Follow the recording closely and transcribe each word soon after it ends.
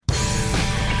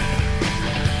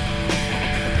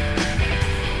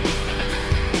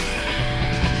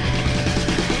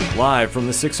Live from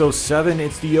the 607,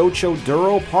 it's the Ocho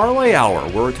Duro Parlay Hour,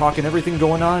 where we're talking everything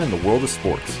going on in the world of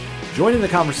sports. Join in the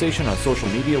conversation on social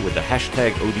media with the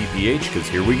hashtag ODPH, because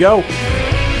here we go.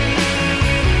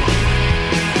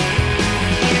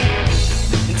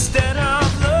 Instead of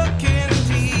looking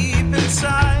deep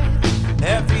inside,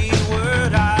 every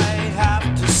word I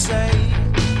have to say,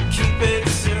 keep it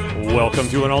simple. Welcome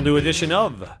to an all-new edition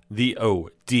of the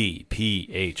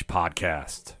ODPH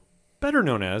podcast, better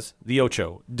known as the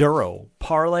Ocho Duro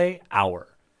Parlay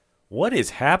Hour. What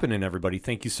is happening, everybody?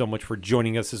 Thank you so much for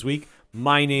joining us this week.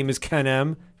 My name is Ken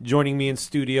M. Joining me in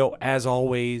studio, as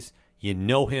always, you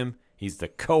know him. He's the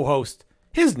co-host.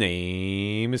 His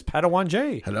name is Padawan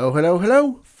J. Hello, hello,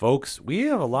 hello. Folks, we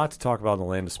have a lot to talk about in the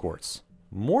land of sports.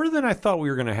 More than I thought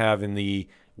we were going to have in the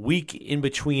week in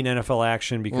between NFL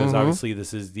action, because obviously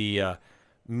this is the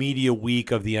media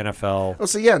week of the NFL. Oh,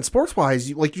 so yeah, and sports-wise,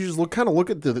 you just look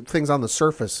at the things on the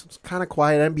surface. It's kind of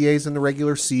quiet. NBA's in the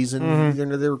regular season.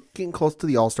 They're getting close to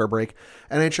the All-Star break.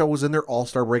 NHL was in their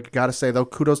All-Star break. Got to say, though,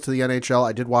 kudos to the NHL.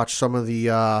 I did watch some of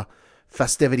the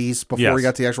festivities before we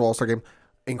got to the actual All-Star game.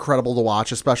 Incredible to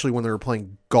watch, especially when they were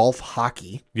playing golf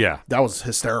hockey. Yeah. That was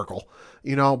hysterical.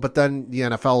 But then the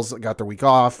NFL's got their week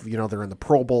off. They're in the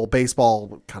Pro Bowl.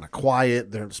 Baseball, kind of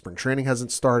quiet. Their spring training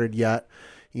hasn't started yet.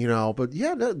 But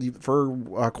yeah, for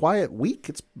a quiet week,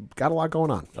 it's got a lot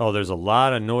going on. Oh, there's a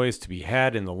lot of noise to be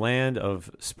had in the land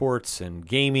of sports and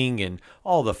gaming and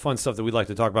all the fun stuff that we'd like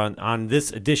to talk about on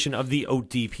this edition of the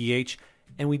ODPH.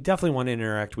 And we definitely want to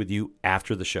interact with you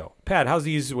after the show. Pat, how's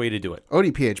the easiest way to do it?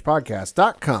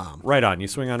 ODPHpodcast.com. Right on. You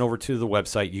swing on over to the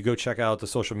website. You go check out the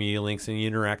social media links and you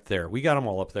interact there. We got them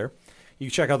all up there. You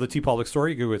can check out the TeePublic store.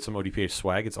 You go get some ODPH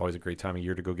swag. It's always a great time of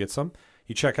year to go get some.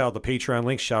 You check out the Patreon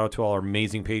link. Shout out to all our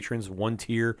amazing patrons. One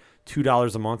tier,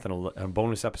 $2 a month, and a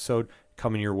bonus episode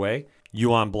coming your way. You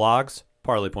want blogs?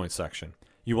 Parlay Point section.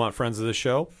 You want friends of the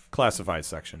show? Classified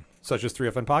section, such as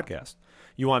 3FN Podcast.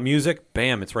 You want music?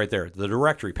 Bam, it's right there. The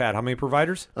directory. Pat, how many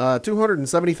providers?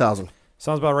 270,000.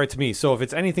 Sounds about right to me. So if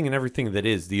it's anything and everything that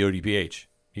is the ODPH,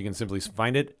 you can simply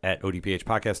find it at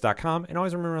odphpodcast.com. And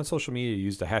always remember on social media,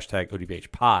 use the hashtag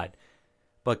ODPHpod.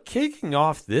 But kicking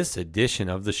off this edition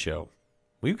of the show,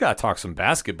 we've got to talk some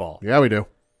basketball. Yeah, we do.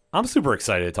 I'm super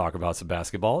excited to talk about some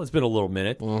basketball. It's been a little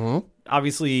minute.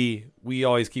 Obviously, we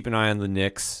always keep an eye on the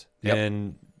Knicks. Yep.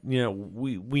 And,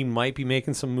 we might be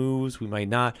making some moves. We might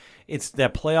not. It's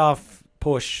that playoff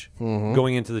push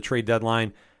going into the trade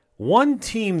deadline. One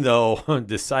team, though,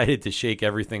 decided to shake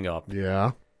everything up.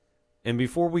 Yeah. And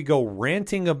before we go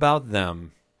ranting about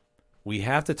them, we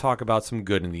have to talk about some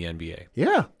good in the NBA.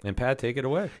 Yeah. And Pat, take it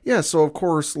away. Yeah, so of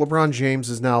course, LeBron James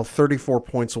is now 34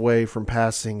 points away from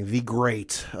passing the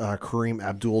great Kareem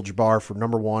Abdul-Jabbar for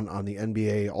number one on the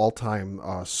NBA all-time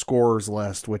scorers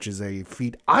list, which is a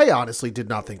feat I honestly did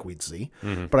not think we'd see.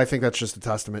 But I think that's just a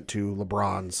testament to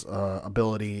LeBron's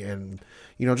ability and,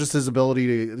 just his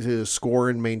ability to score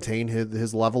and maintain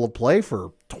his level of play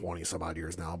for 20-some-odd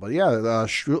years now. But yeah,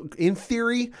 in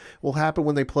theory, will happen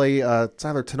when they play it's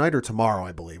either tonight or tomorrow,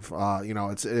 I believe.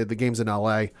 The game's in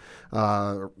LA.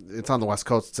 It's on the West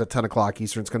Coast. It's at 10 o'clock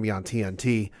Eastern. It's going to be on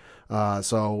TNT.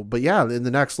 But yeah, in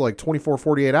the next 24,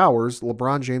 48 hours,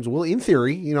 LeBron James will, in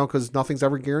theory, because nothing's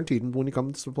ever guaranteed when it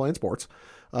comes to playing sports,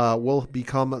 will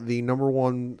become the number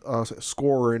one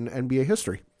scorer in NBA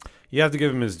history. You have to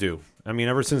give him his due. I mean,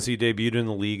 ever since he debuted in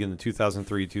the league in the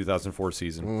 2003-2004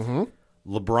 season,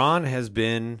 LeBron has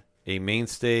been a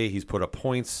mainstay. He's put up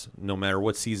points no matter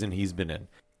what season he's been in.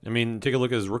 I mean, take a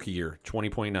look at his rookie year,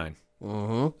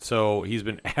 20.9. So he's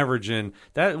been averaging.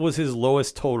 That was his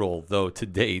lowest total, though, to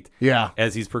date. Yeah.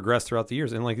 As he's progressed throughout the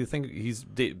years. And you think he's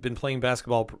been playing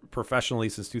basketball professionally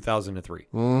since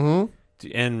 2003.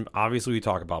 And obviously we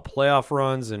talk about playoff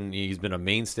runs, and he's been a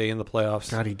mainstay in the playoffs.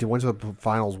 God, he went to the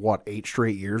finals, 8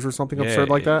 straight years or something absurd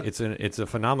like that? It's a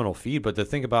phenomenal feat, but to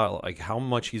think about how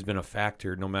much he's been a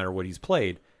factor no matter what he's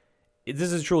played,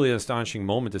 this is truly an astonishing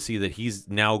moment to see that he's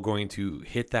now going to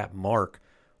hit that mark,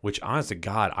 which, honest to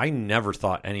God, I never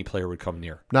thought any player would come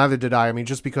near. Neither did I. I mean,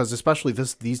 just because, especially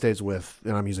these days with,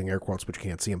 and I'm using air quotes, but you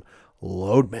can't see them,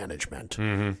 load management,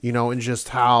 and just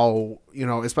how,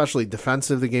 especially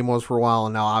defensive the game was for a while,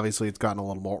 and now obviously it's gotten a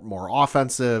little more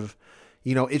offensive.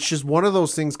 It's just one of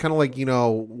those things, kind of like,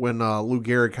 when Lou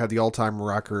Gehrig had the all-time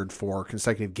record for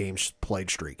consecutive games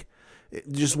played streak.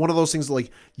 Just one of those things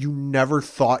you never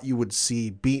thought you would see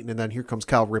beaten, and then here comes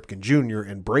Cal Ripken Jr.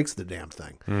 and breaks the damn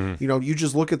thing. You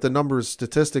just look at the numbers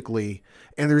statistically,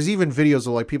 and there's even videos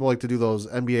of people like to do those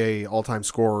NBA all-time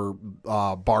scorer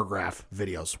bar graph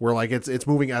videos where it's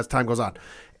moving as time goes on.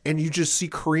 and you just see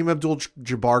Kareem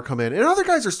Abdul-Jabbar come in, and other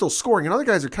guys are still scoring, and other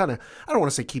guys are kind of, I don't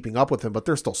want to say keeping up with him, but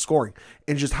they're still scoring.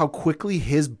 And just how quickly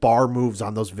his bar moves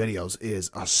on those videos is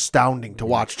astounding to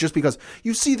watch, just because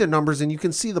you see the numbers and you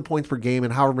can see the points per game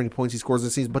and however many points he scores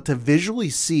this season, but to visually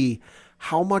see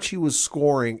how much he was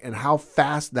scoring and how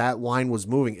fast that line was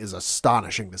moving is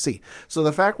astonishing to see. So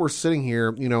the fact we're sitting here,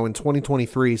 in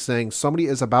 2023 saying somebody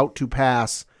is about to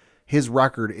pass his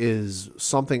record is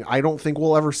something I don't think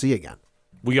we'll ever see again.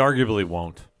 We arguably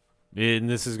won't. And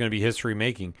this is going to be history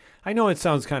making. I know it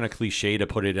sounds kind of cliche to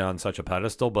put it on such a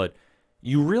pedestal, but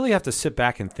you really have to sit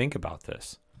back and think about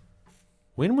this.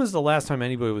 When was the last time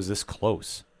anybody was this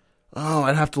close? Oh,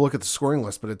 I'd have to look at the scoring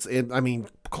list, but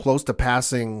close to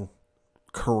passing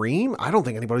Kareem? I don't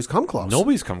think anybody's come close.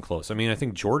 Nobody's come close. I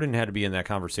think Jordan had to be in that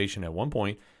conversation at one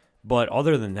point. But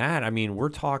other than that, we're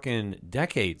talking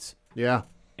decades. Yeah.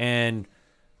 And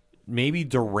maybe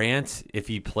Durant, if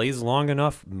he plays long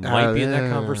enough, might be in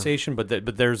that conversation.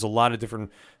 But there's a lot of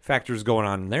different factors going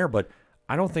on in there. But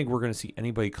I don't think we're going to see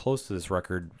anybody close to this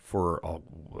record for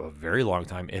a very long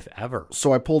time, if ever.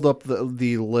 So I pulled up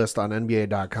the list on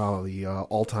NBA.com of the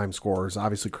all-time scorers.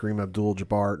 Obviously, Kareem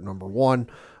Abdul-Jabbar, number 1.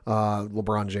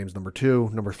 LeBron James, number 2.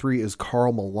 Number 3 is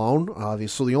Karl Malone.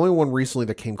 So the only one recently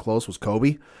that came close was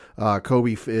Kobe.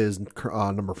 Kobe is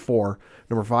number 4.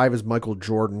 Number 5 is Michael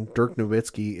Jordan. Dirk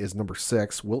Nowitzki is number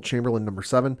 6. Wilt Chamberlain, number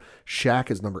 7. Shaq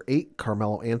is number 8.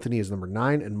 Carmelo Anthony is number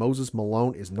 9. And Moses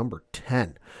Malone is number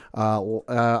 10.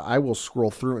 I will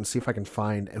scroll through and see if I can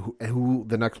find who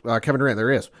the next... Kevin Durant,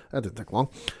 there he is. That didn't take long.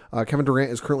 Kevin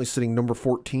Durant is currently sitting number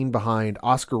 14 behind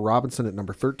Oscar Robinson at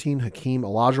number 13, Hakeem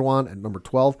Olajuwon at number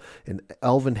 12, and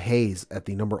Elvin Hayes at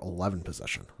the number 11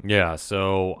 position. Yeah,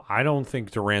 so I don't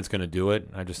think Durant's going to do it.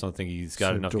 I just don't think he's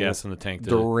got enough gas in the tank to...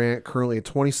 Durant currently at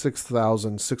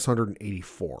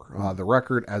 26,684. The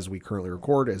record, as we currently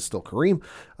record, is still Kareem,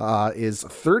 is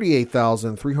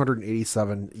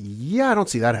 38,387. Yeah, I don't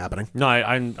see that happening. No,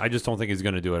 I just don't think he's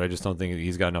going to do it. I just don't think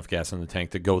he's got enough gas in the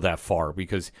tank to go that far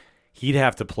because he'd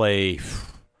have to play,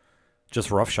 just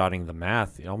roughshotting the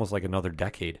math, almost like another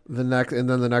decade. The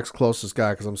next closest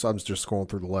guy, because I'm just scrolling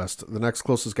through the list, the next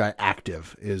closest guy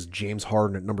active is James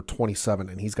Harden at number 27,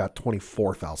 and he's got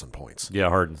 24,000 points. Yeah,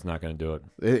 Harden's not going to do it.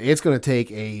 It's going to take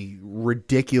a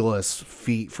ridiculous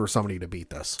feat for somebody to beat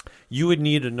this. You would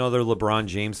need another LeBron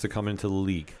James to come into the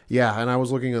league. Yeah, and I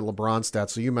was looking at LeBron's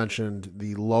stats. So you mentioned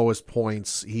the lowest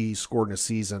points he scored in a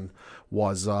season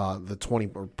was the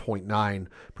 20.9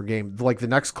 per game. Like the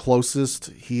next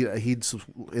closest he'd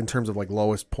in terms of like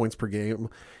lowest points per game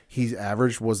he's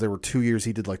averaged there were 2 years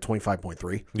he did like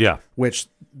 25.3. Yeah, which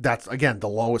that's again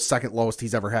the second lowest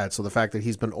he's ever had. So the fact that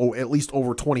he's been at least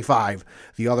over 25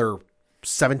 the other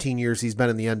 17 years he's been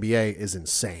in the NBA is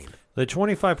insane. The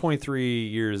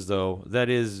 25.3 years, though, that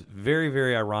is very,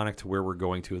 very ironic to where we're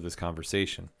going to with this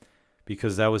conversation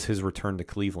because that was his return to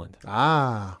Cleveland.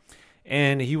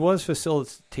 And he was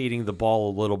facilitating the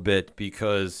ball a little bit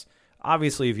because,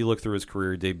 obviously, if you look through his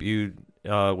career, debuted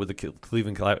with the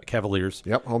Cleveland Cavaliers.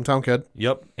 Yep, hometown kid.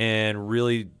 Yep, and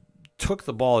really took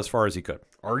the ball as far as he could.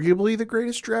 Arguably the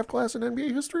greatest draft class in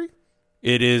NBA history?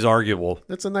 It is arguable.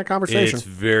 It's in that conversation. It's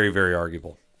very, very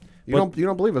arguable. You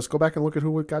don't believe us? Go back and look at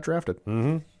who got drafted.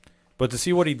 Mm-hmm. But to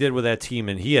see what he did with that team,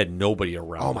 and he had nobody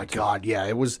around. Oh, my God, yeah.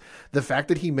 It was the fact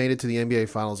that he made it to the NBA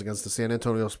Finals against the San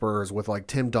Antonio Spurs with like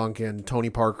Tim Duncan,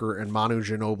 Tony Parker, and Manu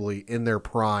Ginobili in their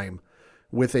prime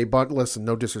with a bunch. Listen,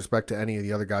 no disrespect to any of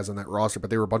the other guys on that roster,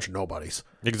 but they were a bunch of nobodies.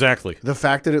 Exactly. The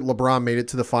fact that LeBron made it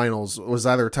to the finals was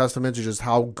either a testament to just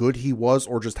how good he was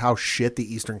or just how shit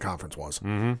the Eastern Conference was.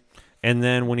 Mm-hmm. And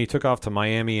then when he took off to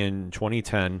Miami in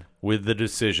 2010 with the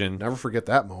decision. Never forget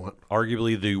that moment.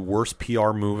 Arguably the worst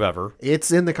PR move ever. It's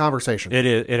in the conversation. It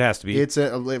is. It has to be. It's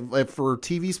for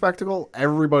TV spectacle,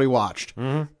 everybody watched.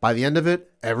 Mm-hmm. By the end of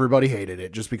it, everybody hated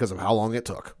it just because of how long it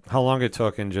took. How long it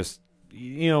took and just,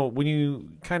 when you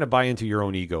kind of buy into your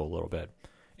own ego a little bit.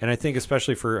 And I think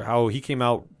especially for how he came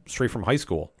out straight from high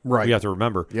school. Right. You have to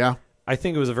remember. Yeah. I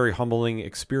think it was a very humbling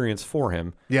experience for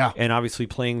him. Yeah. And obviously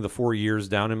playing the 4 years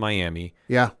down in Miami.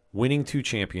 Yeah. Winning 2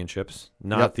 championships,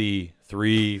 not the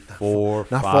 3, 4,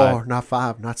 not 5. 4, not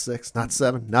 5, not 6, not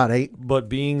 7, not 8. But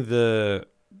being the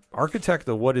architect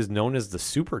of what is known as the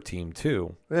super team,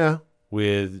 too. Yeah.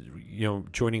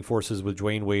 With, joining forces with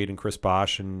Dwayne Wade and Chris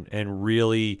Bosh and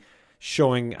really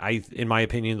showing, in my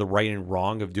opinion, the right and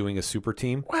wrong of doing a super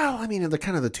team. Well, the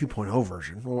kind of the 2.0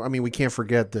 version. Well, we can't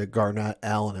forget that Garnett,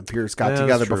 Allen, and Pierce got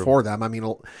together before them.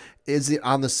 Is it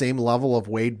on the same level of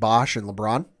Wade, Bosh, and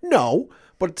LeBron? No,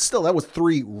 But still, that was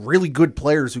 3 really good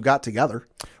players who got together.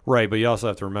 Right, but you also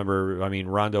have to remember, I mean,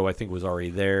 Rondo, I think, was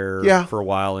already there Yeah. for a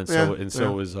while, and so Yeah.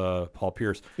 was Paul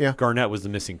Pierce. Yeah. Garnett was the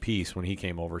missing piece when he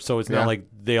came over. So it's Yeah. not like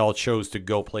they all chose to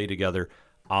go play together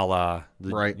a la the,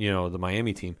 Right. the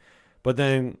Miami team. But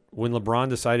then when LeBron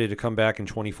decided to come back in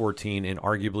 2014 and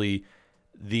arguably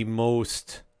the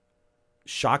most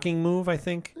shocking move, I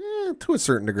think, To a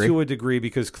certain degree. to a degree,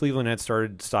 because Cleveland had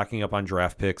started stocking up on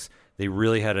draft picks. They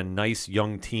really had a nice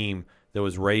young team that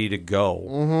was ready to go.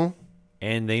 Mm-hmm.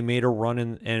 And they made a run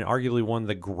and arguably won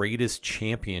the greatest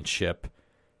championship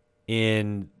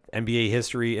in NBA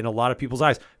history in a lot of people's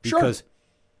eyes, because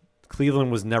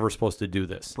Cleveland was never supposed to do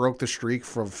this. Broke the streak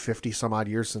from 50 some odd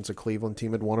years since a Cleveland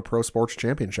team had won a pro sports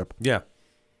championship. Yeah.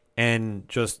 And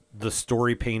just the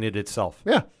story painted itself.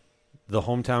 Yeah. The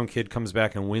hometown kid comes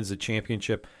back and wins the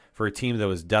championship for a team that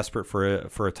was desperate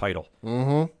for a title,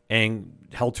 and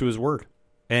held to his word.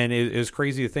 And it is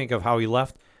crazy to think of how he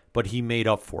left, but he made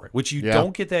up for it, which you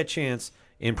don't get that chance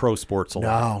in pro sports a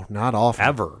lot. No, not often.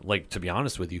 Ever, like, to be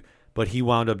honest with you. But he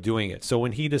wound up doing it. So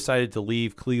when he decided to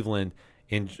leave Cleveland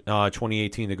in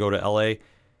 2018 to go to LA,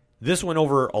 this went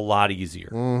over a lot easier.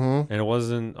 And it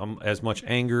wasn't as much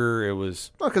anger. It was...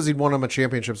 Well, because he'd won him a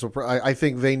championship, so I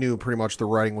think they knew pretty much the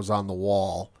writing was on the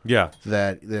wall Yeah.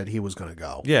 that he was going to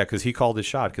go. Yeah, because he called his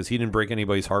shot, because he didn't break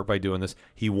anybody's heart by doing this.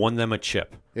 He won them a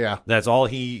chip. Yeah. That's all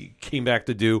he came back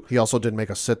to do. He also didn't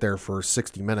make us sit there for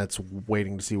 60 minutes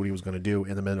waiting to see what he was going to do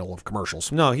in the middle of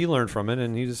commercials. No, he learned from it,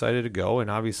 and he decided to go.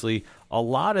 And obviously, a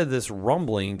lot of this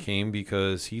rumbling came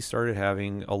because he started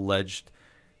having alleged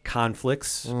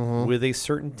conflicts with a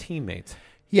certain teammate.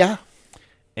 Yeah.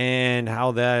 And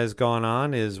how that has gone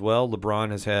on is, well,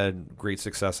 LeBron has had great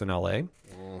success in L.A.,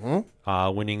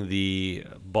 winning the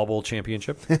bubble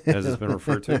championship, as it's been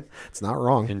referred to, It's not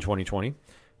wrong. in 2020.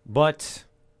 But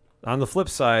on the flip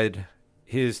side,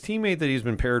 his teammate that he's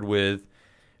been paired with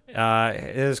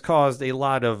has caused a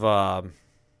lot of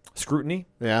scrutiny,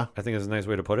 Yeah. I think is a nice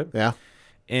way to put it. Yeah.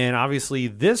 And obviously,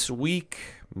 this week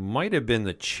might have been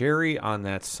the cherry on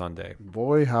that Sunday.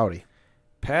 Boy, howdy.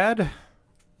 Pad,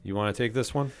 you want to take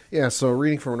this one? Yeah, so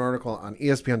reading from an article on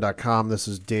ESPN.com, this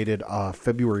is dated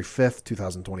February 5th,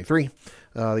 2023.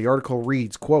 The article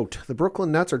reads, quote, "The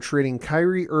Brooklyn Nets are trading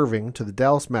Kyrie Irving to the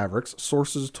Dallas Mavericks,"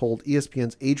 sources told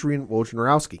ESPN's Adrian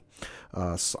Wojnarowski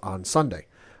on Sunday.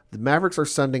 The Mavericks are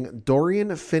sending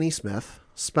Dorian Finney-Smith,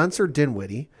 Spencer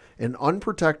Dinwiddie, an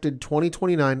unprotected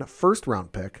 2029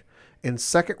 first-round pick, and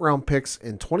second-round picks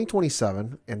in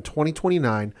 2027 and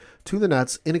 2029 to the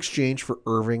Nets in exchange for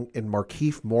Irving and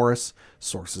Markieff Morris,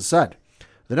 sources said.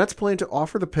 The Nets plan to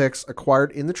offer the picks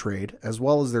acquired in the trade, as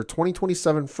well as their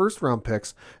 2027 first-round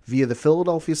picks via the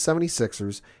Philadelphia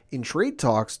 76ers in trade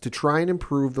talks to try and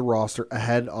improve the roster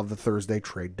ahead of the Thursday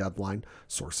trade deadline,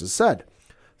 sources said.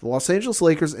 The Los Angeles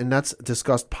Lakers and Nets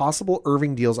discussed possible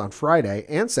Irving deals on Friday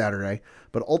and Saturday,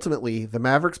 but ultimately the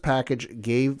Mavericks package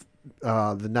gave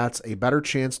the Nets a better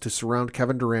chance to surround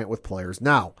Kevin Durant with players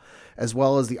now, as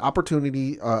well as the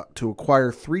opportunity to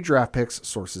acquire 3 draft picks,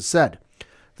 sources said.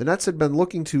 The Nets had been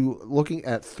looking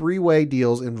at 3-way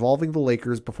deals involving the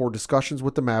Lakers before discussions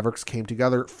with the Mavericks came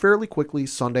together fairly quickly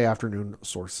Sunday afternoon,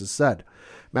 sources said.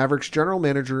 Mavericks general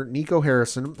manager Nico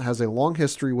Harrison has a long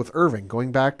history with Irving,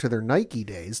 going back to their Nike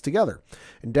days together,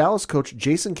 and Dallas coach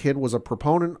Jason Kidd was a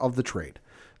proponent of the trade.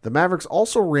 The Mavericks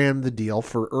also ran the deal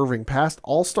for Irving past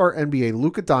All-Star NBA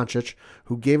Luka Doncic,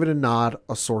 who gave it a nod,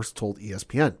 a source told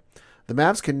ESPN. The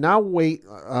Mavs can now wait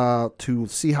to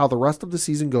see how the rest of the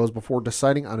season goes before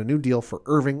deciding on a new deal for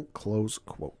Irving, close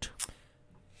quote.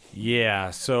 Yeah,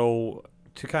 so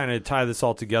to kind of tie this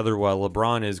all together, while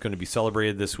LeBron is going to be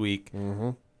celebrated this week,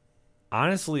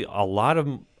 honestly, a lot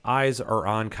of eyes are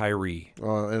on Kyrie.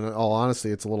 In all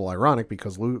honesty, it's a little ironic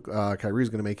because Kyrie is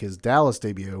going to make his Dallas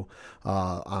debut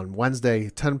on Wednesday,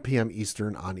 10 p.m.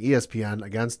 Eastern on ESPN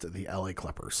against the LA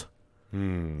Clippers. A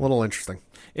little interesting.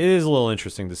 It is a little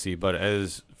interesting to see, but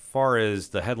as far as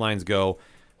the headlines go,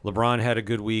 LeBron had a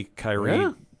good week.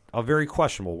 Kyrie, a very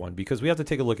questionable one, because we have to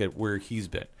take a look at where he's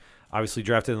been. Obviously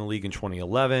drafted in the league in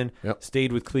 2011,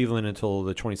 stayed with Cleveland until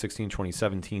the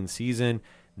 2016-2017 season.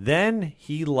 Then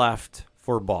he left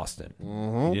for Boston.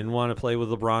 He didn't want to play with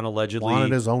LeBron, allegedly.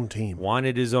 Wanted his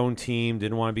own team.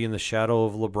 Didn't want to be in the shadow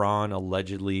of LeBron,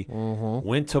 allegedly.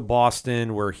 Went to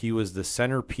Boston, where he was the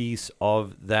centerpiece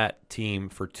of that team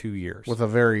for 2 years. With a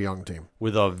very young team.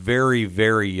 With a very,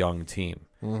 very young team.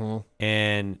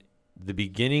 And the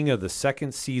beginning of the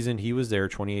second season he was there,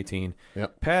 2018,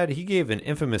 Pad, he gave an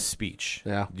infamous speech.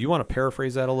 Yeah. Do you want to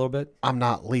paraphrase that a little bit? I'm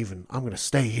not leaving. I'm going to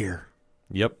stay here.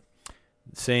 Yep.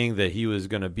 saying that he was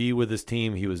going to be with his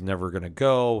team. He was never going to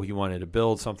go. He wanted to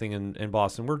build something in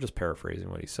Boston. We're just paraphrasing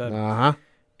what he said. Uh-huh.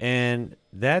 And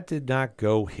that did not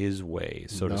go his way,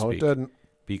 so to speak. No, it didn't.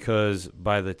 Because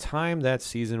by the time that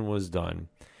season was done,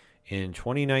 in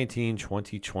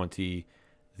 2019-2020,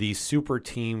 the super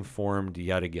team formed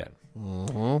yet again.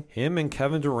 Mm-hmm. Him and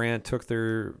Kevin Durant took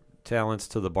their talents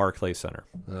to the Barclays Center.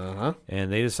 Uh-huh.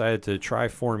 And they decided to try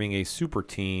forming a super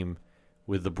team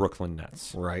with the Brooklyn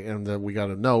Nets. Right, and we got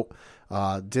a note.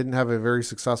 Didn't have a very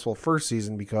successful first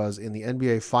season because in the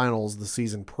NBA Finals the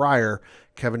season prior,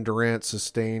 Kevin Durant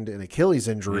sustained an Achilles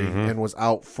injury and was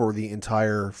out for the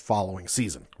entire following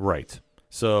season. Right.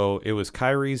 So it was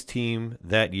Kyrie's team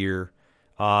that year,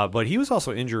 but he was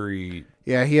also injury.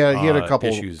 Yeah, he had a couple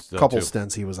issues, though, too.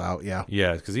 stints he was out. Yeah,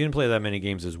 Yeah, because he didn't play that many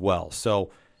games as well. So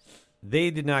they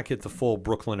did not get the full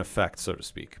Brooklyn effect, so to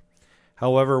speak.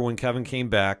 However, when Kevin came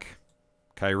back,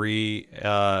 Kyrie,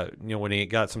 when he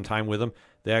got some time with him,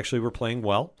 they actually were playing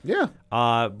well. yeah.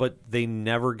 But they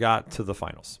never got to the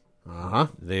finals. Uh-huh.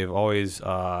 They've always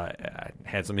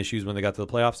had some issues when they got to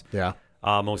the playoffs. Yeah.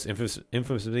 Most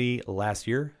infamously last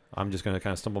year. I'm just going to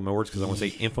kind of stumble my words because I want to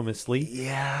say infamously.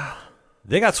 Yeah.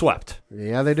 They got swept.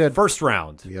 Yeah, they did. First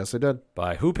round Yes, they did.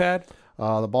 by who, Pad?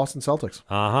 The Boston Celtics.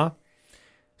 Uh-huh.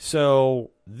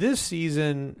 So this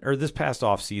season, or this past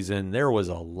off season, there was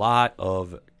a lot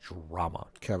of drama.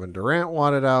 Kevin Durant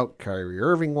wanted out. Kyrie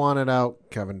Irving wanted out.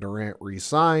 Kevin Durant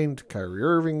re-signed. Kyrie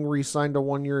Irving re-signed a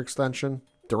 1-year extension.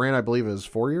 Durant, I believe, is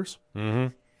 4 years.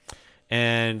 Mm-hmm.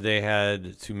 And they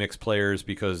had to mix players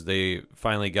because they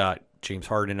finally got James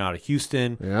Harden out of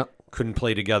Houston. Yeah. Couldn't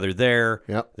play together there.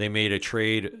 Yep. They made a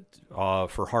trade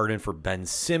for Harden for Ben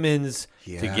Simmons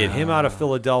to Yeah. get him out of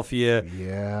Philadelphia.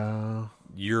 Yeah.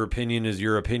 Your opinion is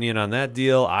your opinion on that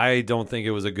deal. I don't think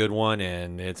it was a good one,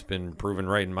 and it's been proven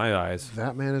right in my eyes.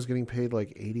 That man is getting paid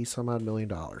like 80-some-odd million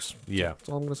dollars. Yeah. That's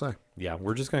all I'm going to say. Yeah,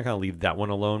 we're just going to kind of leave that one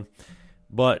alone.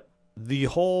 But the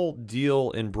whole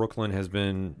deal in Brooklyn has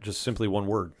been just simply one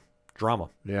word: drama.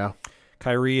 Yeah.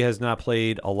 Kyrie has not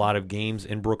played a lot of games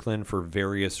in Brooklyn for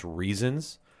various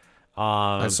reasons.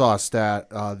 I saw a stat.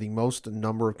 The most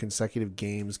number of consecutive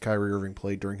games Kyrie Irving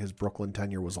played during his Brooklyn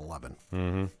tenure was 11.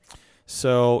 Mm-hmm.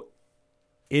 So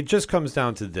it just comes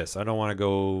down to this. I don't want to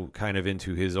go kind of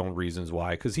into his own reasons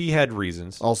why, because he had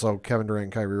reasons. Also, Kevin Durant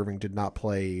and Kyrie Irving did not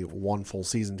play one full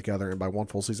season together. And by one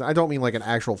full season, I don't mean like an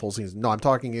actual full season. No, I'm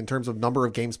talking in terms of number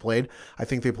of games played. I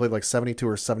think they played like 72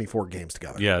 or 74 games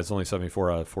together. Yeah, it's only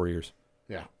 74 out of 4 years.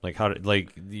 Yeah. Like how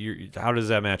does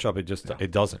that match up? It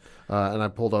doesn't. And I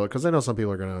pulled out because I know some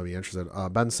people are going to be interested.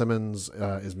 Ben Simmons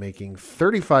is making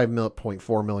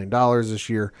 $35.4 million this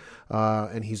year,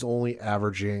 and he's only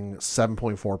averaging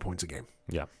 7.4 points a game.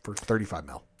 Yeah. For $35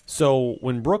 million. So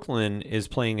when Brooklyn is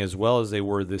playing as well as they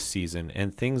were this season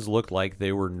and things looked like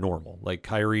they were normal, like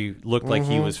Kyrie looked like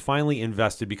he was finally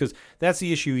invested, because that's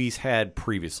the issue he's had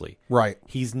previously. Right.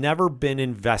 He's never been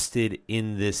invested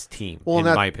in this team, in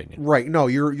my opinion. Right. No,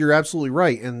 you're absolutely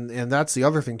right. And that's the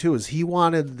other thing too, is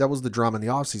that was the drama in the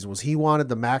offseason, was he wanted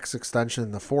the max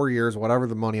extension, the 4 years, whatever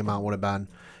the money amount would have been.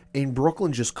 And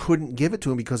Brooklyn just couldn't give it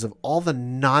to him because of all the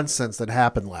nonsense that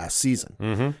happened last season.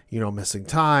 Mm-hmm. Missing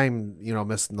time,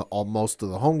 missing most of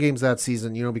the home games that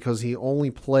season, because he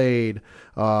only played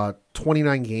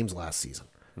 29 games last season.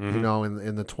 Mm-hmm.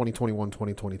 In the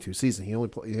 2021-2022 season, he only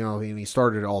and he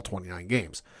started all 29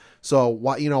 games. So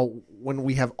when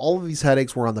we have all of these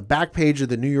headaches, we're on the back page of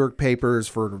the New York papers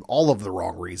for all of the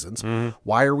wrong reasons. Mm-hmm.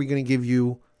 Why are we going to give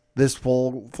you this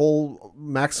full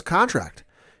max contract?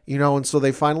 And so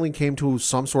they finally came to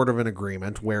some sort of an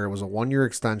agreement where it was a 1-year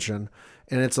extension,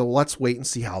 and it's a let's wait and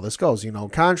see how this goes.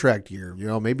 Contract year,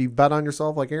 maybe bet on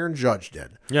yourself like Aaron Judge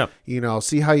did. Yeah.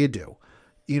 See how you do.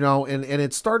 And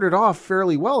it started off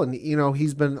fairly well. And,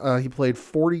 he played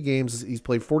 40 games. He's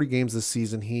played 40 games this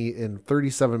season. In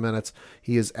 37 minutes,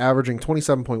 he is averaging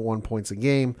 27.1 points a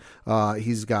game.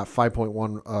 He's got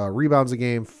 5.1 rebounds a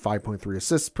game, 5.3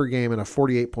 assists per game, and a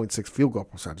 48.6 field goal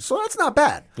percentage. So that's not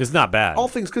bad. It's not bad. All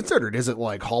things considered. Is it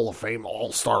like Hall of Fame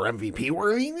All-Star MVP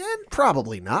worthy?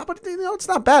 Probably not, but it's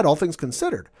not bad, all things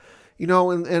considered.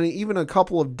 And even a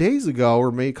couple of days ago,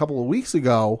 or maybe a couple of weeks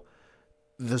ago,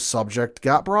 the subject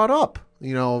got brought up,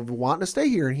 wanting to stay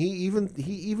here. And he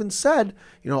even said,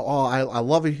 I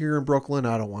love it here in Brooklyn.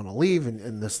 I don't want to leave,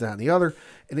 and this, that, and the other.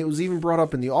 And it was even brought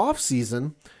up in the off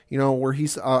season, where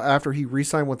he's, after he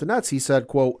re-signed with the Nets, he said,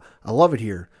 quote, "I love it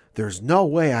here. There's no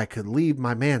way I could leave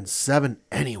my man 7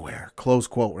 anywhere," close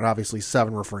quote. And obviously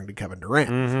 7 referring to Kevin Durant.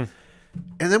 Mm-hmm.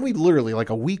 And then we literally, like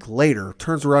a week later,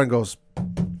 turns around and goes,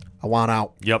 "I want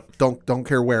out. Yep. Don't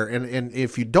care where. And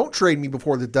if you don't trade me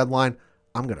before the deadline,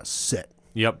 I'm going to sit."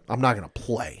 Yep. I'm not going to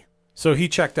play. So he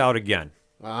checked out again.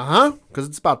 Because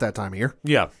it's about that time of year.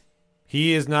 Yeah.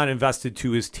 He is not invested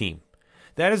to his team.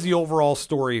 That is the overall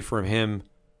story from him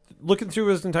looking through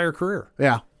his entire career.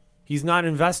 Yeah. He's not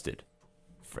invested.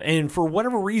 And for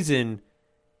whatever reason,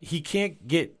 he can't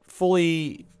get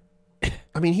fully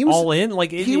I mean, he was all in.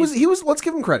 Like he was. Let's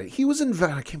give him credit. He was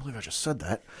invested. I can't believe I just said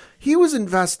that. He was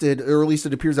invested, or at least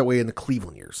it appears that way in the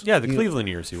Cleveland years. Yeah, the Cleveland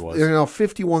years he was.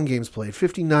 51 games played,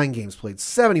 59 games played,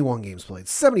 71 games played,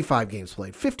 75 games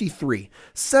played, 53,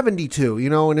 72.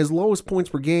 And his lowest points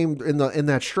per game in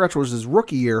that stretch was his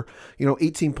rookie year.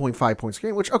 18.5 points a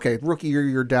game. Which, okay, rookie year,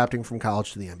 you're adapting from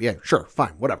college to the NBA. Sure,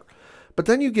 fine, whatever. But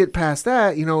then you get past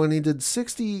that, and he did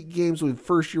 60 games with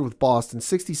first year with Boston,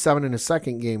 67 in his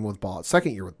second year with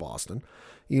Boston,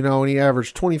 and he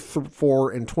averaged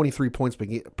 24 and 23 points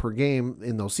per game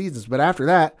in those seasons. But after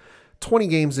that, 20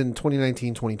 games in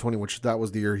 2019, 2020, which that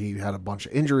was the year he had a bunch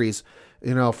of injuries,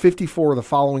 54 the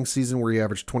following season where he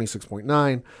averaged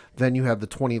 26.9. Then you have the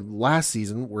 20 last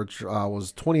season, which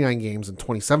was 29 games and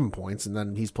 27 points. And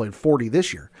then he's played 40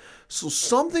 this year. So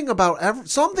something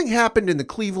happened in the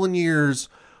Cleveland years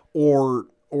or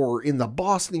in the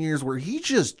Boston years where he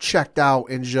just checked out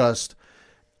and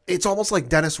it's almost like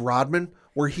Dennis Rodman,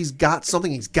 where he's got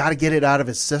something, he's got to get it out of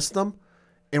his system.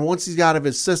 And once he's out of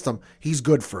his system, he's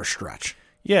good for a stretch.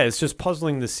 Yeah, it's just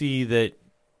puzzling to see that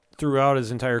throughout his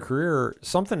entire career,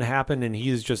 something happened and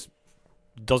he just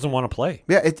doesn't want to play.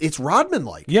 Yeah, it's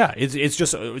Rodman-like. Yeah,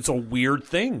 it's a weird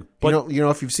thing. But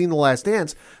if you've seen The Last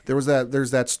Dance, there's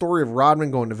that story of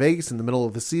Rodman going to Vegas in the middle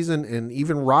of the season, and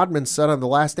even Rodman said on The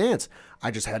Last Dance,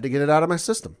 I just had to get it out of my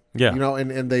system. Yeah.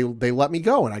 And they let me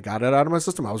go, and I got it out of my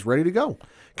system. I was ready to go.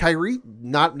 Kyrie,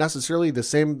 not necessarily the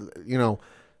same,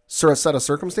 set of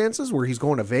circumstances where he's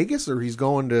going to Vegas or he's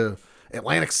going to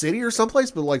Atlantic City or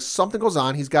someplace, but like something goes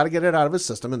on, he's got to get it out of his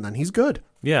system, and then he's good.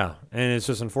 Yeah, and it's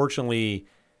just unfortunately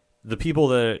the people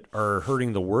that are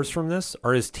hurting the worst from this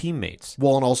are his teammates.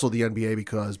 Well, and also the NBA,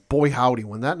 because boy howdy,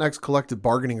 when that next collective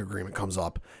bargaining agreement comes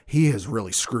up, he has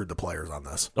really screwed the players on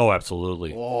this. Oh,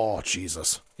 absolutely. Oh,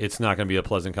 Jesus. It's not going to be a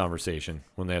pleasant conversation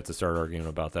when they have to start arguing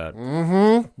about that.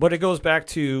 Mm-hmm. But it goes back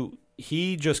to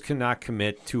he just cannot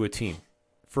commit to a team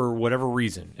for whatever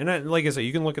reason. And like I said,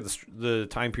 you can look at the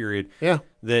time period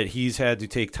that he's had to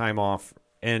take time off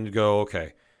and go,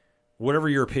 okay, whatever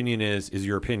your opinion is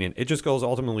your opinion. It just goes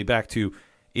ultimately back to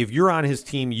if you're on his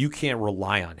team, you can't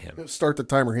rely on him. Start the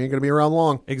timer. He ain't going to be around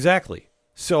long. Exactly.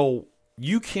 So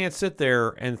you can't sit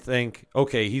there and think,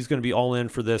 okay, he's going to be all in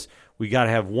for this. We got to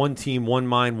have one team, one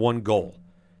mind, one goal.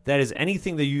 That is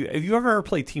anything that if you ever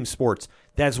play team sports,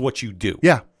 that's what you do.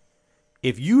 Yeah.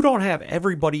 If you don't have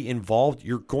everybody involved,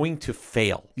 you're going to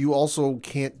fail. You also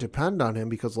can't depend on him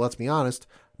because, let's be honest,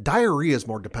 Diarrhea is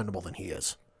more dependable than he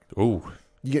is. Ooh.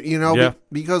 Yeah.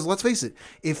 Because let's face it,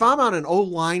 if I'm on an O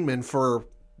lineman for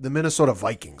the Minnesota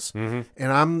Vikings and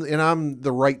I'm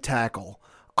the right tackle,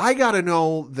 I got to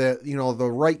know that,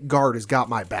 the right guard has got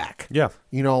my back. Yeah.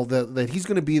 That he's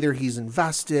going to be there. He's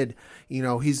invested.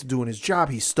 He's doing his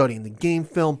job. He's studying the game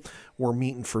film. We're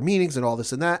meeting for meetings and all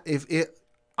this and that.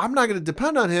 I'm not going to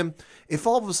depend on him if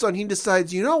all of a sudden he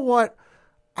decides, you know what?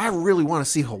 I really want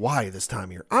to see Hawaii this time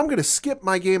of year. I'm going to skip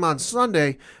my game on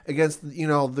Sunday against,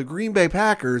 the Green Bay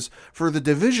Packers for the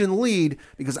division lead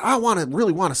because I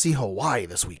really want to see Hawaii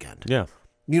this weekend. Yeah.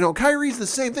 Kyrie's the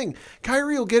same thing.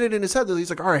 Kyrie will get it in his head that he's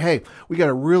like, all right, hey, we got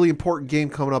a really important game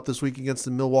coming up this week against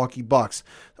the Milwaukee Bucks.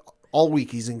 All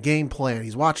week he's in game plan.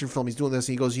 He's watching film. He's doing this.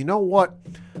 And he goes, you know what?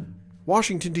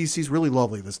 Washington, D.C. is really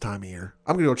lovely this time of year.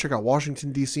 I'm going to go check out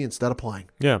Washington, D.C. instead of playing.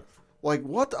 Yeah. Like,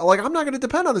 what? Like, I'm not going to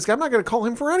depend on this guy. I'm not going to call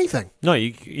him for anything. No,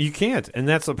 you can't. And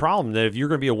that's the problem, that if you're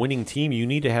going to be a winning team, you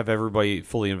need to have everybody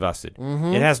fully invested.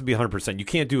 Mm-hmm. It has to be 100%. You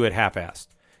can't do it half-assed.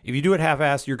 If you do it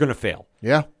half-assed, you're going to fail.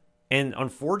 Yeah. And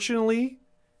unfortunately,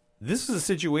 this is a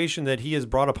situation that he has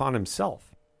brought upon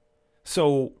himself.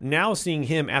 So now seeing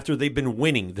him after they've been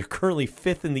winning, they're currently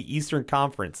 5th in the Eastern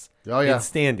Conference in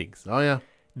standings. Oh, yeah.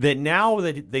 That now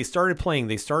that they started playing,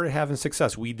 they started having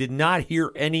success. We did not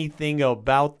hear anything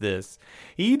about this.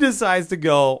 He decides to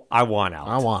go, I want out.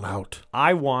 I want out.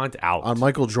 I want out. On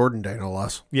Michael Jordan Day, no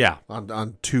less. Yeah. On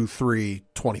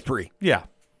 2/3/23. Yeah.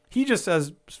 He just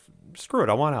says, screw it,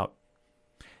 I want out.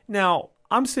 Now,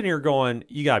 I'm sitting here going,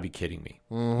 you got to be kidding me.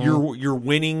 You're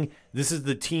winning. This is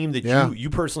the team that you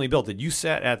personally built. That you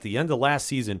said at the end of last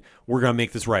season, we're going to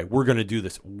make this right. We're going to do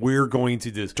this. We're going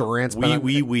to do this. Durant's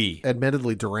we.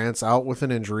 Admittedly, Durant's out with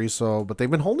an injury, but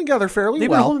they've been holding together fairly They've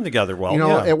well. been holding together well. You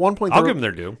know, yeah. at one point, I'll give them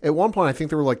their due. At one point, I think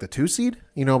they were like the 2 seed,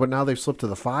 but now they've slipped to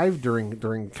the 5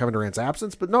 during Kevin Durant's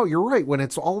absence. But no, you're right. When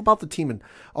it's all about the team and,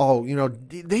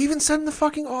 they even said in the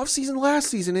fucking offseason last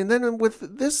season and then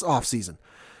with this offseason.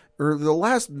 Or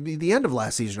the end of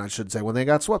last season, I should say, when they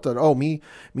got swept. That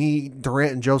me,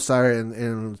 Durant and Josiah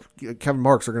and Kevin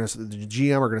Marks the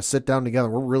GM are gonna sit down together.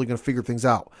 We're really gonna figure things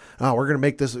out. We're gonna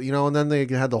make this, And then they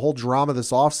had the whole drama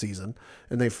this offseason,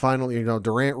 and they finally,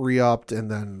 Durant re-upped,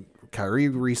 and then Kyrie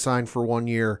re-signed for 1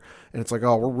 year, and it's like,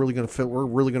 we're really gonna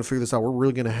figure this out. We're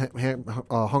really gonna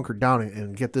hunker down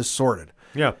and get this sorted.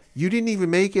 Yeah, you didn't even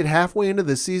make it halfway into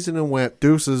the season and went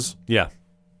deuces. Yeah,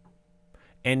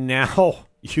 and now.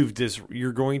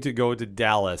 You're going to go to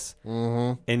Dallas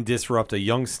and disrupt a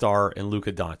young star in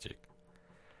Luka Doncic.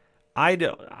 I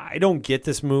don't get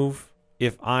this move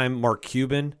if I'm Mark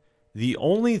Cuban. The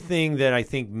only thing that I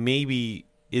think maybe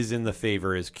is in the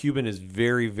favor is Cuban is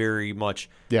very, very much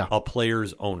a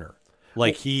player's owner.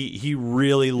 Like he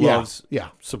really loves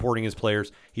supporting his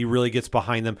players. He really gets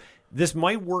behind them. This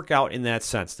might work out in that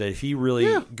sense that if he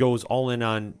really goes all in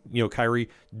on, Kyrie,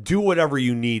 do whatever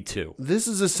you need to. This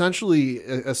is essentially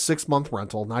a 6-month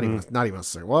rental, not even a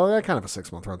 6. Well, kind of a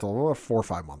 6-month rental, a 4 or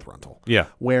 5 month rental. Yeah,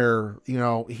 where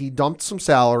he dumped some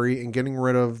salary and getting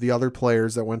rid of the other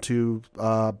players that went to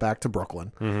back to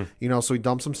Brooklyn. So he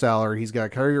dumped some salary. He's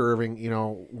got Kyrie Irving,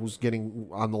 who's getting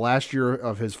on the last year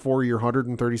of his 4-year,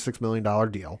 $136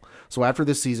 million deal. So after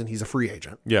this season, he's a free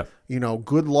agent. Yeah,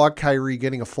 good luck, Kyrie,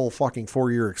 getting a full fucking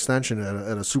 4-year extension at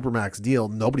a supermax deal.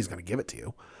 Nobody's going to give it to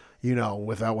you,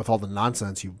 with all the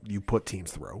nonsense you put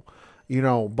teams through,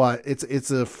 but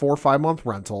it's a 4 or 5 month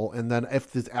rental. And then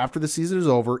after the season is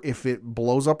over, if it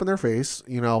blows up in their face,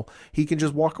 he can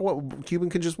just walk away.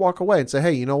 Cuban can just walk away and say,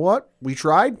 hey, you know what? We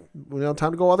tried, time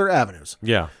to go other avenues.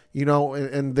 Yeah.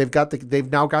 And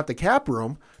they've now got the cap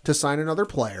room to sign another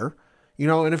player.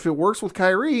 And if it works with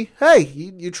Kyrie, hey,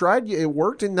 you tried, it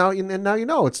worked, and now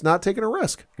it's not taking a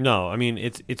risk. No, I mean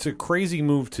it's a crazy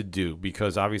move to do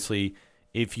because obviously,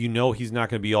 if he's not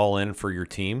going to be all in for your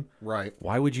team, right?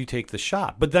 Why would you take the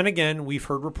shot? But then again, we've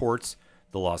heard reports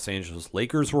the Los Angeles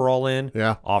Lakers were all in,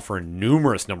 offering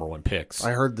numerous number 1 picks.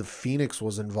 I heard the Phoenix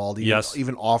was involved,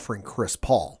 even offering Chris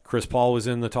Paul. Chris Paul was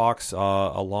in the talks,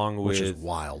 along with, which is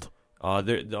wild.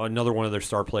 Another one of their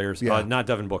star players, not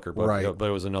Devin Booker, but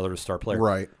it was another star player.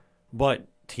 Right. But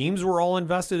teams were all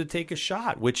invested to take a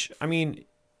shot, which, I mean,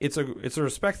 it's a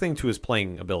respect thing to his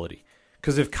playing ability.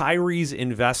 Because if Kyrie's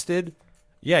invested,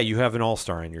 you have an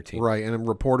all-star on your team. Right, and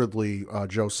reportedly,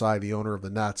 Joe Tsai, the owner of the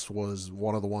Nets, was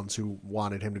one of the ones who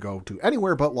wanted him to go to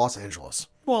anywhere but Los Angeles.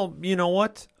 Well, you know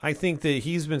what? I think that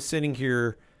he's been sitting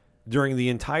here during the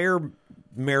entire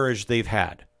marriage they've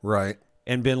had. Right.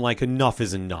 And been like, enough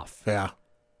is enough. Yeah.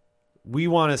 We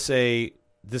want to say,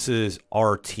 this is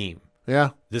our team. Yeah.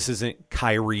 This isn't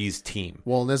Kyrie's team.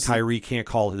 Well, Kyrie can't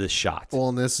call this shot. Well,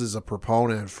 and this is a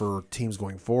proponent for teams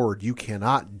going forward. You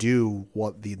cannot do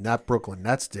what the Brooklyn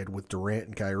Nets did with Durant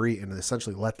and Kyrie and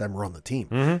essentially let them run the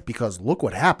team. Because look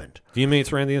what happened. The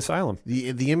inmates ran the asylum.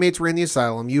 The inmates ran the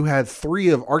asylum. You had 3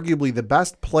 of arguably the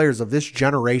best players of this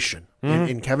generation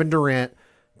in Kevin Durant,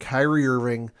 Kyrie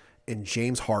Irving, and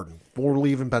James Harden. We're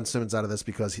leaving Ben Simmons out of this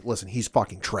because, he's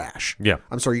fucking trash. Yeah.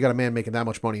 I'm sorry, you got a man making that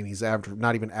much money and he's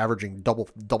not even averaging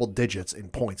double digits in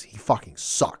points. He fucking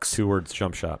sucks. 2 words,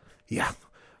 jump shot. Yeah.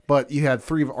 But you had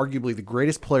 3 of arguably the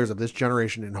greatest players of this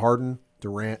generation in Harden,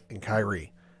 Durant, and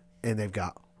Kyrie. And they've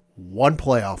got 1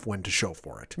 playoff win to show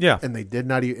for it. Yeah. And they did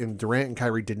not and Durant and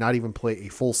Kyrie did not even play a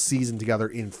full season together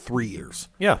in 3 years.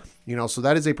 Yeah. So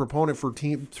that is a proponent for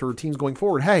teams going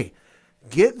forward. Hey,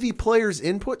 get the players'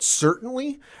 input,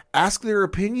 certainly. Ask their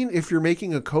opinion if you're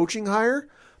making a coaching hire.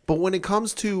 But when it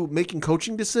comes to making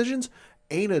coaching decisions,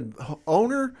 ain't an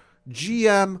owner,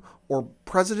 GM, or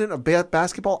president of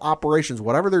basketball operations,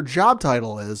 whatever their job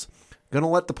title is, going to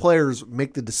let the players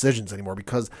make the decisions anymore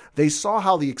because they saw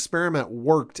how the experiment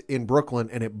worked in Brooklyn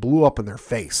and it blew up in their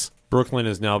face. Brooklyn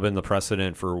has now been the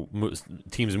precedent for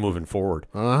teams moving forward.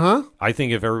 I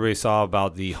think if everybody saw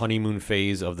about the honeymoon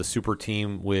phase of the super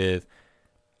team with...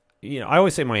 I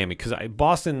always say Miami because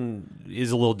Boston is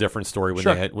a little different story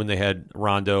when they had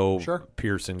Rondo,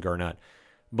 Pearson, Garnett.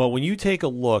 But when you take a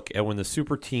look at when the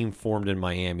super team formed in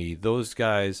Miami, those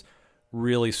guys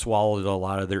really swallowed a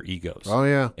lot of their egos. Oh,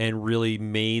 yeah. And really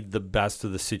made the best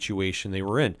of the situation they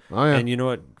were in. Oh, yeah. And you know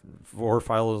what? 4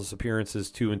 finals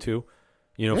appearances, 2-2.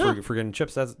 Yeah. for getting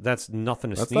chips. That's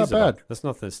nothing to That's sneeze not about. bad. That's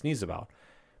nothing to sneeze about.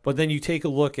 But then you take a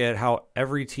look at how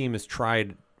every team has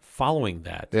tried following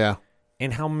that, Yeah.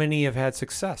 and how many have had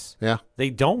success. Yeah. They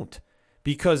don't,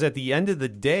 because at the end of the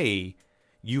day,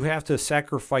 you have to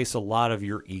sacrifice a lot of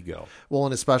your ego. Well,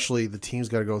 and especially the team's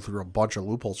got to go through a bunch of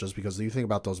loopholes just because you think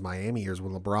about those Miami years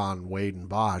with LeBron, Wade, and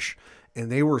Bosh,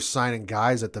 and they were signing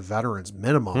guys at the veterans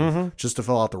minimum just to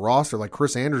fill out the roster. Like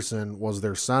Chris Anderson was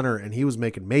their center, and he was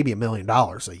making maybe $1 million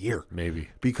a year Maybe.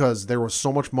 because there was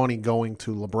so much money going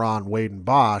to LeBron, Wade, and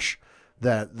Bosh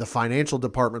that the financial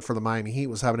department for the Miami Heat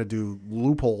was having to do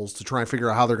loopholes to try and figure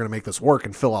out how they're going to make this work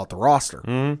and fill out the roster.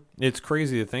 It's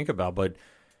crazy to think about, but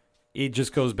it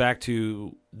just goes back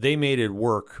to they made it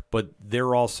work, but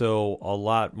they're also a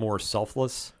lot more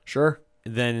selfless Sure.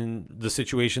 than the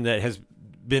situation that has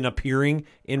been appearing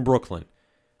in Brooklyn.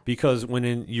 Because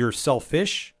when you're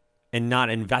selfish and not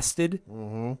invested,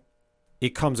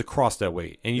 it comes across that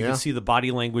way. And you Yeah. can see the body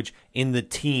language in the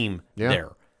team Yeah. there.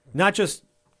 Not just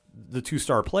the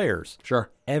two-star players,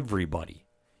 Sure. everybody.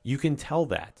 You can tell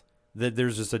that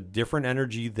there's just a different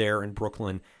energy there in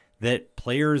Brooklyn that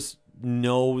players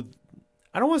know.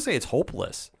 I don't want to say it's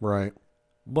hopeless, Right.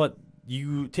 but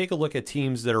you take a look at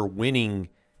teams that are winning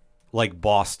like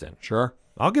Boston. Sure.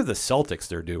 I'll give the Celtics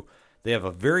their due. They have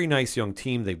a very nice young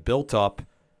team they built up,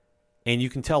 and you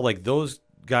can tell like those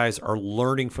guys are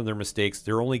learning from their mistakes.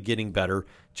 They're only getting better.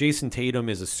 Jason Tatum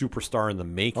is a superstar in the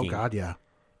making. Oh, God, yeah.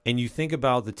 And you think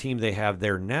about the team they have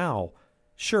there now,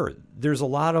 sure, there's a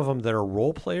lot of them that are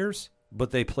role players,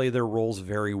 but they play their roles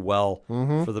very well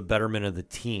for the betterment of the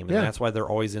team. And Yeah. that's why they're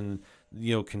always in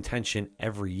contention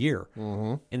every year.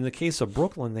 In the case of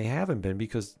Brooklyn, they haven't been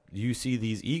because you see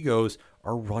these egos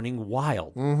are running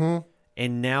wild.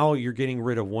 And now you're getting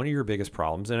rid of one of your biggest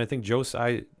problems. And I think Joe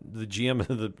Tsai, the GM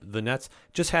of the Nets,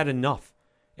 just had enough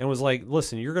and was like,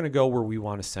 listen, you're going to go where we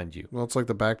want to send you. Well, it's like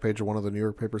the back page of one of the New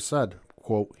York papers said,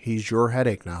 quote, he's your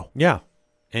headache now. Yeah.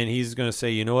 And he's going to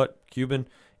say, you know what, Cuban,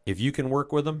 if you can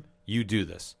work with him, you do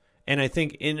this. And I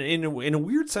think in a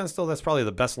weird sense, though, that's probably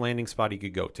the best landing spot he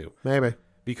could go to. Maybe.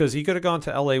 Because he could have gone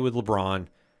to L.A. with LeBron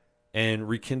and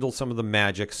rekindled some of the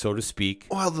magic, so to speak.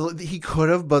 Well, he could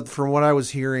have, but from what I was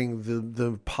hearing,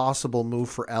 the possible move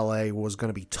for LA was going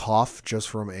to be tough just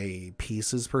from a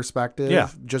pieces perspective. Yeah.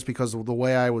 Just because of the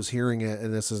way I was hearing it,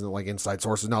 and this isn't like inside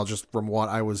sources, no, just from what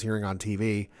I was hearing on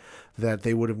TV, that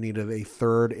they would have needed a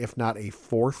third, if not a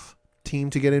fourth team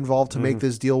to get involved to make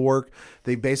this deal work.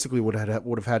 They basically would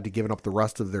have had to given up the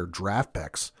rest of their draft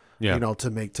picks, Yeah. to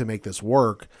make this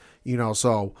work.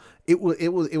 So it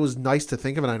was nice to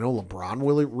think of it. I know LeBron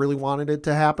really wanted it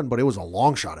to happen, but it was a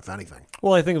long shot, if anything.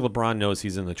 Well, I think LeBron knows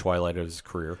he's in the twilight of his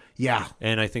career. Yeah.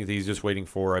 And I think that he's just waiting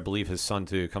for, I believe, his son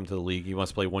to come to the league. He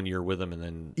wants to play 1 year with him and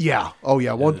then... Yeah. Oh,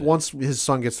 yeah. Once his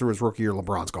son gets through his rookie year,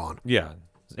 LeBron's gone. Yeah.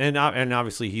 And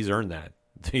obviously he's earned that.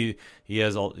 He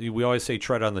has... We always say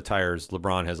tread on the tires.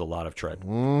 LeBron has a lot of tread.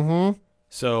 Mm-hmm.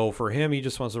 So for him, he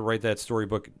just wants to write that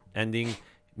storybook ending.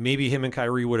 Maybe him and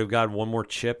Kyrie would have gotten one more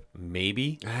chip,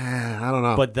 maybe. I don't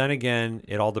know. But then again,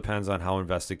 it all depends on how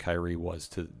invested Kyrie was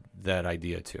to that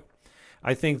idea too.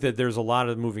 I think that there's a lot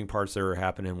of moving parts that are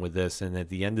happening with this, and at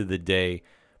the end of the day,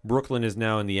 Brooklyn is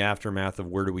now in the aftermath of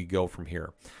where do we go from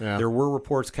here. Yeah. There were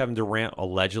reports Kevin Durant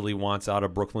allegedly wants out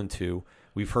of Brooklyn too.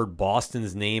 We've heard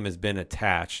Boston's name has been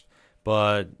attached,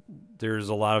 but there's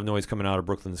a lot of noise coming out of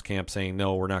Brooklyn's camp saying,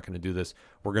 no, we're not going to do this.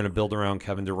 We're going to build around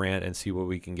Kevin Durant and see what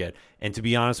we can get. And to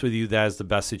be honest with you, that is the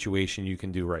best situation you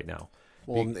can do right now.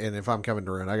 Well, and if I'm Kevin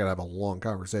Durant, I got to have a long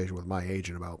conversation with my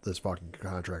agent about this fucking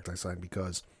contract I signed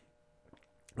because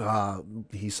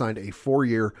he signed a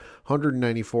 4-year,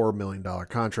 $194 million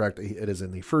contract. It is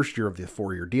in the first year of the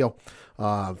 4-year deal.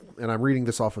 And I'm reading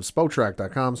this off of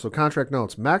Spotrac.com. So contract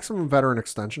notes, maximum veteran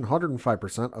extension,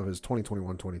 105% of his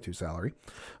 2021-22 salary.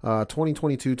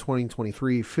 2022-2023,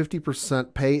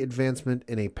 50% pay advancement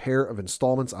in a pair of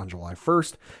installments on July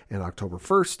 1st and October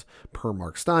 1st per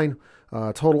Mark Stein.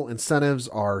 Total incentives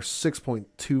are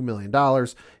 $6.2 million.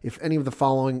 If any of the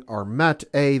following are met,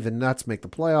 A, the Nets make the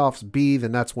playoffs. B, the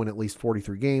Nets win at least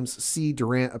 43 games. C,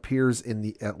 Durant appears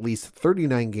in at least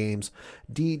 39 games.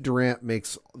 D, Durant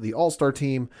makes the All-Star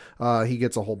team. He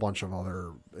gets a whole bunch of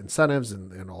other incentives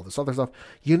and all this other stuff.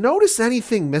 You notice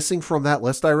anything missing from that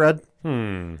list I read?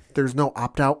 There's no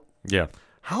opt-out. Yeah.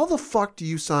 How the fuck do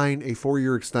you sign a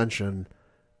 4-year extension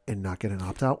and not get an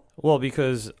opt-out? Well,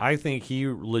 because I think he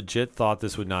legit thought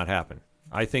this would not happen.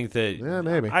 I think that... Yeah,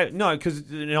 maybe. No,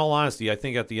 because in all honesty, I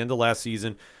think at the end of last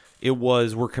season, it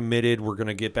was, we're committed, we're going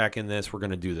to get back in this, we're going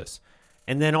to do this.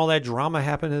 And then all that drama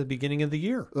happened at the beginning of the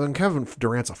year. And Kevin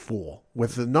Durant's a fool.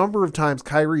 With the number of times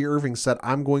Kyrie Irving said,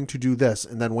 I'm going to do this,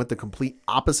 and then went the complete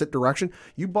opposite direction,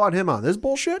 you bought him on this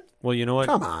bullshit? Well, you know what?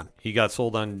 Come on. He got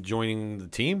sold on joining the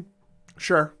team.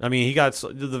 Sure. I mean, he got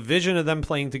the vision of them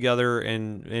playing together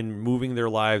and moving their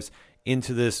lives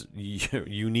into this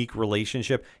unique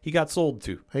relationship. He got sold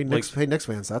to. Hey, Knicks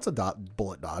fans, that's a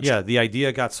bullet dodge. Yeah, the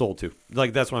idea got sold to.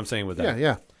 Like, that's what I'm saying with that.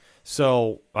 Yeah.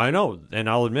 So I know, and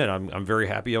I'll admit, I'm very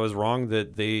happy I was wrong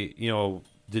that they,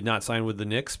 did not sign with the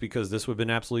Knicks, because this would have been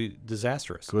absolutely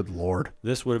disastrous. Good Lord.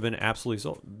 This would have been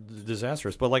absolutely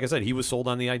disastrous. But like I said, he was sold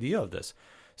on the idea of this.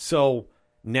 So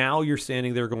now you're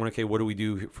standing there going, okay, what do we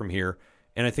do from here?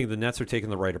 And I think the Nets are taking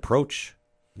the right approach.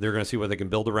 They're going to see what they can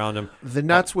build around him. The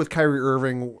Nets with Kyrie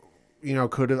Irving,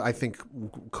 could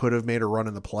have made a run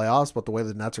in the playoffs, but the way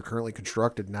the Nets are currently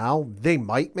constructed now, they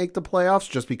might make the playoffs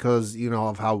just because,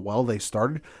 of how well they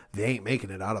started. They ain't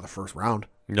making it out of the first round.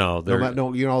 No,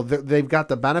 they've got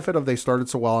the benefit of they started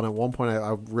so well, and at one point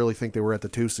I really think they were at the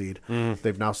 2 seed.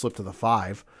 They've now slipped to the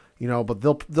 5. But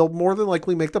they'll more than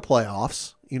likely make the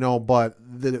playoffs. But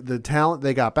the talent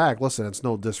they got back. Listen, it's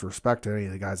no disrespect to any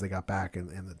of the guys they got back in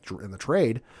the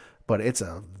trade, but it's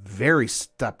a very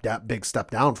big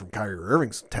step down from Kyrie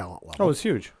Irving's talent level. Oh, it's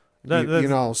huge.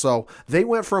 So they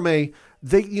went from they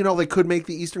could make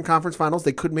the Eastern Conference Finals,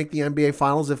 they could make the NBA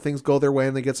Finals if things go their way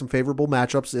and they get some favorable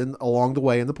matchups along the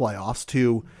way in the playoffs.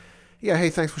 To, hey,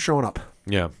 thanks for showing up.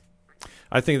 Yeah.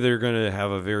 I think they're going to have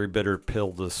a very bitter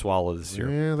pill to swallow this year.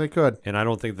 Yeah, they could. And I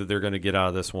don't think that they're going to get out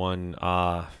of this one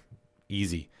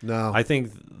easy. No. I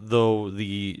think, though,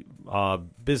 the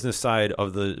business side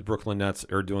of the Brooklyn Nets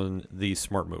are doing the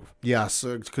smart move. Yes,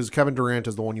 because Kevin Durant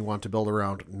is the one you want to build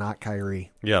around, not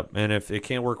Kyrie. Yeah, and if it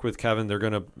can't work with Kevin, they're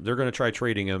gonna try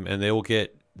trading him, and they will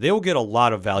get a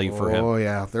lot of value for him. Oh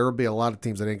yeah, there will be a lot of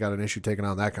teams that ain't got an issue taking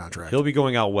on that contract. He'll be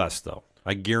going out west, though.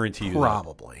 I guarantee you.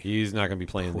 Probably. That. He's not going to be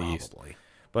playing the East.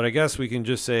 But I guess we can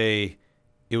just say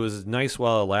it was nice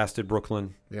while it lasted,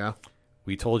 Brooklyn. Yeah.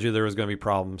 We told you there was going to be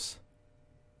problems,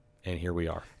 and here we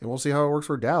are. And we'll see how it works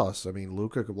for Dallas. I mean,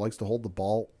 Luka likes to hold the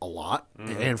ball a lot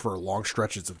and for long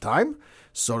stretches of time.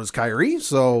 So does Kyrie.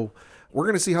 So we're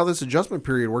going to see how this adjustment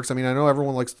period works. I mean, I know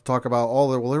everyone likes to talk about,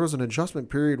 there was an adjustment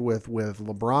period with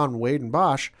LeBron, Wade, and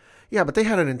Bosh. Yeah, but they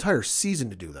had an entire season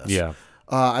to do this. Yeah.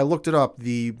 I looked it up. That's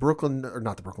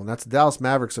the Dallas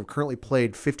Mavericks have currently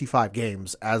played 55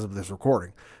 games as of this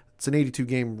recording. It's an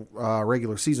 82-game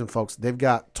regular season, folks. They've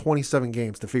got 27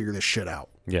 games to figure this shit out.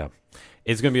 Yeah.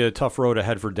 It's going to be a tough road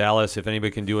ahead for Dallas. If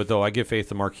anybody can do it, though, I give faith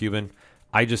to Mark Cuban.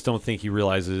 I just don't think he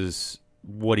realizes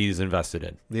what he's invested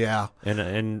in. Yeah.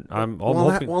 And I'm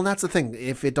hoping. And that's the thing.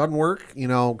 If it doesn't work,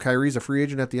 Kyrie's a free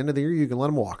agent at the end of the year, you can let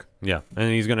him walk. Yeah,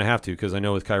 and he's going to have to, because I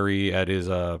know with Kyrie at his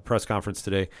press conference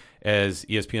today, as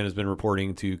ESPN has been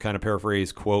reporting, to kind of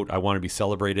paraphrase, quote, I want to be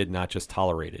celebrated, not just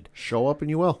tolerated. Show up and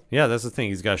you will. Yeah, that's the thing.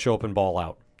 He's got to show up and ball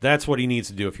out. That's what he needs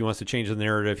to do. If he wants to change the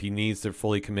narrative, he needs to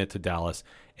fully commit to Dallas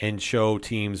and show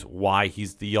teams why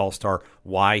he's the all-star,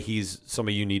 why he's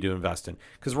somebody you need to invest in.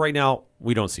 Because right now,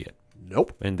 we don't see it.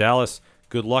 Nope. And Dallas,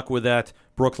 good luck with that.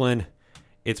 Brooklyn,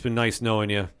 it's been nice knowing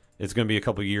you. It's going to be a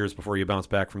couple of years before you bounce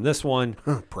back from this one.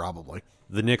 Probably.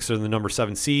 The Knicks are the number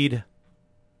 7 seed.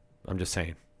 I'm just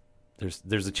saying,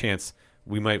 there's a chance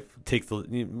we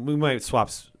might swap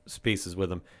spaces with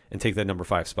them and take that number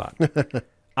 5 spot.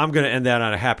 I'm going to end that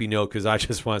on a happy note, because I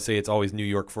just want to say it's always New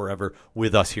York forever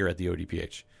with us here at the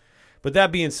ODPH. But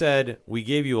that being said, we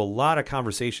gave you a lot of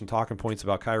conversation, talking points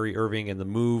about Kyrie Irving and the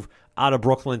move out of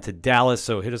Brooklyn to Dallas.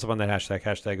 So hit us up on that hashtag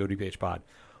ODPHpod.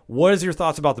 What is your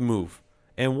thoughts about the move?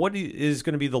 And what is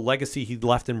going to be the legacy he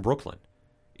left in Brooklyn?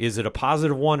 Is it a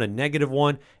positive one, a negative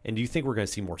one? And do you think we're going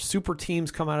to see more super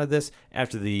teams come out of this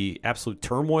after the absolute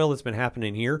turmoil that's been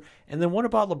happening here? And then what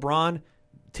about LeBron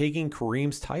taking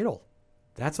Kareem's title?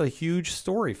 That's a huge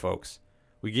story, folks.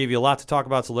 We gave you a lot to talk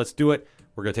about, so let's do it.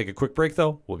 We're going to take a quick break,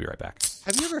 though. We'll be right back.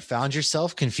 Have you ever found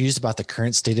yourself confused about the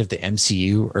current state of the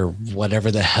MCU or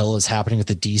whatever the hell is happening with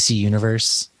the DC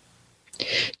universe?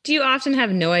 Do you often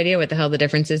have no idea what the hell the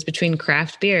difference is between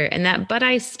craft beer and that Bud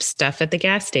Ice stuff at the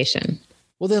gas station?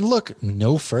 Well, then look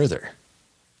no further.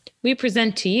 We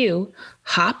present to you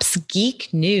Hops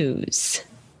Geek News.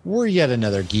 We're yet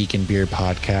another geek and beer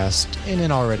podcast in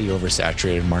an already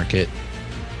oversaturated market.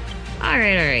 All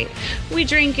right. We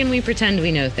drink and we pretend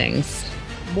we know things.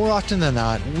 More often than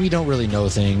not, we don't really know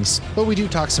things, but we do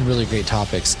talk some really great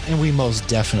topics, and we most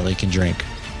definitely can drink.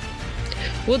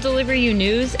 We'll deliver you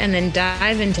news and then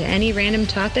dive into any random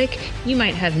topic you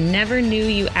might have never knew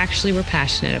you actually were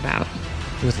passionate about.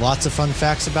 With lots of fun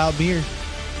facts about beer.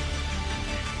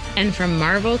 And from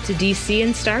Marvel to DC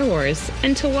and Star Wars,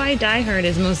 and to why Die Hard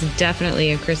is most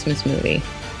definitely a Christmas movie.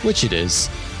 Which it is.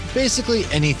 Basically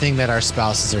anything that our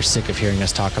spouses are sick of hearing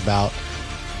us talk about.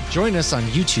 Join us on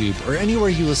YouTube or anywhere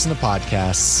you listen to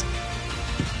podcasts.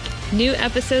 New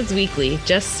episodes weekly.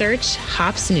 Just search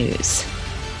Hops News.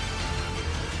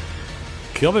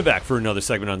 Coming back for another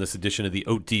segment on this edition of the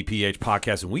ODPH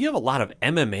podcast, and we have a lot of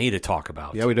MMA to talk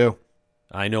about. Yeah, we do.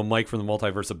 I know Mike from the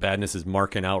Multiverse of Badness is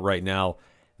marking out right now.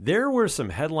 There were some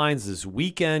headlines this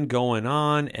weekend going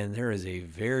on, and there is a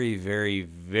very, very,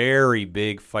 very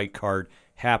big fight card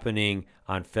happening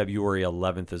on February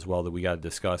 11th as well that we got to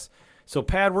discuss. So,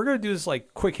 Pad, we're going to do this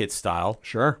like quick hit style.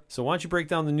 Sure. So why don't you break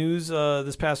down the news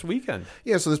this past weekend?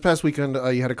 Yeah, so this past weekend,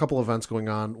 you had a couple events going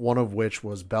on, one of which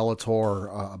was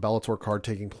Bellator, a Bellator card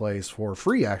taking place for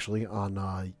free, actually, on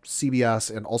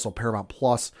CBS and also Paramount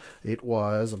Plus. It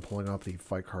was, I'm pulling up the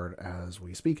fight card as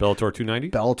we speak. Bellator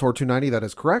 290? Bellator 290, that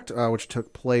is correct, which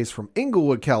took place from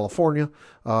Inglewood, California,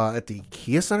 at the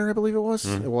Kia Center, I believe it was.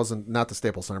 It wasn't, not the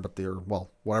Staples Center, but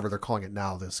whatever they're calling it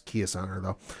now, this Kia Center,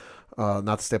 though.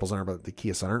 Not the Staples Center, but the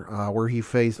Kia Center, where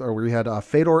we had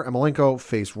Fedor Emelianenko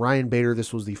face Ryan Bader.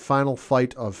 This was the final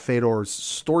fight of Fedor's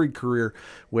storied career,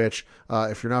 which,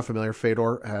 if you're not familiar,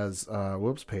 Fedor has,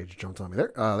 page jumped on me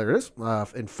there. There it is.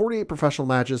 In 48 professional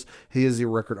matches, he has a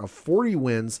record of 40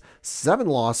 wins, 7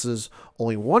 losses,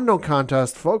 only 1 no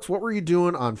contest. Folks, what were you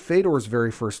doing on Fedor's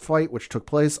very first fight, which took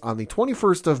place on the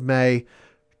 21st of May,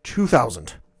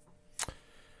 2000?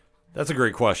 That's a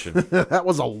great question. That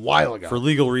was a while ago. For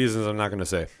legal reasons, I'm not going to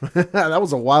say. That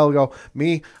was a while ago.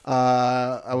 Me,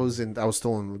 I was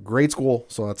still in grade school,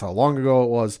 so that's how long ago it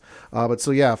was. But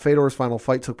so yeah, Fedor's final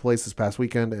fight took place this past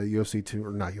weekend at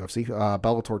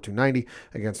Bellator 290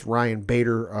 against Ryan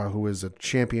Bader, who is a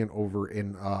champion over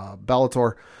in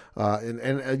Bellator.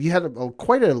 And you had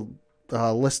quite a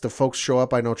list of folks show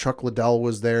up. I know Chuck Liddell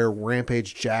was there.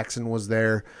 Rampage Jackson was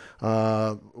there.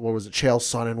 Chael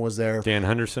Sonnen was there. Dan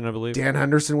Henderson, I believe. Dan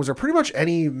Henderson was there. Pretty much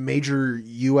any major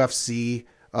UFC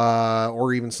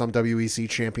or even some WEC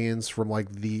champions from like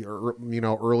the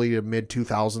early to mid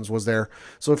 2000s was there.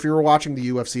 So if you were watching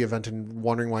the UFC event and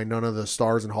wondering why none of the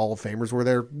stars and Hall of Famers were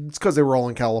there, it's because they were all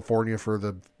in California for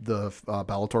the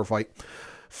Bellator fight.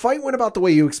 Fight went about the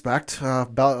way you expect.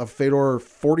 Fedor,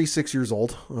 46 years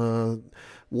old,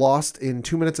 lost in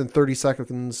 2 minutes and 30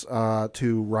 seconds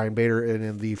to Ryan Bader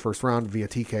in the first round via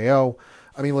TKO.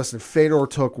 I mean, listen, Fedor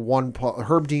took one.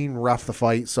 Herb Dean reffed the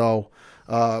fight, so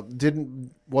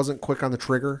wasn't quick on the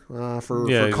trigger for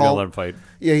he's call. gonna let him fight.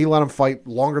 Yeah, he let him fight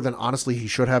longer than honestly he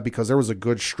should have, because there was a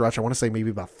good stretch. I want to say maybe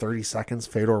about 30 seconds.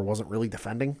 Fedor wasn't really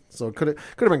defending, so it could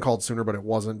have been called sooner, but it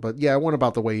wasn't. But yeah, it went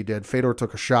about the way he did. Fedor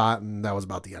took a shot, and that was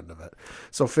about the end of it.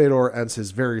 So Fedor ends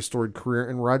his very storied career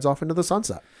and rides off into the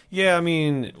sunset. Yeah, I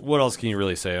mean, what else can you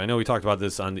really say? I know we talked about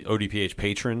this on the ODPH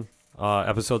Patron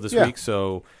episode this week,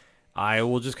 so I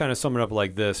will just kind of sum it up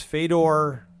like this.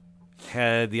 Fedor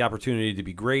had the opportunity to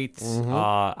be great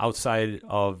outside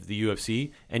of the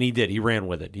UFC, and he did. He ran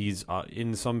with it. He's,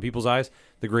 in some people's eyes,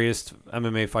 the greatest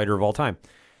MMA fighter of all time.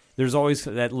 There's always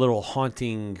that little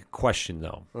haunting question,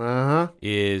 though,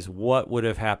 is what would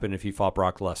have happened if he fought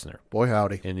Brock Lesnar? Boy,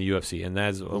 howdy. In the UFC. And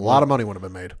that's a lot of money would have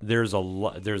been made. There's a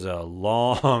long,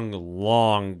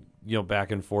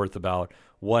 back and forth about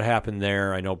what happened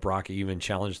there. I know Brock even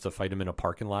challenged to fight him in a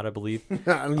parking lot, I believe.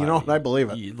 I believe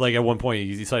it. Like at one point,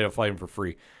 he decided to fight him for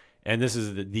free. And this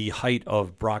is the height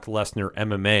of Brock Lesnar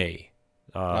MMA.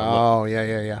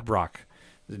 Brock,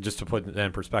 just to put that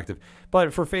in perspective.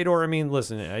 But for Fedor, I mean,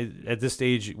 listen, at this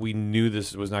stage, we knew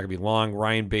this was not going to be long.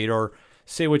 Ryan Bader,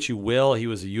 say what you will, he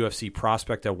was a UFC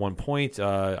prospect at one point.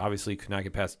 Obviously, could not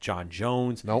get past John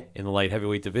Jones in the light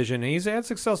heavyweight division. And he's had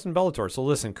success in Bellator. So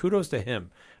listen, kudos to him.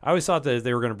 I always thought that if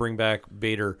they were going to bring back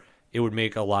Bader, it would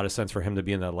make a lot of sense for him to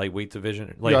be in that heavyweight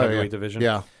division.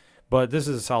 Yeah. But this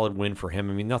is a solid win for him.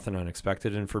 I mean, nothing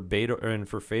unexpected. And for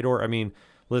Fedor, I mean,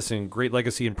 listen, great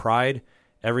legacy and pride.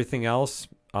 Everything else,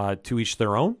 to each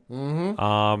their own.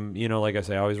 Like I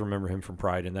say, I always remember him from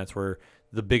Pride, and that's where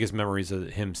the biggest memories of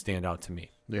him stand out to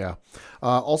me. Yeah.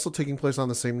 Also taking place on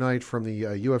the same night from the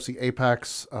UFC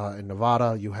Apex in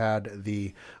Nevada, you had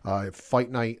the fight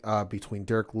night between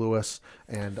Derek Lewis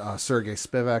and Sergey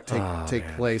Spivak take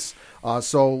place.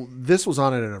 So this was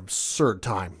on at an absurd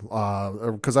time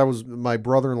because my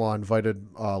brother-in-law invited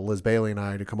Liz Bailey and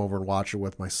I to come over and watch it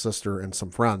with my sister and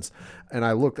some friends. And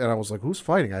I looked and I was like, who's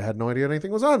fighting? I had no idea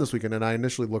anything was on this weekend. And I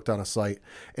initially looked on a site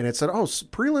and it said,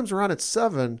 prelims are on at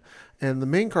 7. and the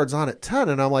main card's on at 10.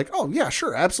 And I'm like, oh, yeah,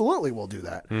 sure, absolutely, we'll do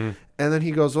that. And then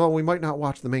he goes, well, we might not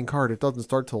watch the main card. It doesn't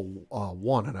start till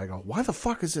 1. And I go, why the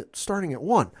fuck is it starting at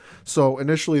 1? So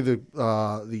initially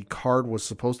the card was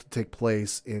supposed to take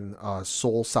place in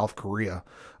Seoul, South Korea,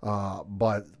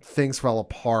 but things fell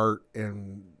apart,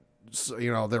 and so,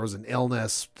 there was an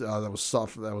illness that was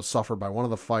suffered by one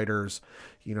of the fighters,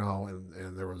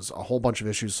 and there was a whole bunch of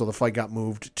issues. So the fight got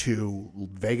moved to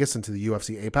Vegas, into the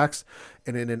UFC Apex,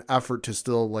 and in an effort to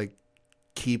still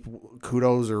keep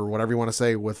kudos or whatever you want to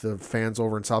say with the fans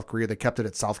over in South Korea, they kept it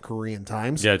at South Korean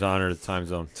times. Yeah, to honor the time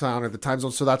zone.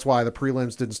 So that's why the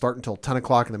prelims didn't start until 10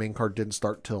 o'clock and the main card didn't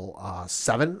start till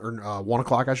 7 or 1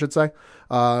 o'clock, I should say.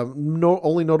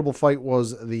 Only notable fight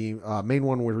was the main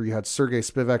one where you had Sergey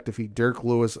Spivak defeat Derek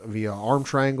Lewis via arm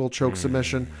triangle choke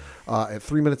submission at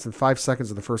 3 minutes and 5 seconds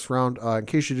of the first round. In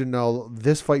case you didn't know,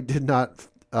 this fight did not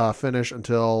finish end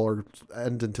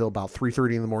until about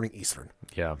 3:30 in the morning Eastern.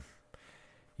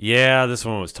 Yeah, this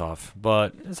one was tough,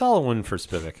 but it's all a win for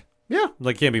Spivak. Yeah.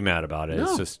 Can't be mad about it. No.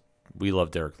 It's just, we love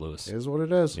Derek Lewis. It is what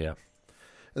it is. Yeah.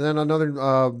 And then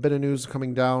another bit of news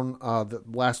coming down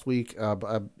last week,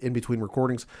 in between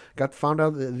recordings, found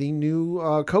out the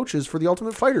new coaches for The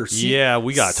Ultimate Fighter. Yeah,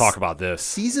 we got to talk about this.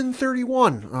 Season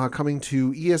 31 coming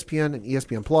to ESPN and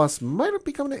ESPN Plus. Might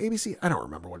be coming to ABC. I don't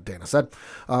remember what Dana said.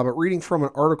 But reading from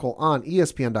an article on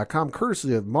ESPN.com,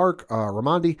 courtesy of Mark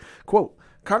Ramondi, quote,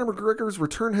 Conor McGregor's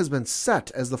return has been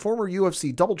set as the former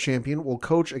UFC double champion will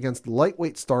coach against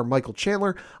lightweight star Michael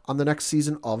Chandler on the next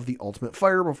season of The Ultimate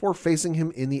Fighter before facing him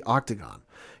in the octagon.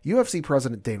 UFC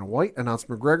President Dana White announced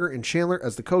McGregor and Chandler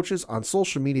as the coaches on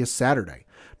social media Saturday.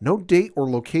 No date or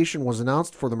location was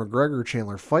announced for the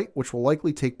McGregor-Chandler fight, which will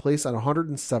likely take place at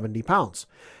 170 pounds.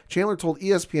 Chandler told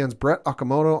ESPN's Brett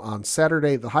Okamoto on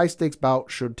Saturday the high-stakes bout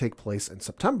should take place in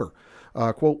September.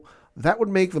 Quote, that would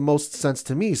make the most sense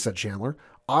to me, said Chandler.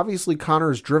 Obviously,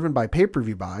 Conor is driven by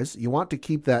pay-per-view buys. You want to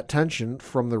keep that tension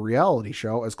from the reality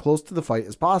show as close to the fight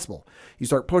as possible. You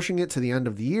start pushing it to the end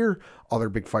of the year. Other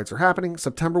big fights are happening.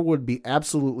 September would be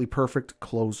absolutely perfect,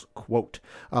 close quote.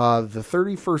 The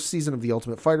 31st season of The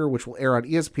Ultimate Fighter, which will air on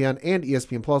ESPN and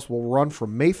ESPN Plus, will run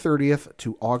from May 30th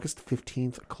to August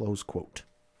 15th, close quote.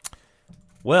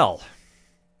 Well,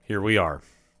 here we are.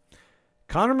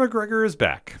 Conor McGregor is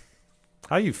back.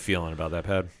 How you feeling about that,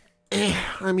 Pat?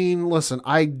 I mean, listen,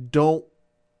 I don't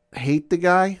hate the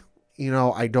guy.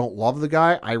 I don't love the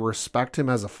guy. I respect him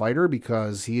as a fighter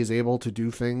because he is able to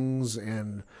do things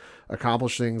and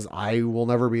accomplish things I will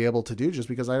never be able to do just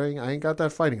because I ain't got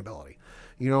that fighting ability.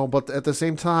 But at the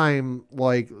same time,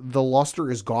 the luster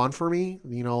is gone for me.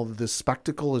 The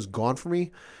spectacle is gone for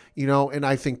me. And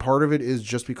I think part of it is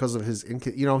just because of his,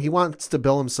 he wants to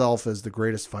bill himself as the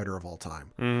greatest fighter of all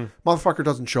time. Motherfucker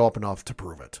doesn't show up enough to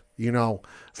prove it,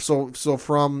 So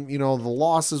from, the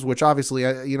losses, which obviously,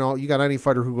 you got any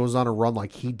fighter who goes on a run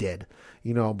like he did,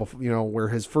 where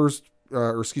his first,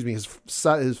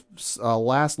 his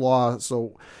last loss.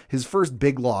 So his first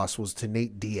big loss was to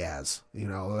Nate Diaz.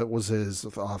 That was his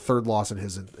third loss in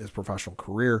his professional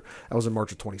career. That was in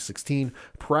March of 2016.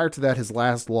 Prior to that, his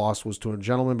last loss was to a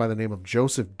gentleman by the name of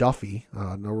Joseph Duffy.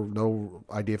 No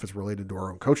idea if it's related to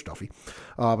our own coach Duffy.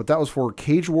 But that was for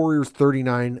Cage Warriors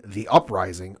 39, The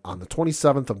Uprising on the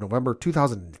 27th of November,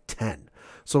 2010.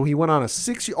 So he went on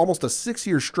almost a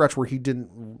 6-year stretch where he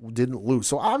didn't lose.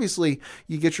 So obviously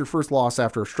you get your first loss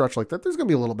after a stretch like that. There's going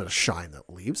to be a little bit of shine that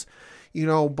leaves,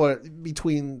 but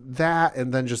between that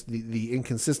and then just the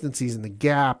inconsistencies and the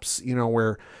gaps,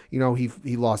 where,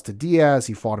 he lost to Diaz,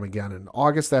 he fought him again in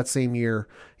August that same year,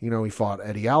 he fought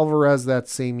Eddie Alvarez that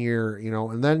same year,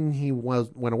 and then he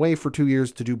went away for 2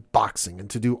 years to do boxing and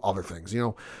to do other things,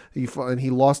 and he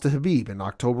lost to Khabib in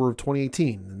October of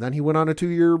 2018. And then he went on a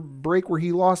 2-year break where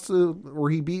he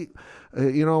beat,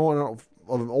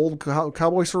 of an old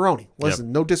Cowboy Cerrone.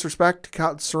 Listen, No disrespect to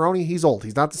Cerrone. He's old.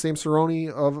 He's not the same Cerrone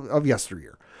of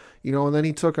yesteryear. And then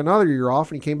he took another year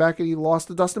off and he came back and he lost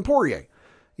to Dustin Poirier.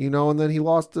 And then he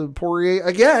lost to Poirier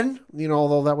again,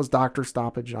 although that was doctor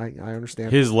stoppage. I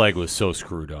understand. His leg was so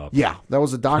screwed up. Yeah, that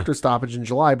was a doctor stoppage in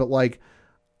July. But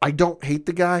I don't hate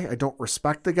the guy. I don't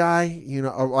respect the guy.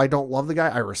 I don't love the guy.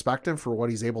 I respect him for what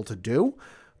he's able to do.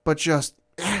 But just,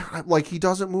 he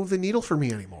doesn't move the needle for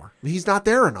me anymore. He's not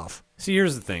there enough. See,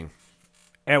 here's the thing.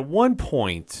 At one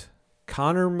point,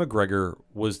 Conor McGregor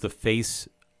was the face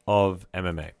of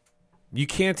MMA. You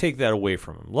can't take that away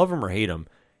from him. Love him or hate him,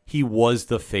 he was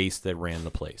the face that ran the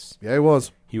place. Yeah, he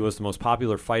was. He was the most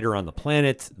popular fighter on the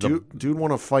planet. Dude won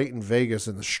a fight in Vegas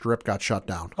and the Strip got shut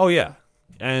down. Oh, yeah.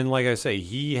 And like I say,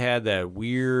 he had that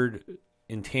weird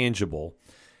intangible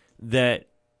that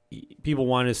people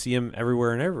wanted to see him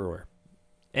everywhere and everywhere.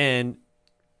 And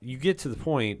you get to the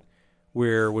point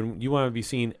where when you want to be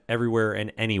seen everywhere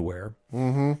and anywhere,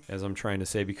 as I'm trying to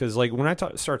say, because like when I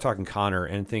start talking Conor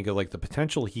and think of like the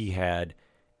potential he had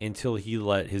until he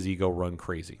let his ego run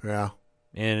crazy. Yeah.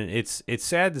 And it's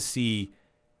sad to see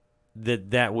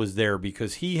that was there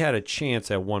because he had a chance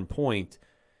at one point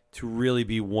to really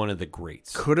be one of the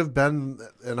greats. Could have been,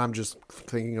 and I'm just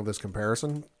thinking of this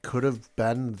comparison, could have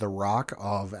been The Rock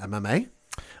of MMA.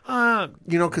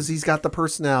 Because he's got the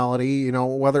personality,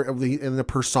 whether in the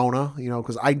persona,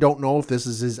 because I don't know if this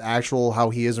is his actual,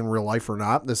 how he is in real life or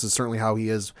not. This is certainly how he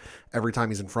is every time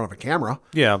he's in front of a camera.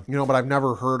 Yeah. But I've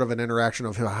never heard of an interaction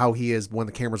of how he is when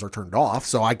the cameras are turned off.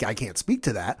 So I can't speak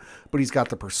to that, but he's got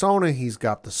the persona, he's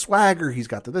got the swagger, he's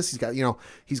got he's got,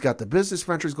 he's got the business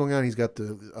ventures going on. He's got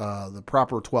the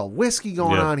proper 12 whiskey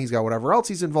going on. He's got whatever else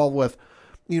he's involved with,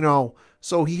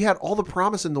 So he had all the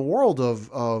promise in the world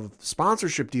of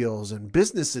sponsorship deals and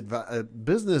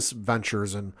business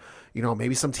ventures and,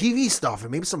 maybe some TV stuff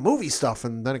and maybe some movie stuff.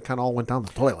 And then it kind of all went down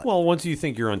the toilet. Well, once you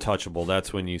think you're untouchable,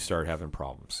 that's when you start having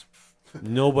problems.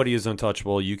 Nobody is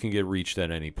untouchable. You can get reached at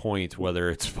any point, whether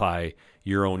it's by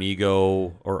your own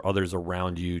ego or others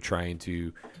around you trying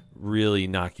to really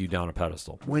knock you down a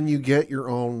pedestal. When you get your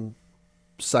own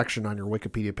section on your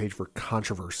Wikipedia page for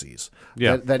controversies,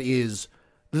 Yeah. that is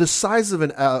the size of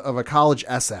a college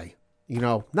essay,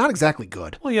 not exactly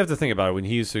good. Well, you have to think about it. When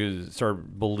he used to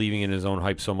start believing in his own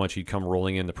hype so much, he'd come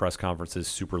rolling into press conferences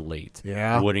super late.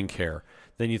 Yeah. Wouldn't care.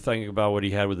 Then you think about what he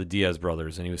had with the Diaz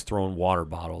brothers, and he was throwing water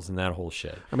bottles and that whole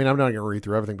shit. I mean, I'm not going to read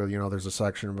through everything, but, there's a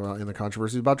section in the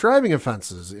controversies about driving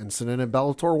offenses, incident in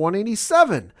Bellator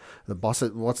 187,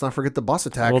 let's not forget the bus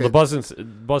attack. Well, the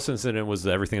bus incident was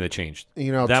everything that changed.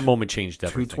 That moment changed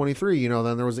everything. 223,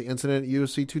 then there was the incident at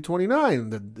UFC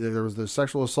 229. There was the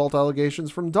sexual assault allegations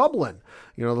from Dublin.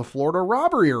 The Florida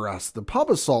robbery arrest, the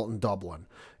pub assault in Dublin.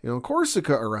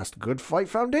 Corsica arrest, Good Fight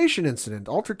Foundation incident,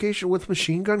 altercation with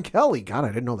Machine Gun Kelly. God, I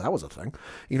didn't know that was a thing.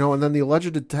 And then the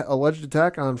alleged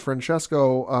attack on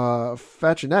Francesco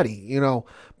Faccinetti.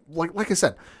 Like I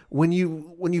said, when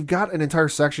you've got an entire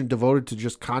section devoted to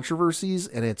just controversies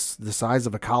and it's the size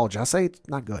of a college essay, it's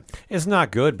not good. It's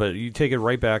not good, but you take it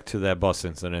right back to that bus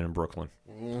incident in Brooklyn.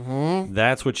 Mm-hmm.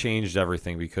 That's what changed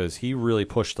everything because he really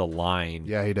pushed the line.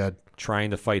 Yeah, he did.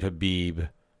 Trying to fight Habib.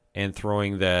 And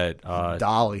throwing that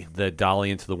dolly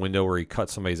into the window where he cut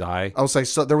somebody's eye. I would say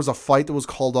so. There was a fight that was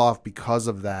called off because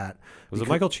of that. Was it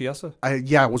Michael Chiesa?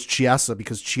 Yeah, it was Chiesa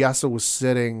because Chiesa was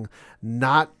sitting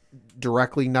not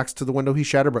directly next to the window he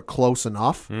shattered, but close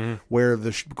enough where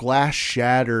the glass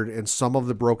shattered and some of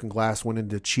the broken glass went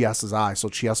into Chiesa's eye. So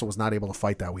Chiesa was not able to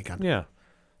fight that weekend. Yeah.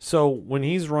 So when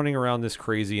he's running around this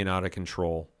crazy and out of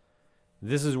control,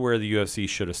 this is where the UFC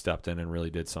should have stepped in and really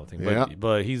did something.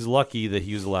 But he's lucky that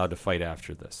he was allowed to fight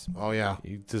after this. Oh, yeah.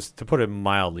 Just to put it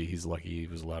mildly, he's lucky he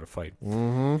was allowed to fight.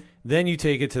 Mm-hmm. Then you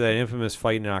take it to that infamous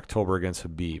fight in October against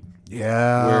Habib.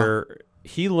 Yeah. Where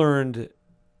he learned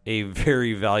a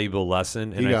very valuable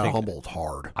lesson. And he got I think, humbled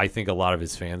hard. I think a lot of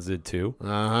his fans did too.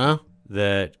 Uh-huh.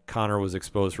 That Conor was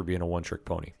exposed for being a one-trick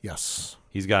pony. Yes.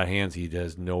 He's got hands. He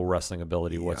has no wrestling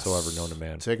ability whatsoever known to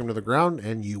man. Take him to the ground,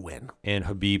 and you win. And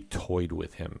Habib toyed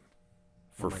with him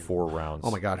for 4 rounds.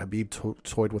 Oh, my God. Habib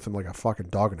toyed with him like a fucking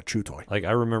dog in a chew toy. Like,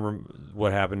 I remember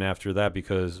what happened after that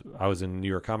because I was in New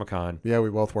York Comic-Con. Yeah, we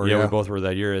both were. Yeah, we both were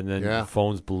that year. And then the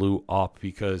phones blew up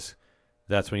because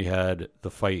that's when you had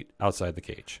the fight outside the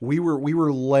cage. We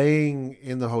were laying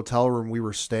in the hotel room we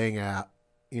were staying at,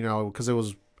 because it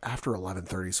was after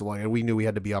 11:30, so we knew we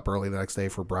had to be up early the next day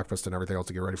for breakfast and everything else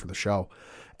to get ready for the show.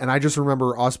 And I just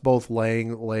remember us both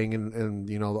laying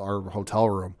in our hotel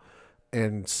room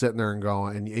and sitting there and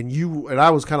going, and you and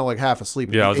I was kind of like half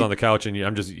asleep. Yeah, I was on the couch and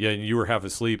you were half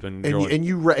asleep and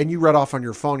you read off on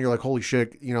your phone. You're like, holy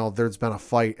shit, there's been a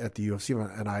fight at the UFC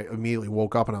event. And I immediately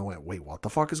woke up and I went, wait, what the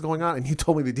fuck is going on? And you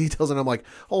told me the details and I'm like,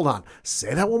 hold on,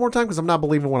 say that one more time because I'm not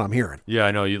believing what I'm hearing. Yeah,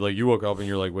 I know. You woke up and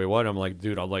you're like, wait, what? I'm like,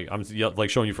 dude, I'm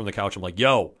showing you from the couch. I'm like,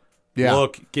 yo,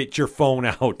 look, get your phone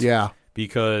out. Yeah,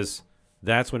 because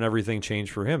that's when everything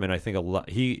changed for him. And I think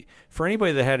for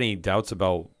anybody that had any doubts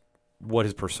about what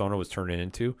his persona was turning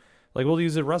into, like we'll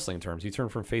use it in wrestling terms. He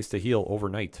turned from face to heel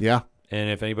overnight. Yeah. And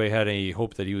if anybody had any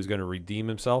hope that he was going to redeem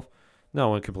himself, no,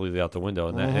 it went completely out the window.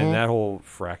 And that whole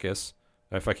fracas,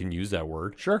 if I can use that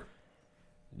word, sure,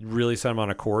 really set him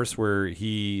on a course where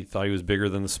he thought he was bigger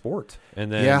than the sport.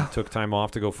 And then took time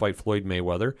off to go fight Floyd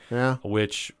Mayweather. Yeah.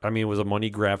 Which, I mean, was a money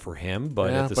grab for him.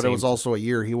 But it was also a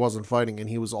year he wasn't fighting.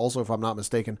 And he was also, if I'm not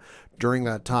mistaken, during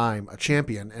that time, a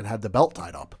champion and had the belt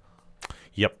tied up.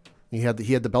 Yep. He had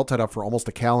the belt tied up for almost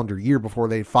a calendar year before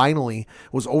they finally,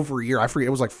 it was over a year. I forget,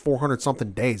 it was like 400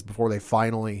 something days before they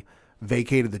finally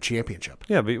vacated the championship.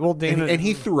 Yeah, but well, Dana And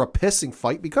he threw a pissing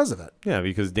fight because of it. Yeah,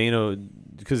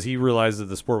 because he realized that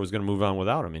the sport was going to move on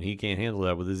without him, and he can't handle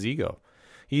that with his ego.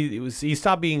 He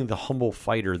stopped being the humble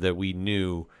fighter that we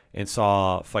knew and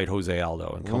saw fight Jose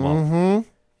Aldo and come up.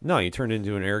 No, he turned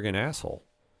into an arrogant asshole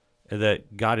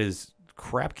that got his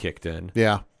crap kicked in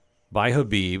Yeah. by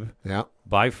Habib, Yeah.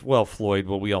 by Floyd.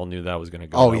 Well, we all knew that was going to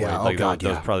go. Oh, that yeah. way. Oh, Like, God, that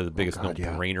was yeah. probably the biggest God,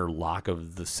 yeah. no-brainer lock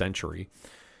of the century.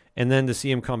 And then to see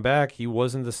him come back, he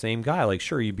wasn't the same guy. Like,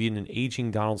 sure, you beat an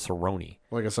aging Donald Cerrone.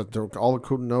 Like I said,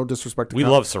 no disrespect to We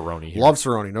love Cerrone here. Love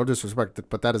Cerrone, no disrespect,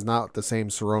 but that is not the same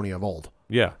Cerrone of old.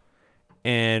 Yeah.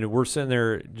 And we're sitting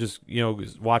there just,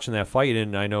 watching that fight.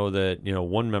 And I know that,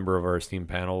 one member of our esteemed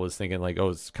panel was thinking like, oh,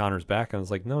 it's Connor's back. And I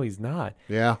was like, no, he's not.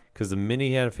 Yeah. Because the minute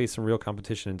he had to face some real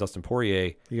competition in Dustin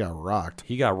Poirier, He got rocked.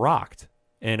 he got rocked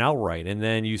and outright. And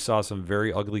then you saw some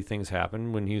very ugly things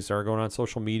happen when he started going on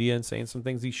social media and saying some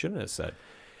things he shouldn't have said.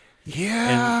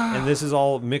 Yeah. And this is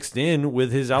all mixed in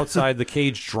with his outside the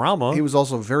cage drama. He was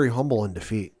also very humble in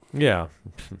defeat. Yeah.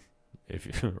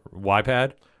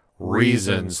 YPAD?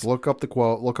 Reasons. Look up the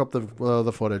quote. Look up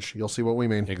the footage. You'll see what we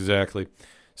mean. Exactly.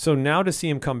 So now to see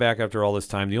him come back after all this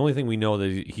time, the only thing we know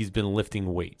that he's been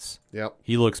lifting weights. Yep.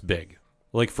 He looks big,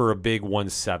 like for a big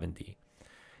 170.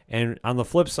 And on the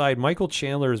flip side, Michael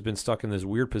Chandler has been stuck in this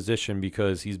weird position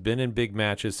because he's been in big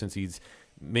matches since he's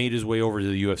made his way over to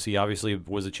the UFC. Obviously,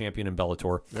 was a champion in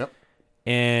Bellator. Yep.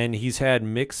 And he's had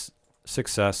mixed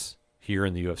success here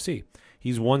in the UFC.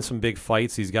 He's won some big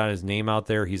fights. He's got his name out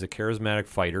there. He's a charismatic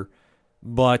fighter,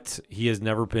 but he has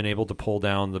never been able to pull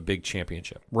down the big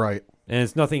championship. Right. And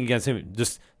it's nothing against him.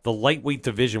 Just the lightweight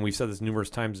division, we've said this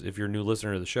numerous times if you're a new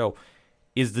listener to the show,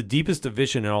 is the deepest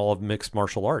division in all of mixed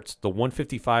martial arts. The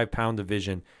 155-pound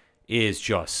division is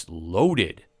just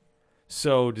loaded.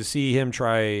 So to see him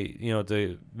try,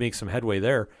 to make some headway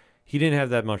there, he didn't have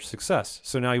that much success.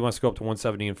 So now he wants to go up to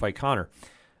 170 and fight Conor.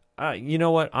 You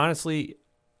know what? Honestly,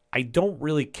 I don't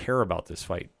really care about this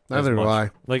fight. Neither do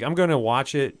I. Like, I'm going to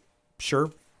watch it, sure.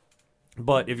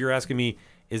 But if you're asking me,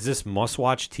 is this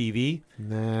must-watch TV?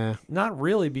 Nah. Not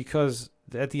really, because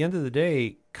at the end of the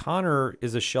day, Conor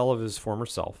is a shell of his former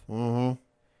self. Mm-hmm.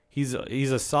 He's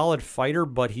a solid fighter,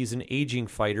 but he's an aging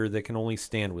fighter that can only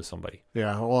stand with somebody.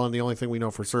 Yeah. Well, and the only thing we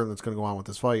know for certain that's going to go on with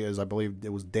this fight is I believe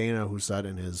it was Dana who said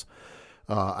in his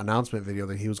announcement video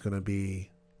that he was going to be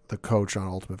the coach on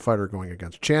Ultimate Fighter going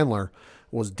against Chandler.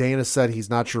 Was Dana said he's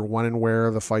not sure when and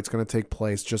where the fight's going to take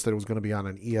place, just that it was going to be on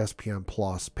an ESPN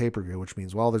Plus pay-per-view, which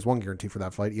means, well, there's one guarantee for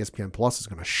that fight. ESPN Plus is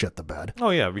going to shit the bed. Oh,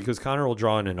 yeah, because Conor will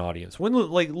draw in an audience. When,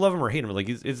 love him or hate him,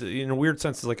 it's in a weird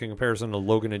sense, it's like a comparison to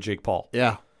Logan and Jake Paul.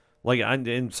 Yeah.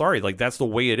 I'm sorry, that's the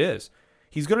way it is.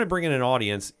 He's going to bring in an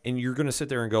audience, and you're going to sit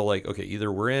there and go, okay, either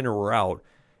we're in or we're out,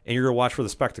 and you're going to watch for the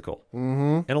spectacle.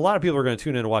 Mm-hmm. And a lot of people are going to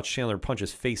tune in to watch Chandler punch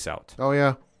his face out. Oh,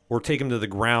 yeah. Or take him to the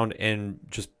ground and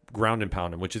just ground and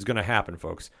pound him, which is going to happen,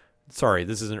 folks. Sorry,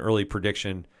 this is an early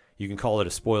prediction. You can call it a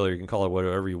spoiler. You can call it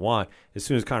whatever you want. As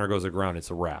soon as Conor goes to the ground,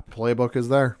 it's a wrap. Playbook is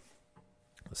there.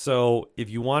 So if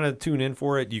you want to tune in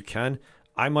for it, you can.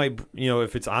 I might,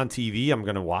 if it's on TV, I'm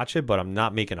going to watch it, but I'm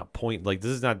not making a point. This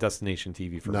is not destination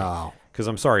TV for me. No. Because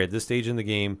I'm sorry, at this stage in the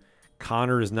game,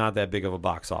 Conor is not that big of a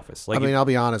box office. I'll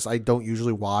be honest. I don't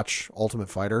usually watch Ultimate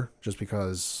Fighter just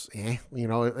because, I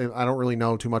don't really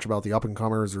know too much about the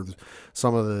up-and-comers or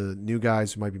some of the new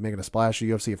guys who might be making a splash at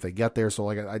UFC if they get there. So,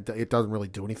 it doesn't really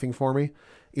do anything for me.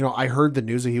 I heard the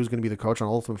news that he was going to be the coach on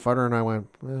Ultimate Fighter, and I went,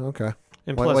 okay.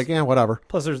 And plus, whatever.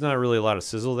 Plus, there's not really a lot of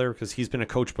sizzle there because he's been a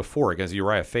coach before against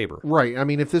Uriah Faber. Right. I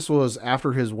mean, if this was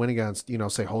after his win against,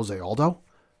 say, Jose Aldo,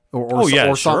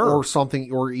 sure. or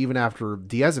something, or even after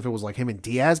Diaz, if it was like him and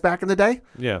Diaz back in the day,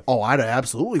 yeah. Oh, I'd have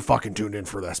absolutely fucking tuned in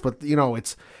for this. But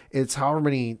it's however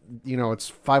many, it's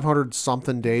 500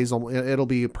 something days. It'll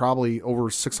be probably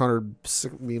over 600,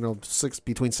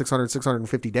 between 600 and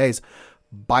 650 days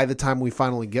by the time we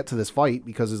finally get to this fight,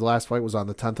 because his last fight was on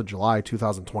the 10th of July,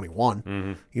 2021.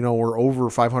 Mm-hmm. We're over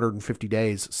 550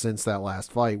 days since that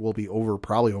last fight. We'll be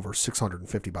probably over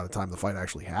 650 by the time the fight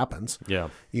actually happens. Yeah.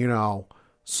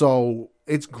 So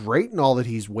it's great and all that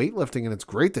he's weightlifting, and it's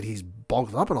great that he's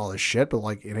bulked up and all this shit, but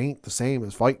it ain't the same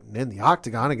as fighting in the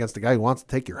octagon against a guy who wants to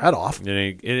take your head off.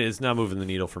 It is not moving the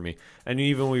needle for me. And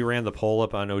even when we ran the poll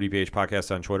up on ODPH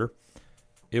podcast on Twitter,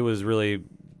 it was really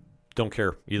don't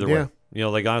care either way.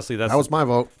 Honestly, that was my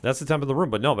vote. That's the temp of the room.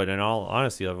 But in all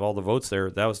honesty, of all the votes there,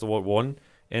 that was the one.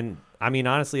 And I mean,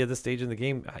 honestly, at this stage in the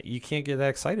game, you can't get that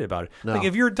excited about it. No.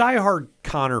 If you're a diehard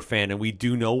Conor fan, and we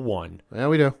do know one, Yeah,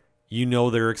 we do.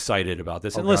 they're excited about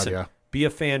this. And God, listen, yeah. Be a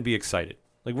fan, be excited.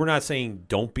 Like, we're not saying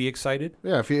don't be excited.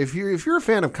 Yeah, if you're a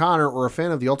fan of Conor or a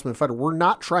fan of The Ultimate Fighter, we're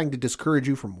not trying to discourage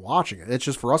you from watching it. It's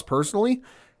just for us personally,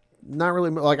 not really.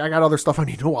 Like, I got other stuff I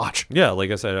need to watch. Yeah, like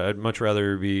I said, I'd much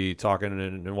rather be talking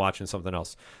and watching something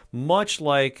else. Much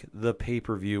like the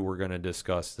pay-per-view we're going to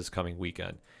discuss this coming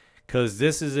weekend. Because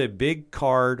this is a big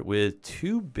card with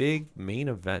two big main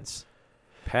events.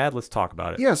 Pad, let's talk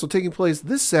about it. Yeah, so taking place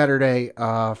this Saturday,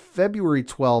 February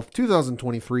 12th,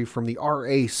 2023, from the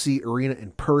RAC Arena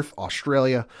in Perth,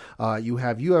 Australia, you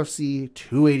have UFC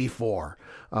 284.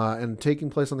 And taking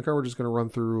place on the card, we're just going to run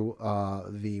through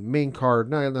the main card,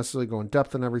 not necessarily go in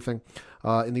depth and everything.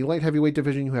 In the light heavyweight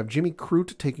division, you have Jimmy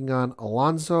Crute taking on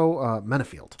Alonzo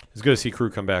Menafield. It's good to see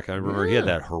Crute come back. I remember he had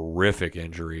that horrific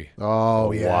injury a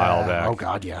while back. Oh,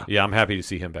 God, yeah. Yeah, I'm happy to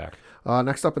see him back.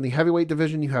 Next up in the heavyweight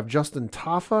division, you have Justin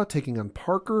Tafa taking on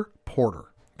Parker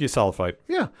Porter. Be a solid fight.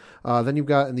 Yeah. Then you've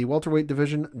got in the welterweight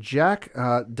division, Jack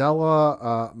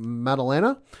Della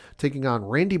Maddalena taking on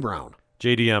Randy Brown.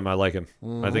 JDM, I like him.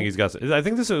 I think he's got. I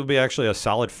think this would be actually a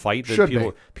solid fight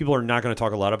that people are not going to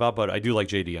talk a lot about, but I do like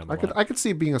JDM. I could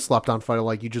see it being a slap-down fight,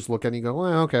 like you just look at it and you go,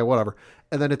 well, okay, whatever,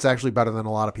 and then it's actually better than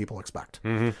a lot of people expect.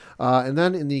 And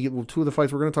then in the two of the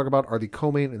fights we're going to talk about are the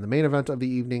co-main and the main event of the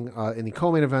evening. In the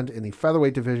co-main event in the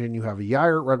featherweight division, you have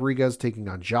Yair Rodriguez taking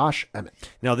on Josh Emmett.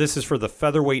 Now this is for the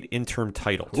featherweight interim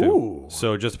title too. Ooh.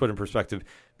 So just to put in perspective,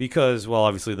 because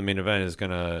obviously the main event is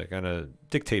going to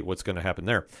dictate what's going to happen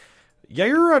there.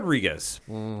 Yair Rodriguez.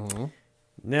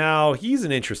 Now, he's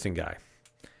an interesting guy.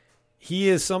 He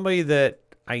is somebody that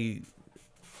I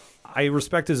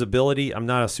respect his ability. I'm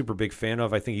not a super big fan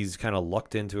of. I think he's kind of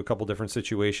lucked into a couple different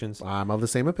situations. I'm of the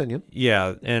same opinion.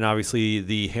 Yeah, and obviously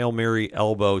the Hail Mary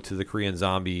elbow to the Korean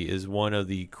Zombie is one of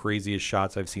the craziest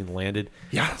shots I've seen landed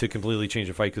to completely change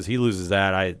a fight, because he loses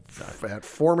that. At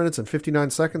 4 minutes and 59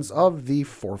 seconds of the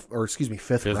fifth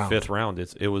round. Fifth round.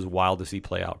 It was wild to see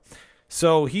play out.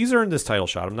 So he's earned this title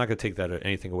shot. I'm not going to take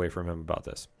anything away from him about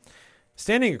this.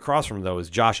 Standing across from him, though, is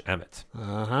Josh Emmett.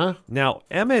 Now,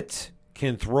 Emmett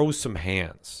can throw some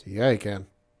hands. Yeah, he can.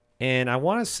 And I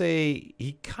want to say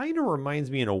he kind of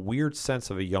reminds me in a weird sense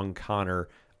of a young Conor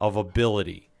of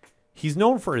ability. He's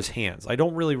known for his hands. I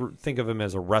don't really think of him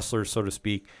as a wrestler, so to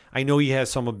speak. I know he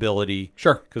has some ability.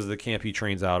 Sure. Because of the camp he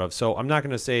trains out of. So I'm not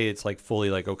going to say it's like fully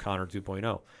like O'Connor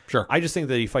 2.0. Sure. I just think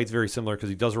that he fights very similar because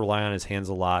he does rely on his hands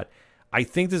a lot. I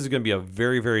think this is going to be a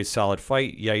very, very solid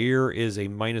fight. Yair is a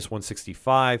minus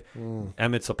 165.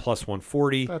 Emmett's a plus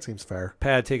 140. That seems fair.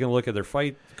 Pad, taking a look at their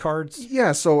fight cards.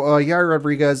 Yeah, so Yair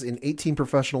Rodriguez in 18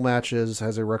 professional matches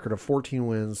has a record of 14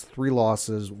 wins, 3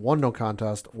 losses, 1 no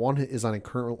contest. One is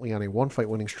currently on a 1-fight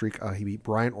winning streak. He beat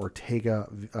Brian Ortega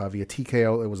via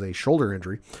TKO. It was a shoulder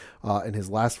injury in his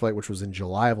last fight, which was in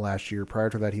July of last year. Prior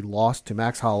to that, he lost to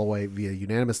Max Holloway via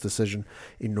unanimous decision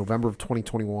in November of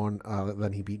 2021.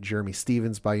 Then he beat Jeremy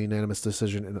Stevens by unanimous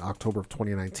decision in October of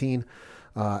 2019.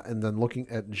 And then looking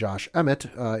at Josh Emmett,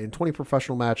 in 20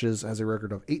 professional matches, has a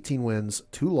record of 18 wins,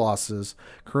 2 losses,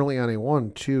 currently on a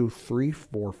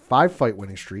 5-fight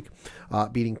winning streak,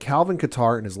 beating Calvin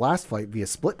Kattar in his last fight via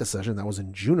split decision. That was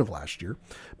in June of last year.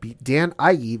 Beat Dan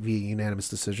Ige via unanimous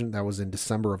decision. That was in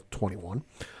December of 21.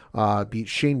 Beat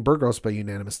Shane Burgos by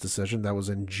unanimous decision. That was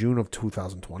in June of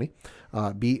 2020.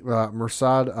 Beat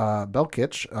Mirsad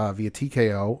Belkic via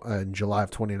TKO in July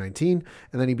of 2019.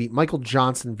 And then he beat Michael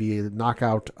Johnson via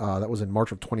knockout. That was in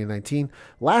March of 2019.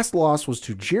 Last loss was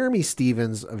to Jeremy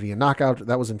Stevens via knockout.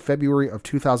 That was in February of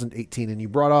 2018. And you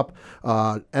brought up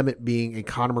Emmett being a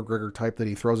Conor McGregor type that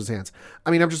he throws his hands.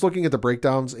 I mean, I'm just looking at the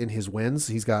breakdowns in his wins.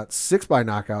 He's got 6 by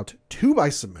knockout, 2 by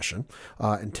submission,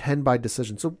 and 10 by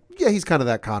decision. So, yeah, he's kind of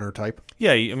that Conor type.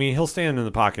 Yeah, I mean, he'll stand in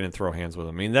the pocket and throw hands with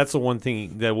him. I mean, that's the one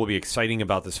thing that will be exciting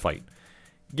about this fight.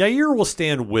 Yair will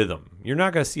stand with him. You're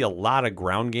not going to see a lot of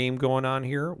ground game going on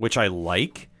here, which I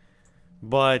like.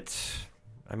 But,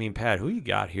 I mean, Pat, who you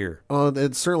got here?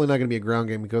 It's certainly not going to be a ground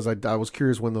game, because I was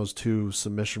curious when those 2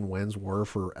 submission wins were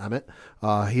for Emmett.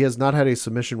 He has not had a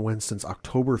submission win since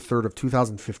October 3rd of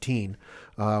 2015,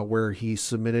 where he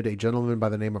submitted a gentleman by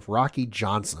the name of Rocky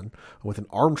Johnson with an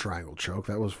arm triangle choke.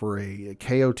 That was for a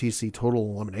KOTC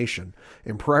total elimination.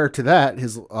 And prior to that,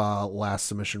 his last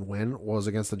submission win was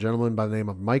against a gentleman by the name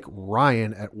of Mike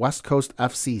Ryan at West Coast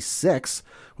FC 6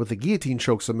 with a guillotine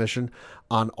choke submission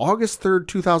on August 3rd,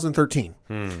 2013.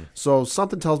 So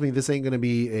something tells me this ain't going to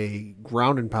be a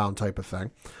ground and pound type of thing.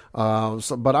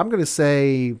 But I'm going to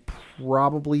say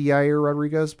probably Yair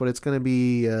Rodriguez, but it's going to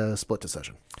be a split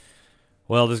decision.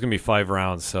 Well, there's going to be 5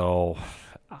 rounds, so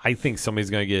I think somebody's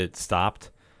going to get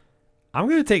stopped. I'm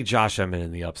going to take Josh Emmett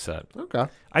in the upset. Okay.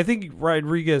 I think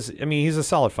Rodriguez, I mean, he's a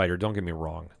solid fighter, don't get me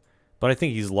wrong. but I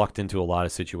think he's lucked into a lot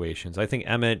of situations. I think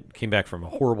Emmett came back from a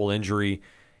horrible injury.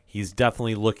 He's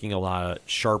definitely looking a lot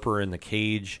sharper in the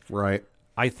cage. Right.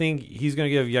 I think he's going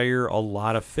to give Yair a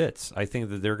lot of fits. I think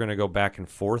that they're going to go back and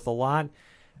forth a lot.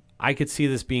 I could see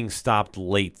this being stopped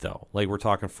late, though. Like we're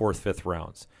talking 4th, 5th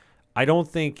rounds. I don't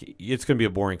think it's going to be a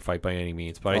boring fight by any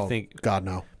means, but I think God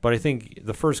no. But I think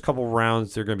the first couple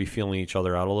rounds they're going to be feeling each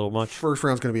other out a little much. First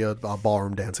round's going to be a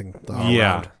ballroom dancing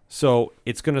yeah. round. So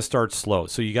it's going to start slow.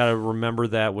 So you got to remember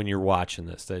that when you're watching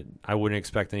this, that I wouldn't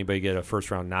expect anybody to get a first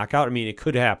round knockout. I mean, it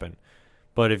could happen.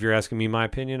 But if you're asking me my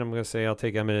opinion, I'm going to say I'll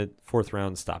take Emmett at 4th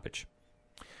round stoppage.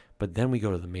 But then we go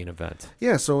to the main event.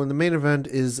 Yeah, so in the main event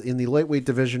is in the lightweight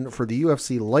division for the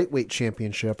UFC lightweight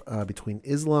championship between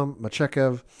Islam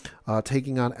Makhachev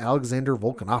taking on Alexander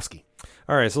Volkanovski.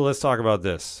 All right, so let's talk about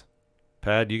this.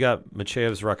 Pad, you got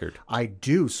Machev's record. I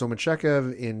do. So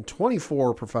Makhachev in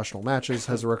 24 professional matches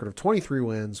has a record of 23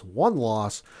 wins, 1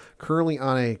 loss, currently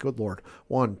on a, good Lord,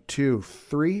 1, 2,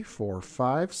 3, 4,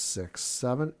 5, 6,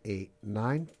 7, 8,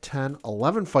 9, 10,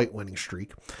 11 fight winning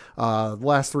streak. The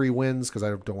last 3 wins, because I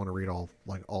don't want to read all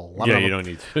 11 Yeah, of you them. don't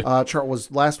need to.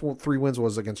 Last 3 wins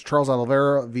was against Charles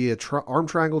Oliveira via arm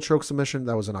triangle choke submission.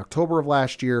 That was in October of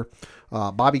last year.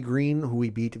 Bobby Green, who he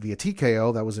beat via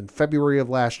TKO. That was in February of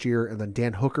last year. And then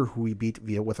Dan Hooker, who he beat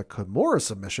with a Kimura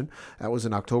submission. That was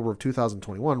in October of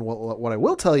 2021. What I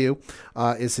will tell you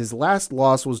is his last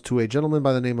loss was to a gentleman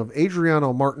by the name of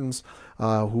Adriano Martins,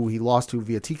 who he lost to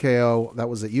via TKO. That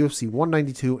was at UFC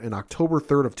 192 in October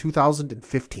 3rd of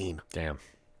 2015. Damn.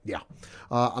 Yeah.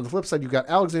 On the flip side, you've got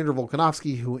Alexander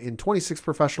Volkanovski, who in 26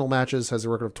 professional matches has a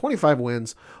record of 25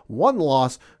 wins, 1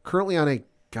 loss, currently on a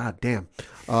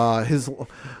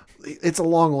it's a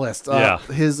long list.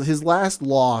 His last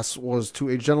loss was to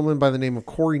a gentleman by the name of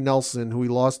Corey Nelson, who he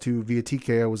lost to via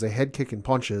TKO. It was a head kick and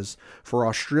punches for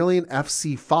Australian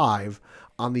FC 5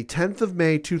 on the 10th of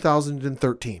May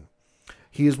 2013.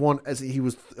 He has won as he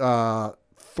was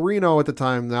 3-0 at the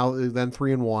time, now then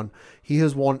 3-1. He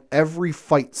has won every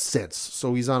fight since,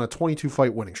 so he's on a 22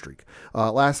 fight winning streak.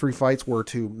 Last 3 fights were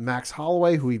to Max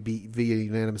Holloway, who he beat via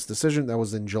unanimous decision. That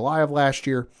was in July of last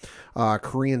year.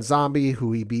 Korean Zombie,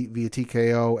 who he beat via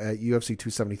TKO at UFC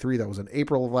 273. That was in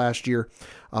April of last year.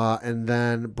 And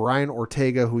then Brian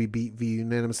Ortega, who he beat via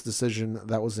unanimous decision.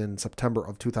 That was in September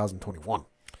of 2021.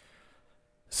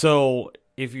 So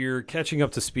if you're catching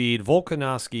up to speed,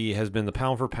 Volkanovski has been the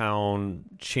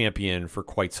pound-for-pound champion for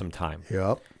quite some time.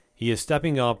 Yep. He is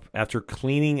stepping up after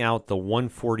cleaning out the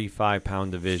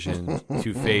 145-pound division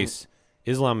to face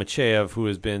Islam Makhachev, who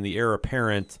has been the heir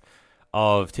apparent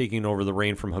of taking over the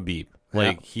reign from Khabib.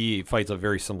 He fights a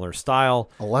very similar style.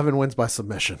 11 wins by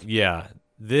submission. Yeah.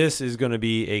 This is going to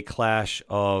be a clash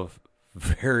of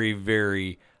very,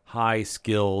 very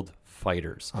high-skilled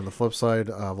fighters. On the flip side,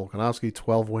 Volkanovski,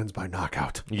 12 wins by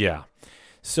knockout. Yeah.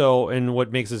 So, and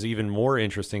what makes this even more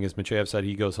interesting is Makhachev said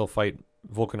he'll fight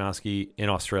Volkanovski in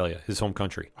Australia, his home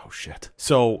country. Oh, shit.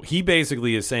 So he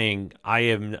basically is saying,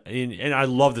 and I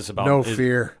love this about No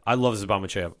fear. I love this about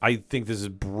Makhachev. I think this is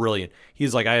brilliant.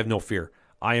 He's like, I have no fear.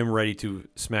 I am ready to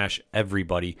smash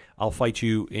everybody. I'll fight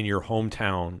you in your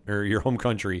hometown or your home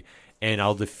country, and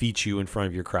I'll defeat you in front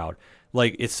of your crowd.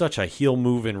 Like, it's such a heel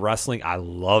move in wrestling. I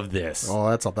love this. Oh,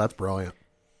 that's brilliant.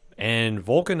 And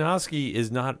Volkanovski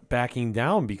is not backing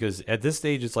down because at this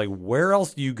stage, it's like, where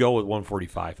else do you go with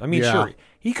 145? I mean, sure,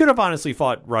 he could have honestly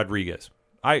fought Rodriguez.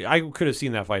 I could have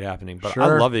seen that fight happening, but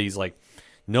I love it. He's like,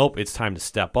 nope, it's time to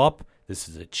step up. This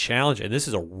is a challenge, and this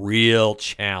is a real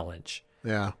challenge.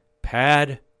 Yeah.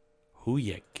 Pad, who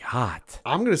you got?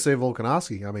 I'm going to say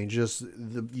Volkanovski. I mean, just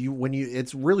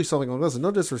it's really something like this.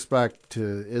 No disrespect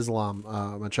to Islam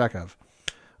Makhachev,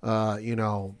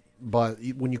 but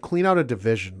when you clean out a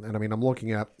division, and I mean, I'm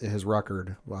looking at his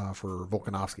record for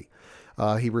Volkanovski.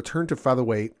 He returned to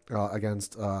featherweight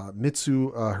against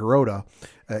Mitsu Hirota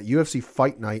at UFC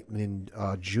Fight Night in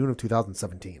June of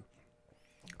 2017.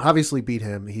 Obviously beat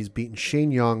him. He's beaten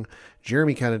Shane Young,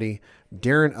 Jeremy Kennedy,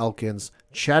 Darren Elkins,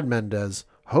 Chad Mendez,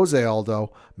 Jose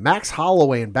Aldo, Max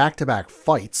Holloway in back-to-back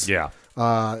fights. Yeah.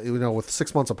 With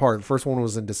 6 months apart. The first one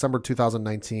was in December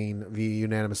 2019 via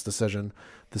unanimous decision.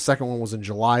 The second one was in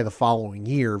July the following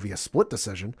year via split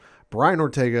decision. Brian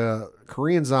Ortega,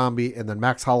 Korean Zombie, and then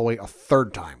Max Holloway a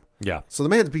third time. Yeah. So the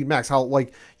man's beat Max Holloway.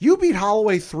 Like, you beat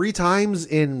Holloway 3 times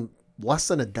in less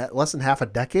than half a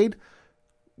decade.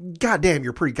 Goddamn,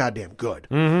 you're pretty goddamn good.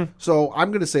 Mm-hmm. So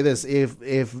I'm going to say this: if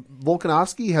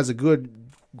Volkanovski has a good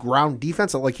ground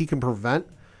defense, like he can prevent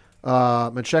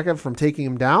Makhachev from taking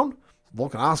him down,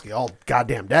 Volkanovski all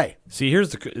goddamn day. See,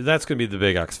 that's going to be the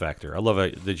big X factor. I love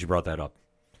it that you brought that up.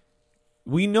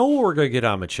 We know what we're going to get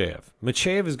on Machev.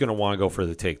 Machev is going to want to go for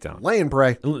the takedown. Lay and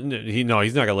pray. He's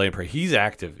not going to lay and pray. He's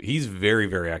active. He's very,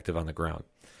 very active on the ground.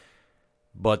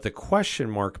 But the question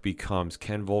mark becomes,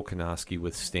 can Volkanovski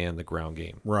withstand the ground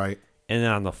game? Right. And then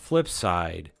on the flip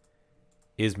side,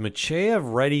 is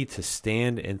Machev ready to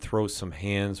stand and throw some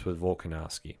hands with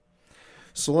Volkanovski?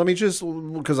 So let me just,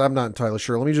 because I'm not entirely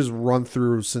sure, let me just run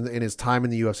through, in his time in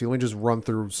the UFC, let me just run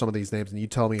through some of these names, and you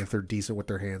tell me if they're decent with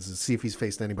their hands and see if he's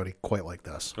faced anybody quite like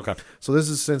this. Okay. So this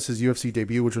is since his UFC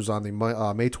debut, which was on the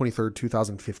May 23rd,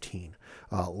 2015.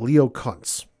 Leo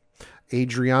Kuntz,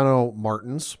 Adriano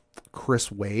Martins,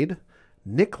 Chris Wade,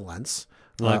 Nick Lentz.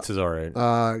 Lentz is all right.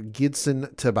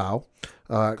 Gleison Tibau.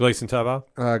 Gleison Tibau?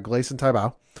 Gleison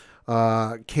Tibau.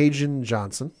 Cajun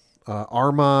Johnson.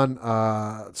 Arman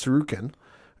Tsarukin.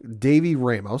 Davey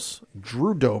Ramos,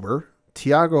 Drew Dober,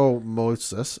 Tiago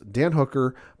Moses, Dan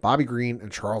Hooker, Bobby Green,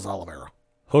 and Charles Oliveira.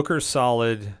 Hooker's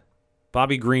solid.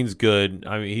 Bobby Green's good.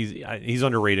 I mean, he's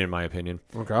underrated in my opinion.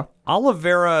 Okay.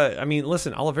 Oliveira, I mean,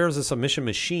 listen, Oliveira's a submission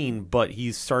machine, but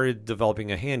he's started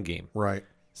developing a hand game. Right.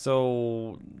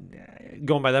 So,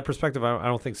 going by that perspective, I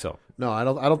don't think so. No, I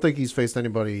don't think he's faced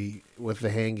anybody with the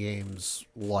hand games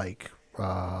like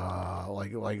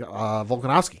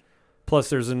Volkanovski. Plus,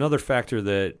 there's another factor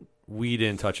that we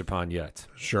didn't touch upon yet.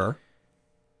 Sure.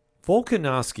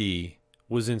 Volkanovski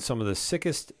was in some of the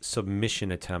sickest submission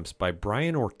attempts by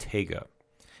Brian Ortega.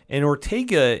 And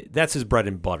Ortega, that's his bread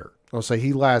and butter. I'll say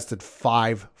he lasted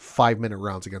 5-minute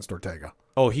rounds against Ortega.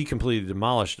 Oh, he completely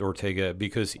demolished Ortega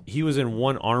because he was in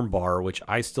one arm bar, which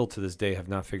I still to this day have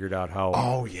not figured out how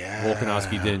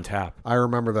Volkanovski didn't tap. I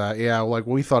remember that. Yeah, like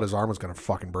we thought his arm was going to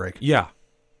fucking break. Yeah.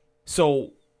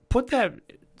 So put that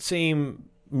same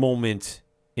moment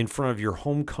in front of your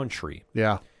home country.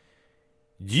 Yeah.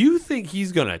 Do you think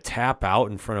he's going to tap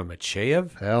out in front of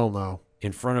Machev? Hell no.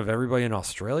 In front of everybody in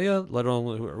Australia, let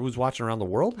alone who's watching around the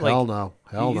world? Hell no.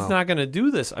 He's not going to do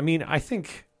this. I mean, I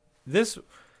think this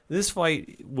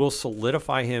fight will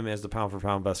solidify him as the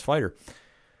pound-for-pound best fighter.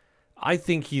 I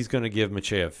think he's going to give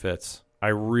Machev fits. I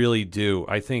really do.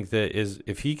 I think that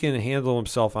if he can handle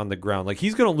himself on the ground, like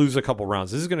he's going to lose a couple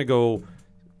rounds. This is going to go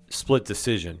split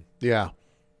decision. Yeah.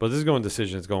 But this is going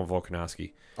decision. It's going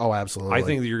Volkanovski. Oh, absolutely. I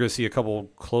think that you're going to see a couple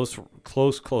close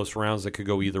rounds that could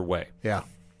go either way. Yeah.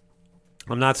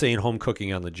 I'm not saying home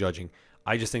cooking on the judging.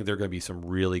 I just think there are going to be some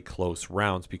really close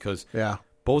rounds because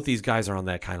both these guys are on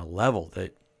that kind of level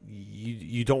that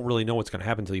you don't really know what's going to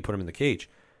happen until you put them in the cage.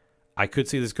 I could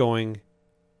see this going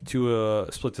to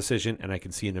a split decision, and I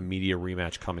can see an immediate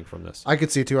rematch coming from this. I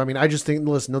could see it too. I mean, I just think,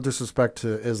 listen, no disrespect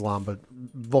to Islam, but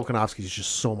Volkanovski is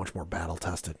just so much more battle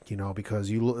tested, because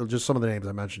just some of the names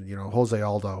I mentioned, Jose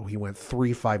Aldo, he went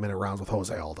 3 5-minute rounds with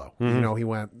Jose Aldo. Mm-hmm. He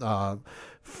went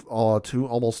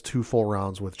almost 2 full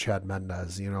rounds with Chad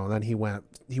Mendez, and then he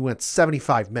went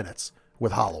 75 minutes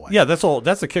with Holloway. Yeah, that's all.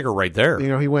 That's a kicker right there.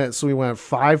 He went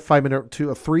 5-minute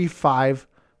to 3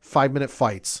 5-minute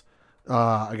fights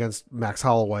against Max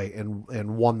Holloway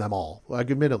and won them all. Like,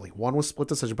 admittedly, one was split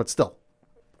decision, but still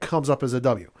comes up as a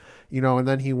W. And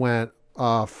then he went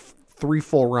 3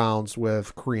 full rounds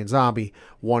with Korean Zombie,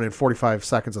 won in 45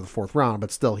 seconds of the 4th round,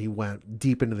 but still he went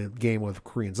deep into the game with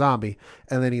Korean Zombie,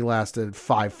 and then he lasted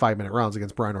 5-minute rounds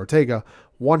against Brian Ortega.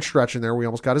 One stretch in there, we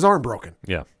almost got his arm broken.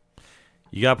 Yeah.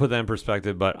 You got to put that in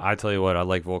perspective, but I tell you what, I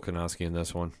like Volkanovski in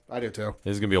this one. I do too.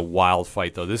 This is going to be a wild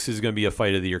fight, though. This is going to be a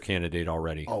fight of the year candidate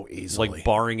already. Oh, easily. Like,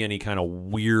 barring any kind of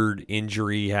weird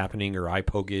injury happening or eye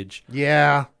pokage.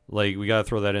 Yeah. Like, we got to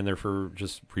throw that in there for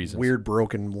just reasons. Weird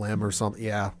broken limb or something.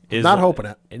 Yeah. Not hoping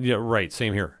it. Yeah, right.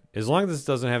 Same here. As long as this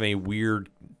doesn't have any weird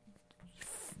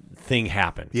thing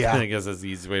happen. Yeah. I guess that's the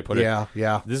easiest way to put it.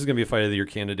 Yeah. This is going to be a fight of the year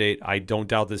candidate. I don't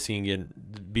doubt this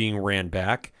being ran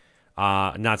back.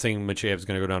 Not saying Machev's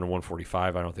going to go down to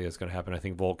 145. I don't think that's going to happen. I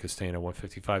think Volk is staying at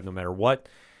 155 no matter what.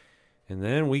 And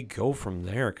then we go from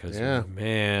there because,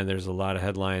 man, there's a lot of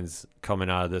headlines coming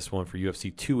out of this one for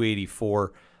UFC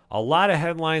 284. A lot of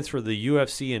headlines for the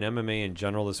UFC and MMA in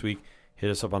general this week.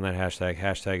 Hit us up on that hashtag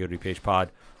ODPHpod.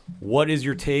 What is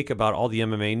your take about all the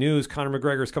MMA news? Conor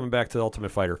McGregor is coming back to The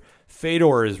Ultimate Fighter.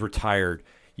 Fedor is retired.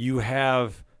 You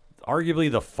have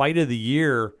arguably the fight of the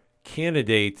year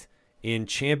candidate in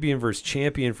champion versus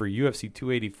champion for UFC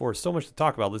 284. So much to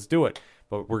talk about. Let's do it.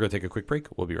 But we're going to take a quick break.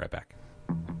 We'll be right back.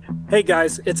 Hey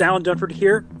guys, it's Alan Dunford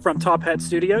here from Top Hat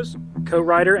Studios,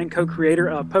 co-writer and co-creator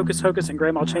of Pocus Hocus and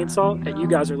Grandma Chainsaw, and you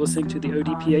guys are listening to the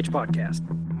ODPH podcast.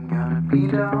 Gotta be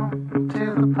down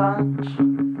to the punch,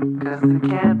 'cause they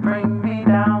can't bring me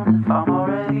down if I'm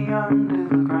already under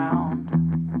the ground.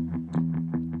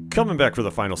 Coming back for the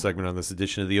final segment on this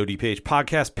edition of the ODPH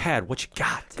podcast. Pad, what you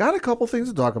got? Got a couple things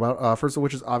to talk about. First of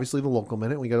which is obviously the local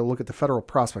minute. We got to look at the Federal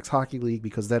Prospects Hockey League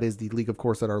because that is the league, of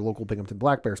course, that our local Binghamton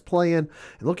Black Bears play in.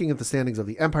 And looking at the standings of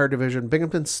the Empire Division,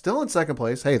 Binghamton's still in second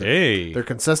place. They're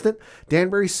consistent.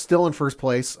 Danbury's still in first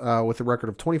place with a record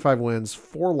of 25 wins,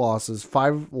 4 losses,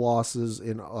 5 losses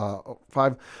in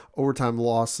 5 overtime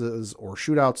losses or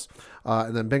shootouts.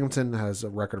 And then Binghamton has a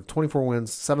record of 24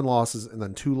 wins, 7 losses, and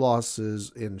then 2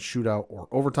 losses in shootout or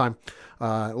overtime.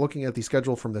 Looking at the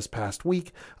schedule from this past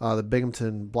week, the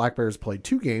Binghamton Black Bears played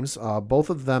 2 games, both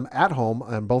of them at home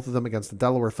and both of them against the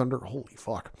Delaware Thunder. Holy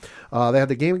fuck. They had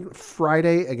the game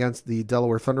Friday against the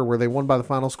Delaware Thunder where they won by the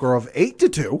final score of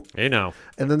 8-2. Hey, now.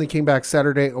 And then they came back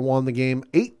Saturday and won the game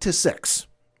 8-6.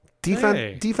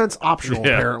 Defense optional,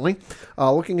 apparently.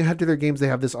 Looking ahead to their games they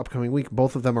have this upcoming week,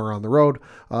 both of them are on the road.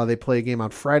 They play a game on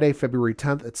Friday, February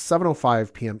 10th at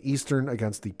 7:05 p.m. Eastern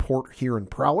against the Port Huron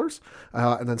Prowlers.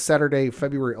 And then Saturday,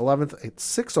 February 11th at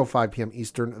 6:05 p.m.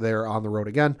 Eastern, they're on the road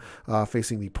again,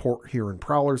 facing the Port Huron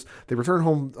Prowlers. They return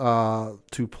home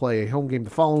to play a home game the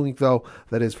following week, though.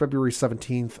 That is February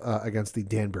 17th against the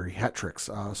Danbury Hat-Tricks.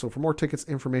 So for more tickets,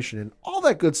 information, and all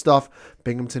that good stuff,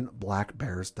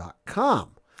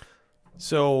 BinghamtonBlackBears.com.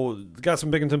 So, got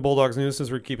some Binghamton Bulldogs news since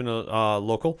we're keeping it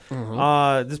local.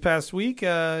 This past week,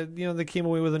 they came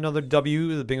away with another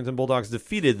W. The Binghamton Bulldogs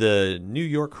defeated the New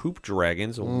York Hoop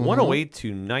Dragons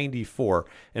 108-94.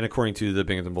 And according to the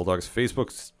Binghamton Bulldogs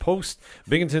Facebook post,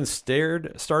 Binghamton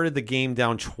started the game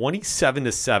down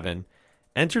 27-7,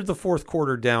 entered the fourth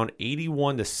quarter down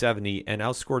 81-70, and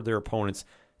outscored their opponents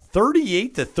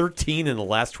 38-13 in the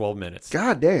last 12 minutes.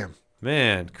 God damn.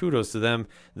 Man, kudos to them.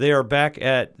 They are back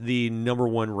at the number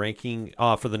 1 ranking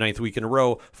for the 9th week in a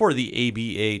row for the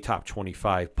ABA Top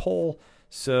 25 poll.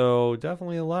 So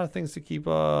definitely a lot of things to keep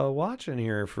watching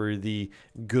here for the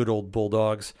good old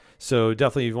Bulldogs. So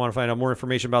definitely if you want to find out more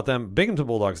information about them,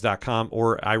 BinghamtonBulldogs.com,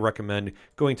 or I recommend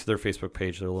going to their Facebook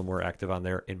page. They're a little more active on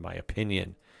there, in my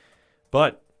opinion.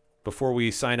 But before we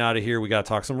sign out of here, we got to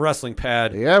talk some wrestling,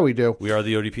 Pad. Yeah, we do. We are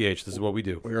the ODPH. This is what we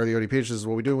do. We are the ODPH. This is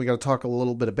what we do. We got to talk a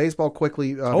little bit of baseball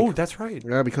quickly. That's right.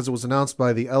 Yeah, because it was announced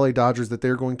by the LA Dodgers that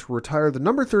they're going to retire the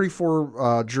number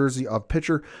 34 jersey of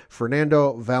pitcher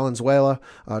Fernando Valenzuela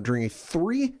during a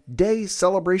 3-day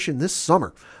celebration this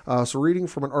summer. So reading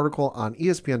from an article on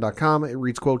ESPN.com, it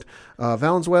reads, quote,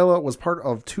 Valenzuela was part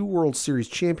of 2 World Series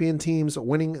champion teams,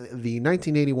 winning the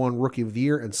 1981 Rookie of the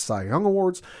Year and Cy Young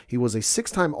Awards. He was a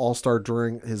 6-time All-Star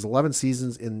during his 11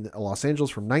 seasons in Los Angeles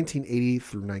from 1980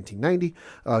 through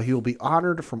 1990. He will be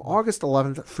honored from August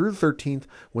 11th through the 13th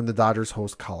when the Dodgers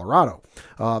host Colorado.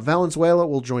 Valenzuela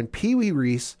will join Pee Wee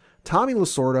Reese, Tommy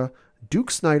Lasorda,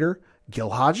 Duke Snider,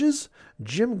 Gil Hodges,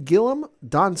 Jim Gillum,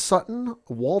 Don Sutton,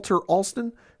 Walter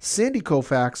Alston, Sandy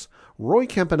Koufax, Roy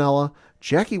Campanella,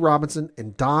 Jackie Robinson,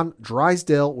 and Don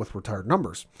Drysdale with retired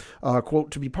numbers. Quote,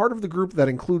 to be part of the group that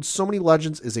includes so many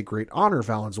legends is a great honor,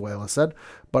 Valenzuela said,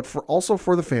 but also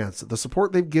for the fans. The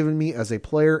support they've given me as a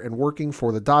player and working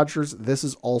for the Dodgers, this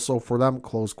is also for them,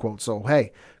 close quote. So,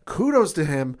 hey, kudos to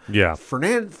him. Yeah.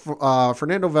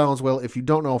 Fernando Valenzuela, if you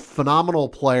don't know, phenomenal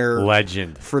player.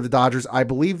 Legend. For the Dodgers. I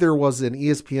believe there was an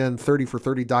ESPN 30 for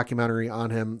 30 documentary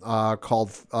on him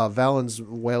called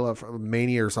Valenzuela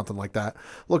Mania or something like that.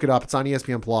 Look it up. It's on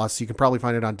ESPN Plus. You can probably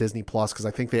find it on Disney Plus because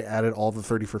I think they added all the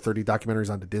 30 for 30 documentaries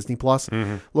onto Disney Plus.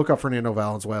 Look up Fernando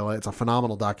Valenzuela. It's a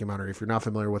phenomenal documentary. If you're not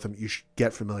familiar with him, you should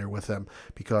get familiar with him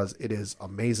because it is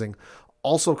amazing.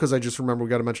 Also, because I just remember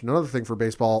we got to mention another thing for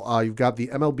baseball. You've got the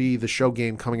MLB The Show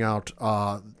game coming out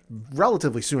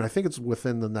relatively soon. I think it's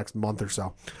within the next month or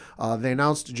so. They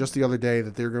announced just the other day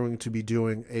that they're going to be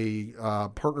doing a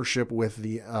partnership with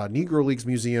the Negro Leagues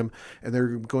Museum, and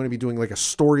they're going to be doing like a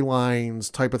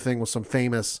storylines type of thing with some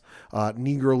famous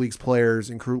Negro Leagues players,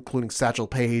 including Satchel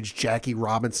Paige, Jackie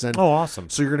Robinson. Oh, awesome.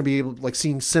 So you're going to be able, like,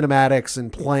 seeing cinematics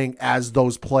and playing as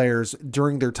those players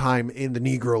during their time in the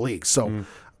Negro League. So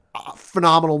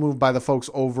phenomenal move by the folks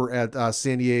over at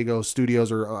San Diego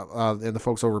Studios and the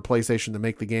folks over at PlayStation to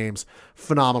make the games.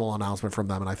 Phenomenal announcement from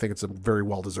them, and I think it's a very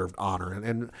well-deserved honor.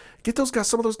 And get those guys,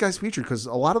 some of those guys featured, because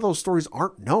a lot of those stories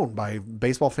aren't known by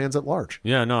baseball fans at large.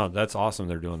 Yeah, no, that's awesome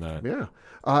they're doing that. Yeah.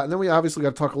 And then we obviously got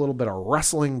to talk a little bit of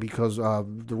wrestling because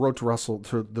the roads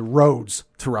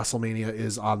to WrestleMania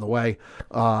is on the way.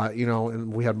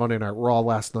 And we had Monday Night Raw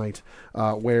last night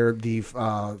where the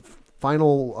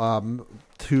final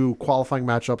 2 qualifying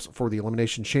matchups for the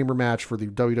Elimination Chamber match for the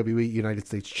WWE United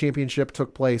States Championship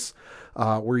took place,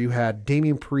 where you had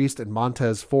Damian Priest and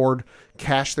Montez Ford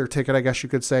cash their ticket, I guess you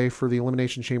could say, for the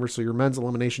Elimination Chamber. So your men's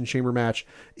Elimination Chamber match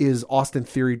is Austin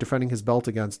Theory defending his belt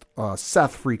against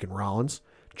Seth freaking Rollins,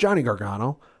 Johnny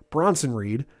Gargano, Bronson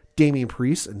Reed, Damian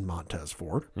Priest, and Montez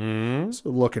Ford. So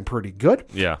looking pretty good.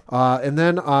 Yeah. And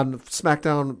then on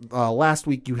SmackDown last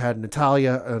week, you had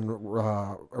Natalya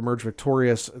emerge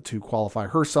victorious to qualify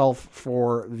herself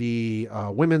for the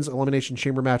Women's Elimination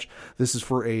Chamber match. This is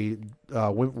for a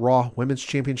Raw Women's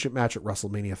Championship match at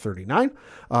WrestleMania 39.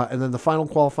 And then the final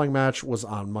qualifying match was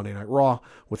on Monday Night Raw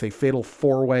with a fatal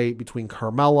 4-way between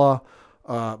Carmella.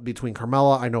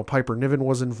 I know Piper Niven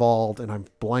was involved, and I'm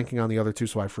blanking on the other two,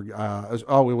 so I forget. It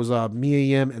was Mia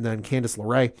Yim and then Candice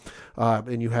LeRae,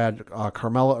 and you had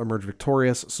Carmella emerge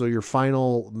victorious. So your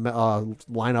final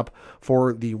lineup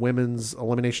for the Women's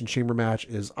Elimination Chamber match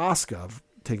is Asuka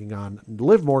taking on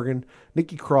Liv Morgan,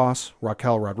 Nikki Cross,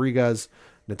 Raquel Rodriguez,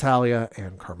 Natalya,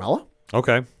 and Carmella.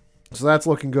 Okay. So that's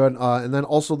looking good. And then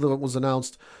also that was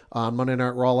announced on Monday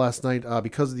Night Raw last night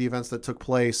because of the events that took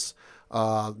place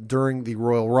during the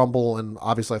Royal Rumble, and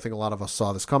obviously I think a lot of us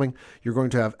saw this coming. You're going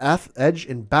to have Edge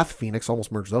and Beth Phoenix,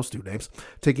 almost merged those two names,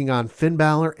 taking on Finn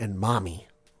Balor and Mommy.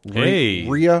 Hey.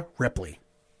 Rhea Ripley.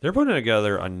 They're putting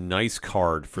together a nice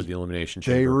card for the Elimination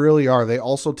Chamber. They really are. They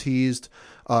also teased,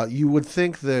 you would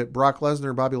think that Brock Lesnar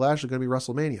and Bobby Lashley are going to be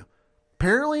WrestleMania.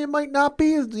 Apparently it might not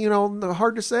be,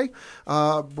 hard to say.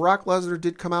 Brock Lesnar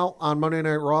did come out on Monday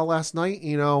Night Raw last night,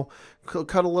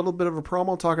 cut a little bit of a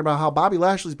promo talking about how Bobby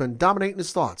Lashley's been dominating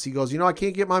his thoughts. He goes, I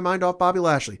can't get my mind off Bobby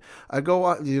Lashley. I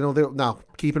go, now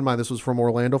keep in mind, this was from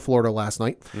Orlando, Florida last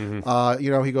night.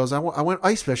 Mm-hmm. He goes, I went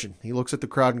ice fishing. He looks at the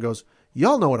crowd and goes,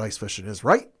 y'all know what ice fishing is,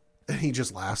 right? And he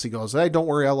just laughs. He goes, hey, don't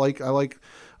worry. I like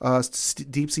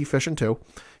deep sea fishing too.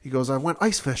 He goes, I went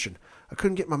ice fishing. I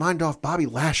couldn't get my mind off Bobby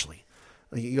Lashley.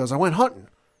 He goes, I went hunting.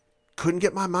 Couldn't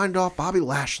get my mind off Bobby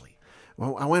Lashley.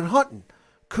 Well, I went hunting.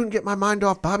 Couldn't get my mind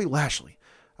off Bobby Lashley.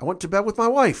 I went to bed with my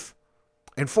wife.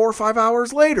 And 4 or 5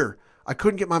 hours later, I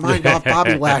couldn't get my mind off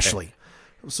Bobby Lashley.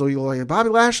 So you're like, Bobby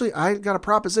Lashley, I got a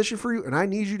proposition for you, and I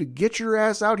need you to get your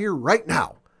ass out here right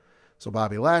now. So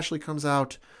Bobby Lashley comes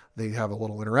out. They have a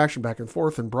little interaction back and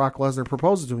forth, and Brock Lesnar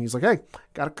proposes to him. He's like, hey,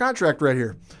 got a contract right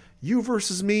here. You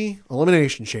versus me,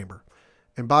 Elimination Chamber.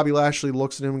 And Bobby Lashley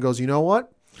looks at him and goes, you know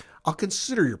what? I'll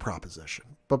consider your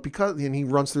proposition. But and he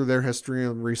runs through their history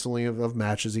recently of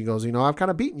matches. He goes, I've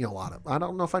kind of beaten you a lot. I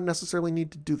don't know if I necessarily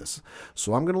need to do this.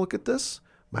 So I'm going to look at this.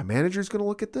 My manager's going to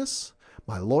look at this.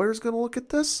 My lawyer's going to look at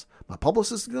this. My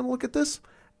publicist is going to look at this.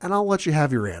 And I'll let you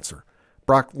have your answer.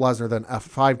 Brock Lesnar then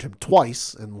F5'd him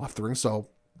twice and left the ring. So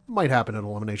might happen at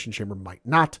Elimination Chamber, might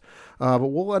not. But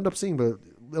we'll end up seeing. But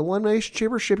Elimination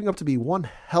Chamber is shaping up to be one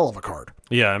hell of a card.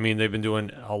 Yeah, I mean, they've been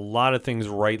doing a lot of things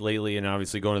right lately, and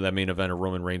obviously going to that main event of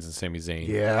Roman Reigns and Sami Zayn.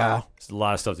 Yeah. There's a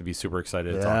lot of stuff to be super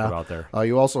excited to talk about there.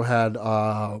 You also had,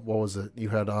 what was it? You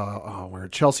had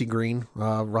Chelsea Green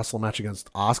wrestle a match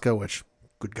against Asuka, which,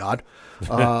 good God.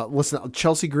 Listen,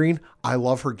 Chelsea Green, I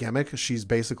love her gimmick. She's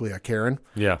basically a Karen.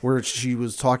 Yeah. Where she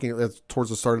was talking, towards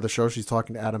the start of the show, she's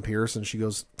talking to Adam Pearce, and she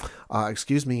goes,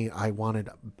 excuse me, I wanted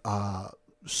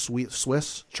sweet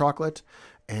Swiss chocolate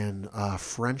and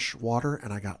French water,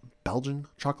 and I got Belgian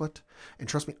chocolate. And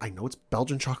trust me, I know it's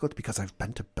Belgian chocolate because I've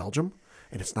been to Belgium,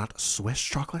 and it's not Swiss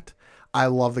chocolate. I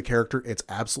love the character. It's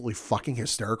absolutely fucking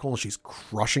hysterical, and she's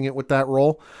crushing it with that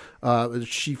role.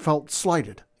 She felt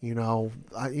slighted. Hey,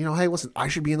 listen, I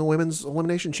should be in the Women's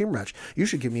Elimination Chamber match. You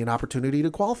should give me an opportunity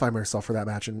to qualify myself for that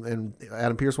match. And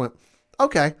Adam Pearce went,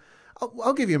 okay.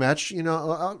 I'll give you a match.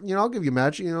 I'll give you a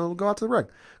match. Go out to the ring.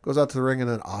 Goes out to the ring, and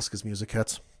then Asuka's music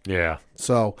hits. Yeah.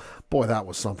 So, boy, that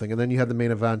was something. And then you had the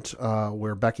main event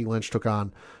where Becky Lynch took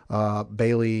on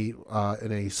Bayley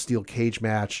in a steel cage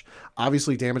match.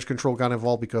 Obviously, Damage Control got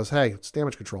involved because, hey, it's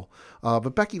Damage Control.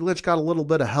 But Becky Lynch got a little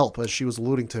bit of help, as she was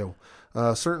alluding to.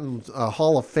 Certain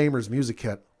Hall of Famers music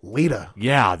hit. Lita.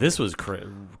 Yeah, this was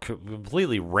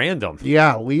completely random.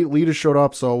 Yeah, Lita showed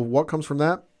up. So what comes from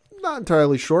that? Not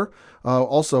entirely sure.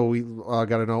 Also, we got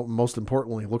to know, most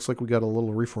importantly, looks like we got a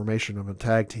little reformation of a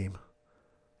tag team.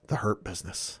 The Hurt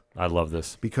Business. I love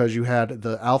this. Because you had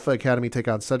the Alpha Academy take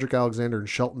on Cedric Alexander and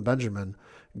Shelton Benjamin.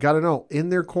 Got to know, in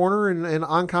their corner and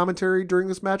on commentary during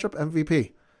this matchup,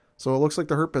 MVP. So it looks like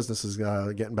the Hurt Business is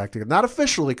getting back together. Not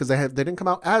officially, because they didn't come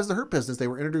out as the Hurt Business. They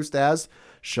were introduced as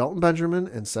Shelton Benjamin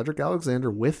and Cedric Alexander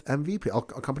with MVP,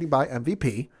 accompanied by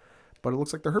MVP. But it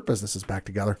looks like the Hurt Business is back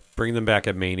together. Bring them back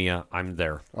at Mania. I'm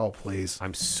there. Oh, please.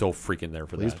 I'm so freaking there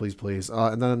for that. Please.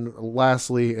 And then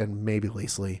lastly, and maybe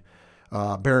leastly,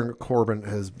 Baron Corbin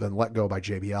has been let go by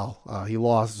JBL. He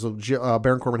lost. So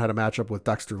Baron Corbin had a matchup with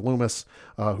Dexter Lumis,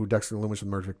 who Dexter Lumis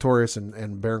emerged victorious,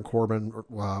 and Baron Corbin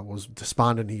was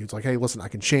despondent. He was like, hey, listen, I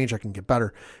can change. I can get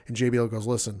better. And JBL goes,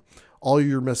 listen, all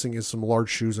you're missing is some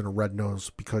large shoes and a red nose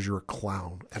because you're a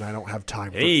clown, and I don't have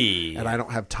time for, and I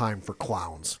don't have time for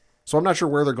clowns. So I'm not sure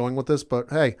where they're going with this, but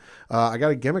hey, I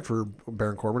got a gimmick for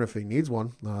Baron Corbin if he needs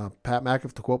one. Pat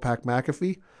McAfee, to quote Pat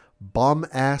McAfee, bum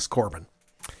ass Corbin.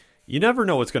 You never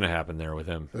know what's going to happen there with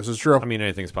him. This is true. I mean,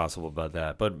 anything's possible about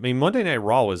that. But I mean, Monday Night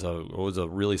Raw was a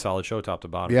really solid show, top to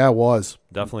bottom. Yeah, it was.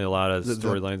 Definitely a lot of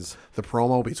storylines. The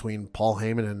promo between Paul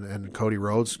Heyman and Cody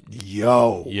Rhodes.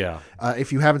 Yo. Yeah.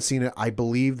 If you haven't seen it, I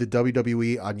believe the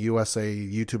WWE on USA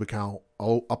YouTube account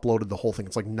uploaded the whole thing.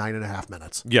 It's like 9.5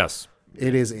 minutes. Yes.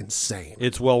 It is insane.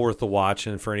 It's well worth the watch.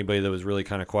 And for anybody that was really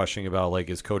kind of questioning about, like,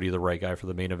 is Cody the right guy for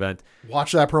the main event?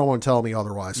 Watch that promo and tell me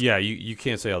otherwise. Yeah, you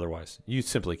can't say otherwise. You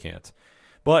simply can't.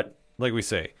 But like we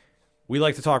say, we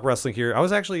like to talk wrestling here. I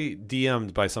was actually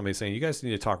DM'd by somebody saying, you guys need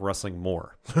to talk wrestling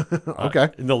more. Okay.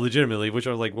 No, legitimately, which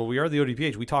I was like, well, we are the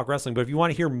ODPH. We talk wrestling. But if you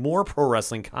want to hear more pro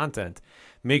wrestling content,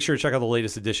 make sure to check out the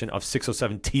latest edition of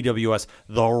 607 TWS,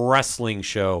 The Wrestling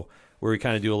Show, where we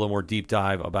kind of do a little more deep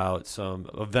dive about some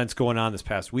events going on this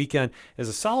past weekend. It's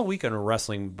a solid weekend of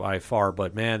wrestling by far,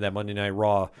 but man, that Monday Night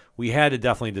Raw, we had to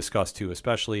definitely discuss too,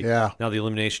 especially now the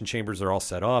Elimination Chambers are all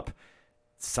set up.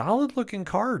 Solid looking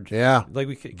card. Yeah. Like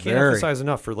we can't emphasize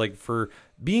enough for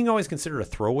being always considered a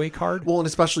throwaway card. Well, and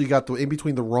especially you got in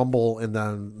between the Rumble and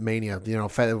then Mania, it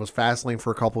was Fastlane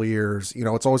for a couple of years.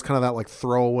 It's always kind of that like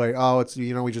throwaway. Oh, it's,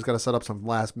 we just got to set up some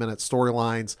last minute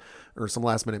storylines or some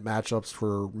last minute matchups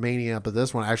for Mania. But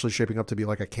this one actually shaping up to be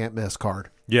like a can't miss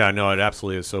card. Yeah, no, it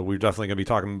absolutely is. So we're definitely going to be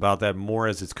talking about that more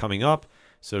as it's coming up.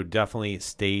 So definitely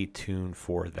stay tuned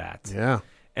for that. Yeah.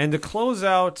 And to close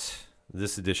out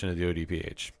this edition of the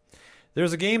ODPH,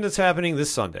 there's a game that's happening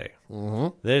this Sunday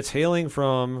that's hailing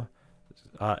from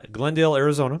Glendale,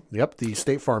 Arizona. Yep, the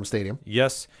State Farm Stadium.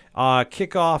 Yes.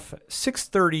 Kickoff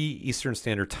 6:30 Eastern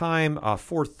Standard Time,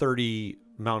 4:30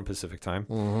 Mountain Pacific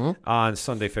Time on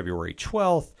Sunday, February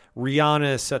 12th.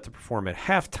 Rihanna is set to perform at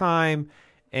halftime.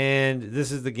 And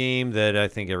this is the game that I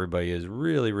think everybody is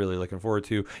really, really looking forward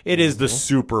to. It is the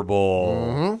Super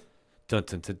Bowl. Dun,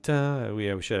 dun, dun, dun.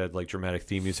 We should have had like dramatic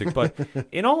theme music, but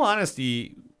in all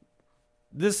honesty,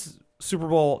 this Super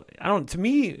Bowl, to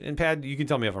me, and Pat, you can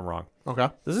tell me if I'm wrong. Okay.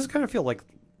 Does this kind of feel like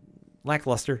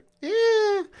lackluster?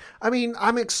 Yeah. I mean,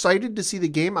 I'm excited to see the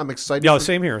game. I'm excited. Yeah,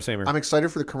 same here. I'm excited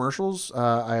for the commercials.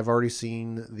 I have already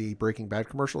seen the Breaking Bad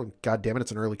commercial, and God damn it,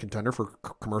 it's an early contender for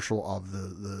commercial of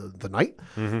the night.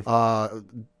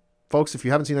 Folks, if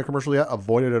you haven't seen that commercial yet,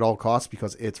 avoid it at all costs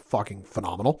because it's fucking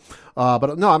phenomenal.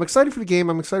 But no, I'm excited for the game.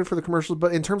 I'm excited for the commercials.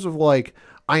 But in terms of like,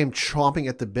 I am chomping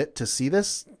at the bit to see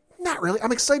this. Not really.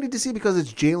 I'm excited to see it because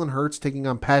it's Jalen Hurts taking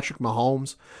on Patrick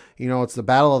Mahomes. It's the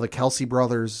battle of the Kelsey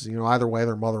brothers. Either way,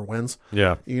 their mother wins.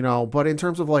 Yeah. But in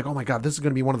terms of like, oh my God, this is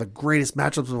going to be one of the greatest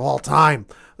matchups of all time.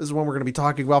 This is one we're going to be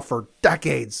talking about for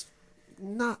decades.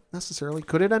 Not necessarily.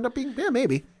 Could it end up being? Yeah,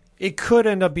 maybe. It could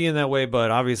end up being that way,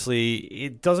 but obviously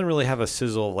it doesn't really have a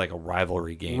sizzle of like a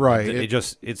rivalry game. Right.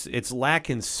 It's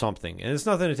lacking something. And it's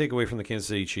nothing to take away from the Kansas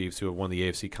City Chiefs who have won the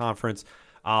AFC Conference.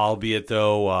 Albeit,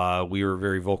 though, we were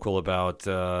very vocal about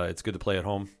it's good to play at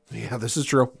home. Yeah, this is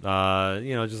true. Just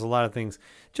a lot of things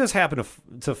just happen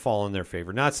to fall in their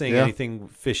favor. Not saying anything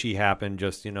fishy happened.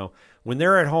 Just, when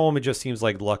they're at home, it just seems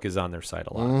like luck is on their side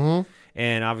a lot.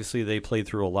 And obviously, they played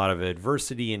through a lot of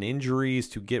adversity and injuries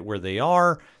to get where they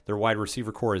are. Their wide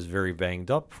receiver core is very banged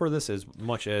up for this, as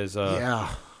much as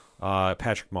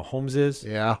Patrick Mahomes is.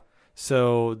 Yeah.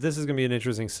 So this is going to be an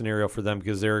interesting scenario for them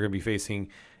because they're going to be facing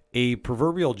a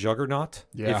proverbial juggernaut,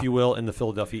 if you will, in the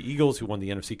Philadelphia Eagles, who won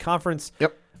the NFC Conference.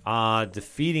 Yep.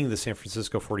 Defeating the San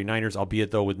Francisco 49ers,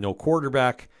 albeit, though, with no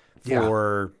quarterback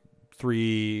for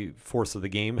 3/4 of the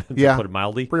game, to put it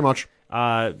mildly. Pretty much.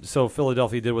 So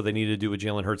Philadelphia did what they needed to do with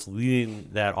Jalen Hurts, leading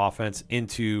that offense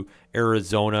into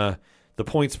Arizona. The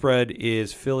point spread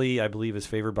is Philly, I believe, is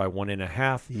favored by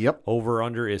 1.5. Yep.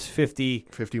 Over-under is 50.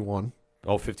 51.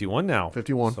 Oh, 51 now.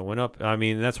 51. So it went up. I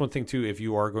mean, that's one thing, too. If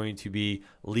you are going to be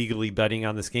legally betting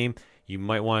on this game, you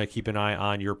might want to keep an eye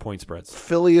on your point spreads.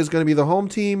 Philly is going to be the home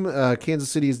team. Kansas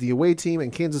City is the away team.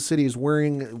 And Kansas City is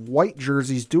wearing white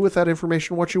jerseys. Do with that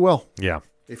information what you will. Yeah.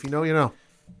 If you know, you know.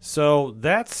 So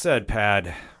that said,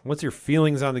 Pad, what's your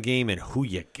feelings on the game and who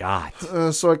you got?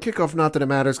 So at kickoff, not that it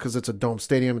matters because it's a dome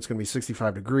stadium. It's going to be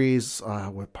 65 degrees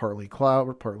with partly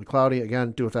cloudy.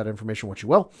 Again, do with that information what you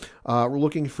will. We're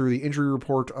looking through the injury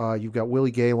report. You've got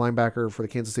Willie Gay, linebacker for the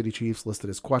Kansas City Chiefs, listed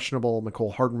as questionable.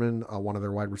 Nicole Hardman, one of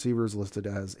their wide receivers, listed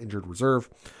as injured reserve.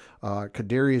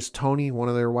 Kadarius Toney, one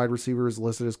of their wide receivers,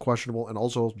 listed as questionable, and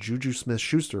also Juju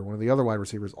Smith-Schuster, one of the other wide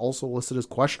receivers, also listed as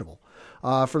questionable.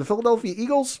 For the Philadelphia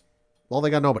Eagles, Well, they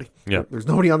got nobody. Yeah. There's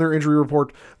nobody on their injury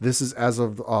report. This is as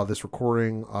of this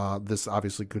recording. This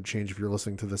obviously could change if you're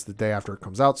listening to this the day after it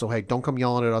comes out. So, hey, don't come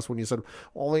yelling at us when you said,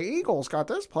 well, the Eagles got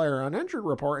this player on injury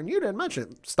report and you didn't mention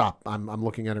it. Stop. I'm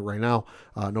looking at it right now.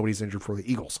 Nobody's injured for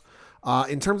the Eagles.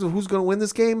 In terms of who's going to win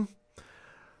this game,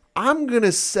 I'm going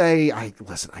to say, I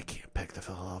can't pick the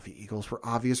Philadelphia Eagles for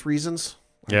obvious reasons.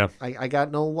 Yeah. I got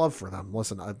no love for them.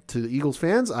 Listen, to the Eagles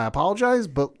fans, I apologize,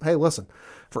 but hey, listen,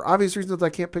 for obvious reasons, I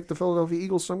can't pick the Philadelphia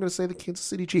Eagles, so I'm going to say the Kansas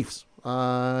City Chiefs.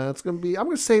 It's going to be, I'm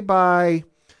going to say by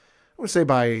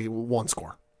one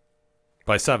score.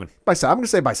 By 7. I'm going to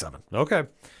say by 7. Okay.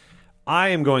 I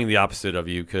am going the opposite of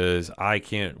you because I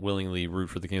can't willingly root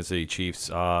for the Kansas City Chiefs.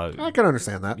 I can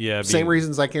understand that. Yeah, Same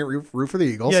reasons I can't root for the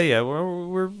Eagles. Yeah.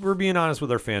 We're being honest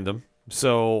with our fandom.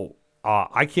 So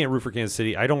I can't root for Kansas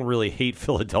City. I don't really hate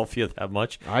Philadelphia that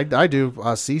much. I do.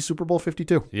 See Super Bowl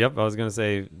 52. Yep, I was going to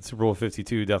say Super Bowl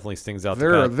 52 definitely stings out.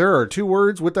 There are 2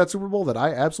 words with that Super Bowl that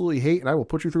I absolutely hate, and I will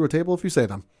put you through a table if you say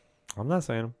them. I'm not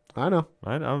saying them. I know.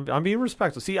 I'm being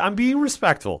respectful. See, I'm being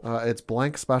respectful. It's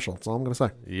blank special. That's all I'm going to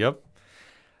say. Yep.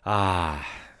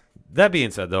 That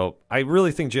being said, though, I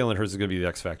really think Jalen Hurts is going to be the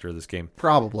X factor of this game.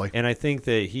 Probably. And I think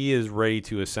that he is ready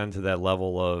to ascend to that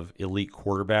level of elite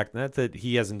quarterback. Not that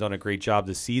he hasn't done a great job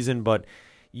this season, but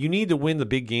you need to win the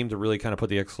big game to really kind of put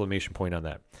the exclamation point on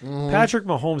that. Patrick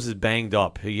Mahomes is banged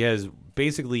up. He has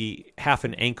basically half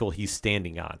an ankle he's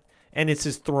standing on, and it's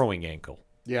his throwing ankle.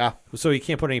 Yeah. So he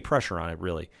can't put any pressure on it,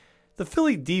 really. The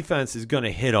Philly defense is going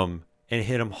to hit him and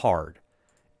hit him hard.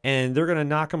 And they're going to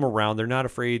knock him around. They're not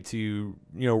afraid to,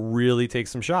 really take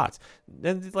some shots.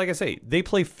 And like I say, they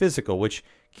play physical, which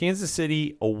Kansas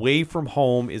City away from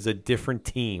home is a different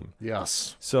team.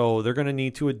 Yes. So they're going to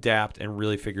need to adapt and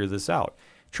really figure this out.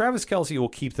 Travis Kelce will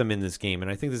keep them in this game, and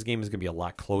I think this game is going to be a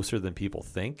lot closer than people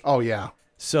think. Oh, yeah.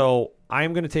 So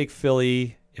I'm going to take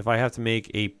Philly. If I have to make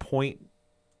a point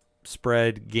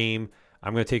spread game,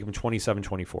 I'm going to take them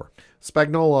 27-24. Steve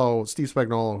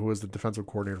Spagnuolo, who is the defensive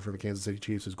coordinator for the Kansas City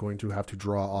Chiefs, is going to have to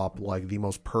draw up like the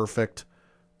most perfect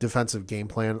defensive game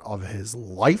plan of his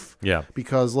life. Yeah.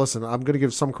 Because, listen, I'm going to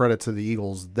give some credit to the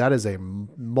Eagles. That is a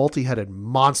multi-headed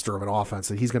monster of an offense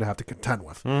that he's going to have to contend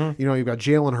with. Mm-hmm. You've got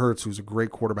Jalen Hurts, who's a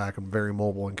great quarterback and very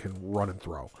mobile and can run and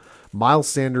throw. Miles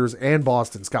Sanders and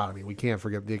Boston Scott. I mean, we can't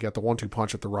forget they got the 1-2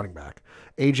 punch at the running back.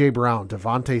 A.J. Brown,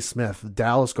 Devontae Smith,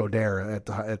 Dallas Goedert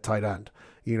at tight end.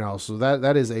 So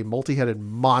that is a multi-headed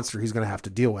monster he's going to have to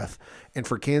deal with. And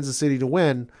for Kansas City to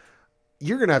win,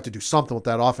 you're going to have to do something with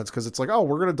that offense because it's like, oh,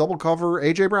 we're going to double cover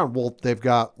A.J. Brown. Well, they've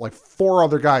got like 4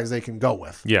 other guys they can go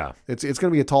with. Yeah. It's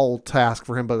going to be a tall task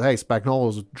for him. But, hey,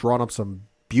 Spagnuolo's drawn up some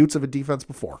buttes of a defense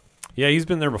before. Yeah, he's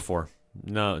been there before.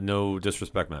 No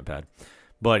disrespect, Matt Pad.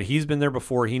 But he's been there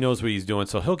before. He knows what he's doing,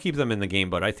 so he'll keep them in the game.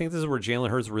 But I think this is where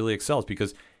Jalen Hurts really excels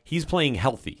because he's playing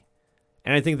healthy.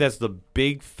 And I think that's the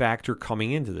big factor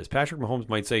coming into this. Patrick Mahomes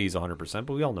might say he's 100%,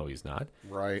 but we all know he's not.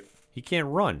 Right. He can't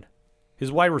run.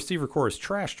 His wide receiver core is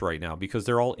trashed right now because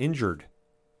they're all injured.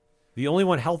 The only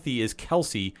one healthy is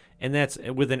Kelce, and that's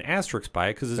with an asterisk by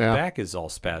it because his back is all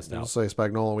spazzed I'll out. say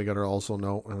Spagnuolo, we got to also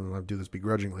note, and I do this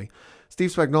begrudgingly, Steve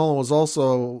Spagnuolo was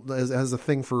also has a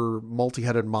thing for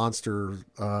multi-headed monster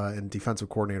and defensive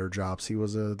coordinator jobs. He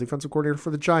was a defensive coordinator for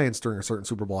the Giants during a certain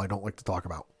Super Bowl I don't like to talk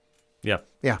about. Yeah.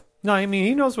 Yeah. No, I mean,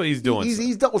 he knows what he's doing.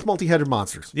 He's dealt with multi-headed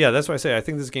monsters. Yeah, that's why I say I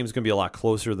think this game's going to be a lot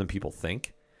closer than people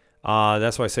think.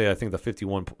 That's why I say I think the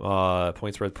 51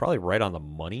 point spread is probably right on the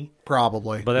money.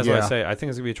 Probably. But that's why I say I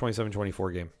think it's going to be a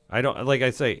 27-24 game.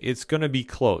 It's going to be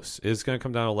close. It's going to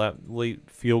come down to a late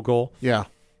field goal. Yeah.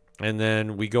 And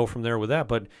then we go from there with that.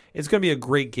 But it's going to be a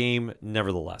great game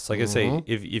nevertheless. Like I say,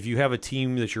 if you have a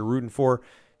team that you're rooting for,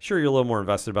 sure, you're a little more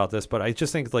invested about this. But I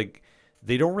just think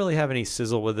they don't really have any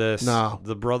sizzle with this. No.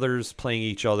 The brothers playing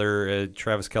each other,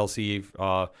 Travis Kelce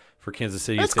for Kansas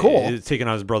City. That's cool. Taking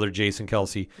on his brother, Jason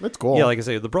Kelce. That's cool. Yeah, like I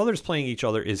say, the brothers playing each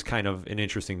other is kind of an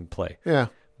interesting play. Yeah.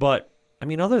 But, I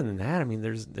mean, other than that, I mean,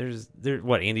 there's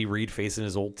Andy Reid facing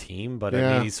his old team, but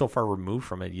I mean, he's so far removed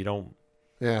from it, you don't.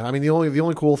 Yeah, I mean, the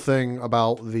only cool thing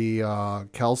about the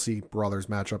Kelce brothers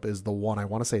matchup is the one, I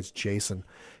want to say it's Jason.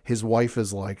 His wife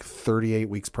is like 38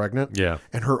 weeks pregnant. Yeah.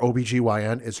 And her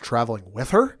OBGYN is traveling with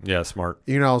her. Yeah, smart.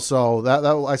 So that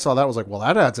I saw that, was like, well,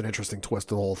 that adds an interesting twist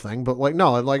to the whole thing. But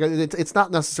no, it's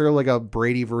not necessarily like a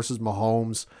Brady versus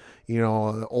Mahomes,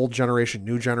 old generation,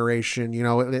 new generation.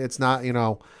 It's not,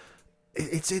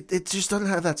 it just doesn't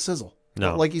have that sizzle.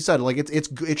 No. Like you said,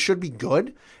 it should be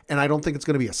good, and I don't think it's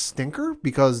going to be a stinker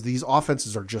because these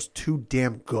offenses are just too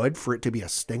damn good for it to be a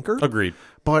stinker. Agreed.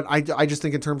 But I just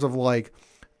think in terms of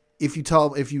if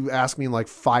you ask me in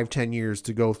 5-10 years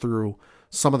to go through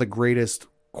some of the greatest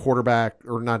quarterback,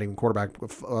 or not even quarterback,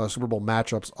 Super Bowl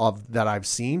matchups of that I've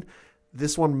seen,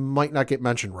 this one might not get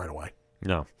mentioned right away.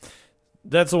 No.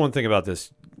 That's the one thing about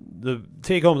this. The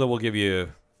take home that we'll give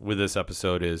you with this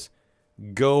episode is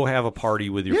go have a party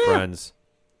with your friends.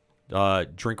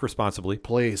 Drink responsibly.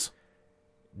 Please.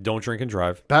 Don't drink and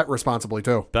drive. Bet responsibly,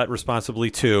 too. Bet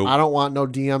responsibly, too. I don't want no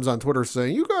DMs on Twitter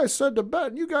saying, you guys said to bet,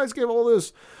 and you guys gave all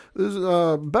this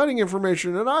betting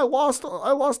information, and I lost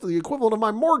the equivalent of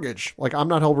my mortgage. Like, I'm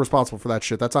not held responsible for that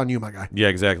shit. That's on you, my guy. Yeah,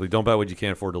 exactly. Don't bet what you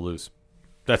can't afford to lose.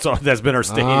 That's been our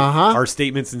our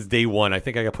statement since day one. I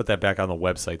think I got to put that back on the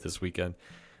website this weekend.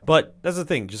 But that's the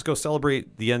thing. Just go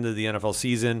celebrate the end of the NFL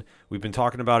season. We've been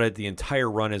talking about it the entire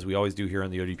run, as we always do here on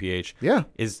the ODPH. Yeah.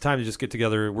 It's time to just get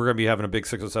together. We're going to be having a big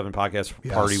 607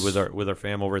 podcast party with our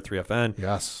fam over at 3FN.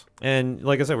 Yes. And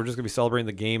like I said, we're just going to be celebrating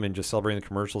the game and just celebrating the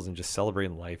commercials and just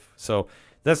celebrating life. So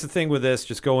that's the thing with this.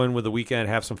 Just go in with the weekend,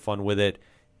 have some fun with it.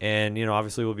 And,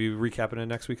 obviously we'll be recapping it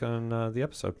next week on the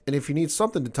episode. And if you need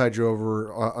something to tide you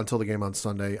over until the game on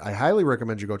Sunday, I highly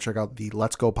recommend you go check out the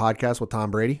Let's Go podcast with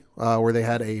Tom Brady, where they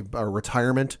had a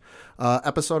retirement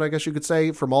episode, I guess you could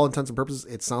say. From all intents and purposes,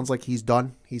 it sounds like he's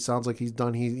done. He sounds like he's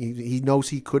done. He knows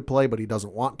he could play, but he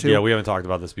doesn't want to. Yeah, we haven't talked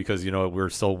about this because, we're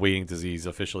still waiting to see he's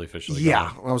officially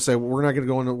Yeah, gone. I would say we're not going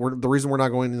to go into the reason we're not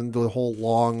going into the whole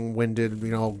long-winded,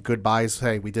 goodbyes.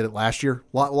 Hey, we did it last year.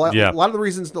 A lot of the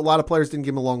reasons a lot of players didn't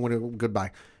give him a long-winded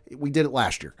goodbye. We did it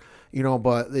last year,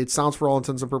 but it sounds for all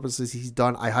intents and purposes he's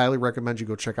done. I highly recommend you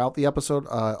go check out the episode,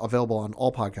 available on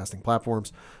all podcasting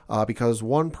platforms, because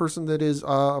one person that is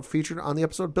featured on the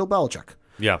episode, Bill Belichick.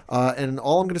 Yeah. And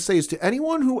all I'm going to say is to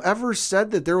anyone who ever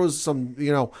said that there was some,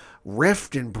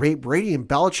 rift and Brady and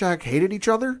Belichick hated each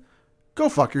other, go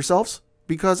fuck yourselves.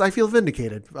 Because I feel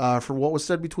vindicated for what was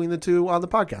said between the two on the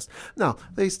podcast. Now,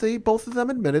 both of them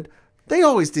admitted they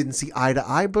always didn't see eye to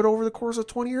eye, but over the course of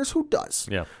 20 years, who does?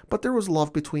 Yeah. But there was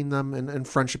love between them and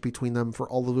friendship between them for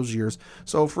all of those years.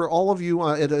 So for all of you,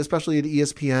 especially at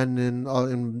ESPN and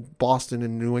in Boston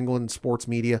and New England sports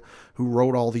media, who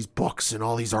wrote all these books and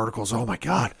all these articles, oh my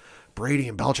God, Brady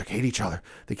and Belichick hate each other.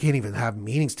 They can't even have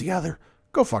meetings together.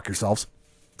 Go fuck yourselves.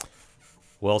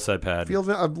 Well said, Pat. A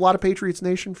lot of Patriots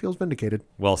Nation feels vindicated.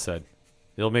 Well said.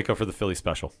 It'll make up for the Philly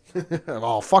special.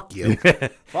 Oh, fuck you.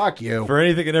 Fuck you. For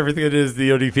anything and everything that is the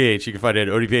ODPH, you can find it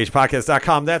at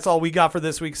odphpodcast.com. That's all we got for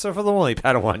this week. So for the only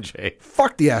Padawan J.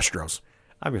 Fuck the Astros.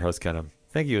 I'm your host, Kenem.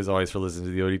 Thank you, as always, for listening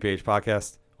to the ODPH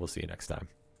podcast. We'll see you next time.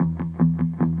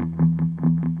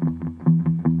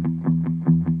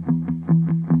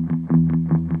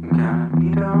 Gonna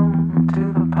be down to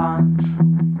the punch.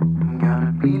 I'm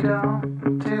gonna be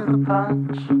down to the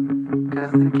punch.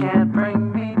 'Cause they can't bring